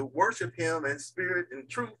have to worship him in spirit and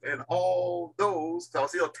truth and all those,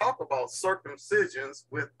 because he'll talk about circumcisions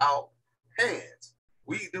without hands.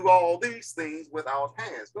 We do all these things without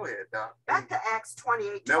hands. Go ahead, Doc. Back to Acts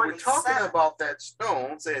 28:27. Now we're talking about that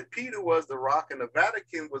stone, said Peter was the rock and the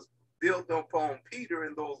Vatican was built upon Peter,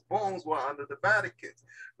 and those bones were under the Vatican.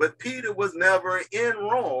 But Peter was never in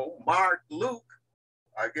Rome. Mark, Luke,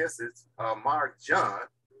 I guess it's Mark, John,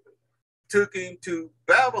 took him to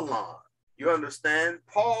Babylon. You understand?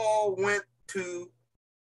 Paul went to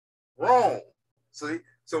Rome. See?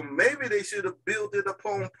 So maybe they should have built it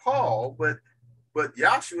upon Paul, but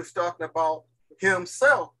Yahshua was talking about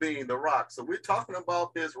himself being the rock. So we're talking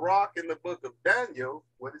about this rock in the book of Daniel.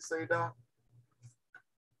 What did it say, Doc?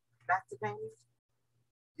 Back to Daniel?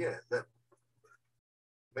 Yeah, that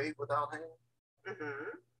made without hands.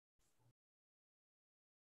 Mm-hmm.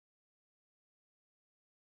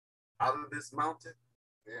 Out of this mountain?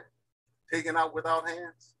 Yeah. Taken out without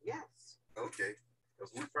hands? Yes. Okay.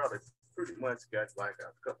 Because we probably pretty much got like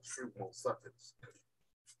a couple few more suckers.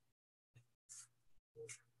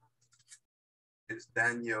 It's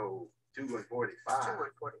Daniel 2 and 45. 2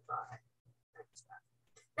 and 45.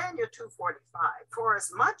 Daniel 2:45. For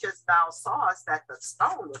as much as thou sawest that the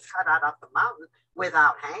stone was cut out of the mountain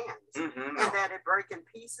without hands, and that it break in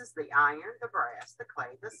pieces the iron, the brass, the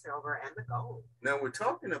clay, the silver, and the gold. Now we're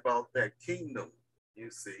talking about that kingdom,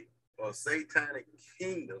 you see, or satanic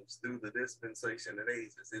kingdoms through the dispensation of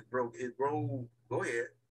ages. It broke, go ahead.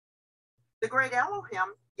 The great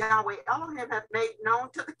Elohim, Yahweh Elohim, hath made known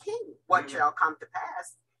to the king what shall come to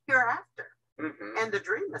pass hereafter. And the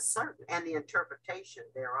dream is certain, and the interpretation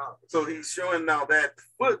thereof. So he's showing now that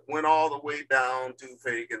foot went all the way down to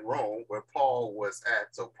pagan Rome, where Paul was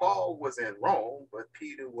at. So Paul was in Rome, but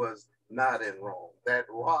Peter was not in Rome. That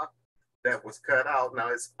rock that was cut out, now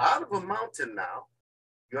it's out of a mountain now.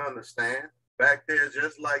 You understand? Back there,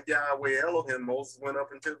 just like Yahweh Elohim, Moses went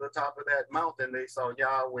up into the top of that mountain. They saw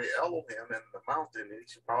Yahweh Elohim in the mountain. And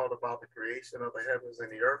he called about the creation of the heavens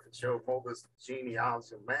and the earth and showed Moses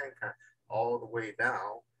genealogy of mankind all the way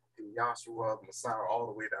down to Yahshua, the Messiah, all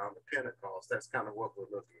the way down to Pentecost. That's kind of what we're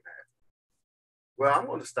looking at. Well, I'm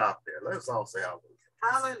going to stop there. Let's all say hallelujah.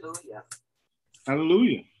 Hallelujah.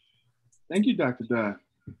 Hallelujah. Thank you, Dr. Dodd.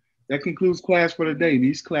 That concludes class for today.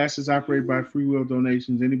 These classes operate by free will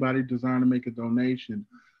donations. Anybody desiring to make a donation,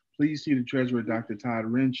 please see the treasurer, Dr. Todd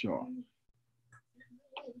Renshaw.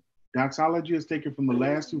 Doxology is taken from the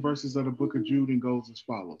last two verses of the book of Jude and goes as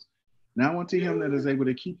follows. Now unto him that is able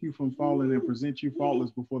to keep you from falling and present you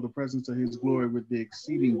faultless before the presence of his glory with the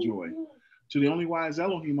exceeding joy. To the only wise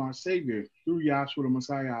Elohim, our Savior, through Yahshua the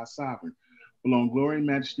Messiah, our sovereign, belong glory,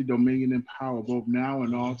 majesty, dominion, and power, both now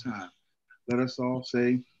and all time. Let us all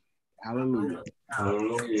say, hallelujah.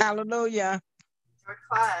 Hallelujah. Good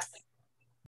class.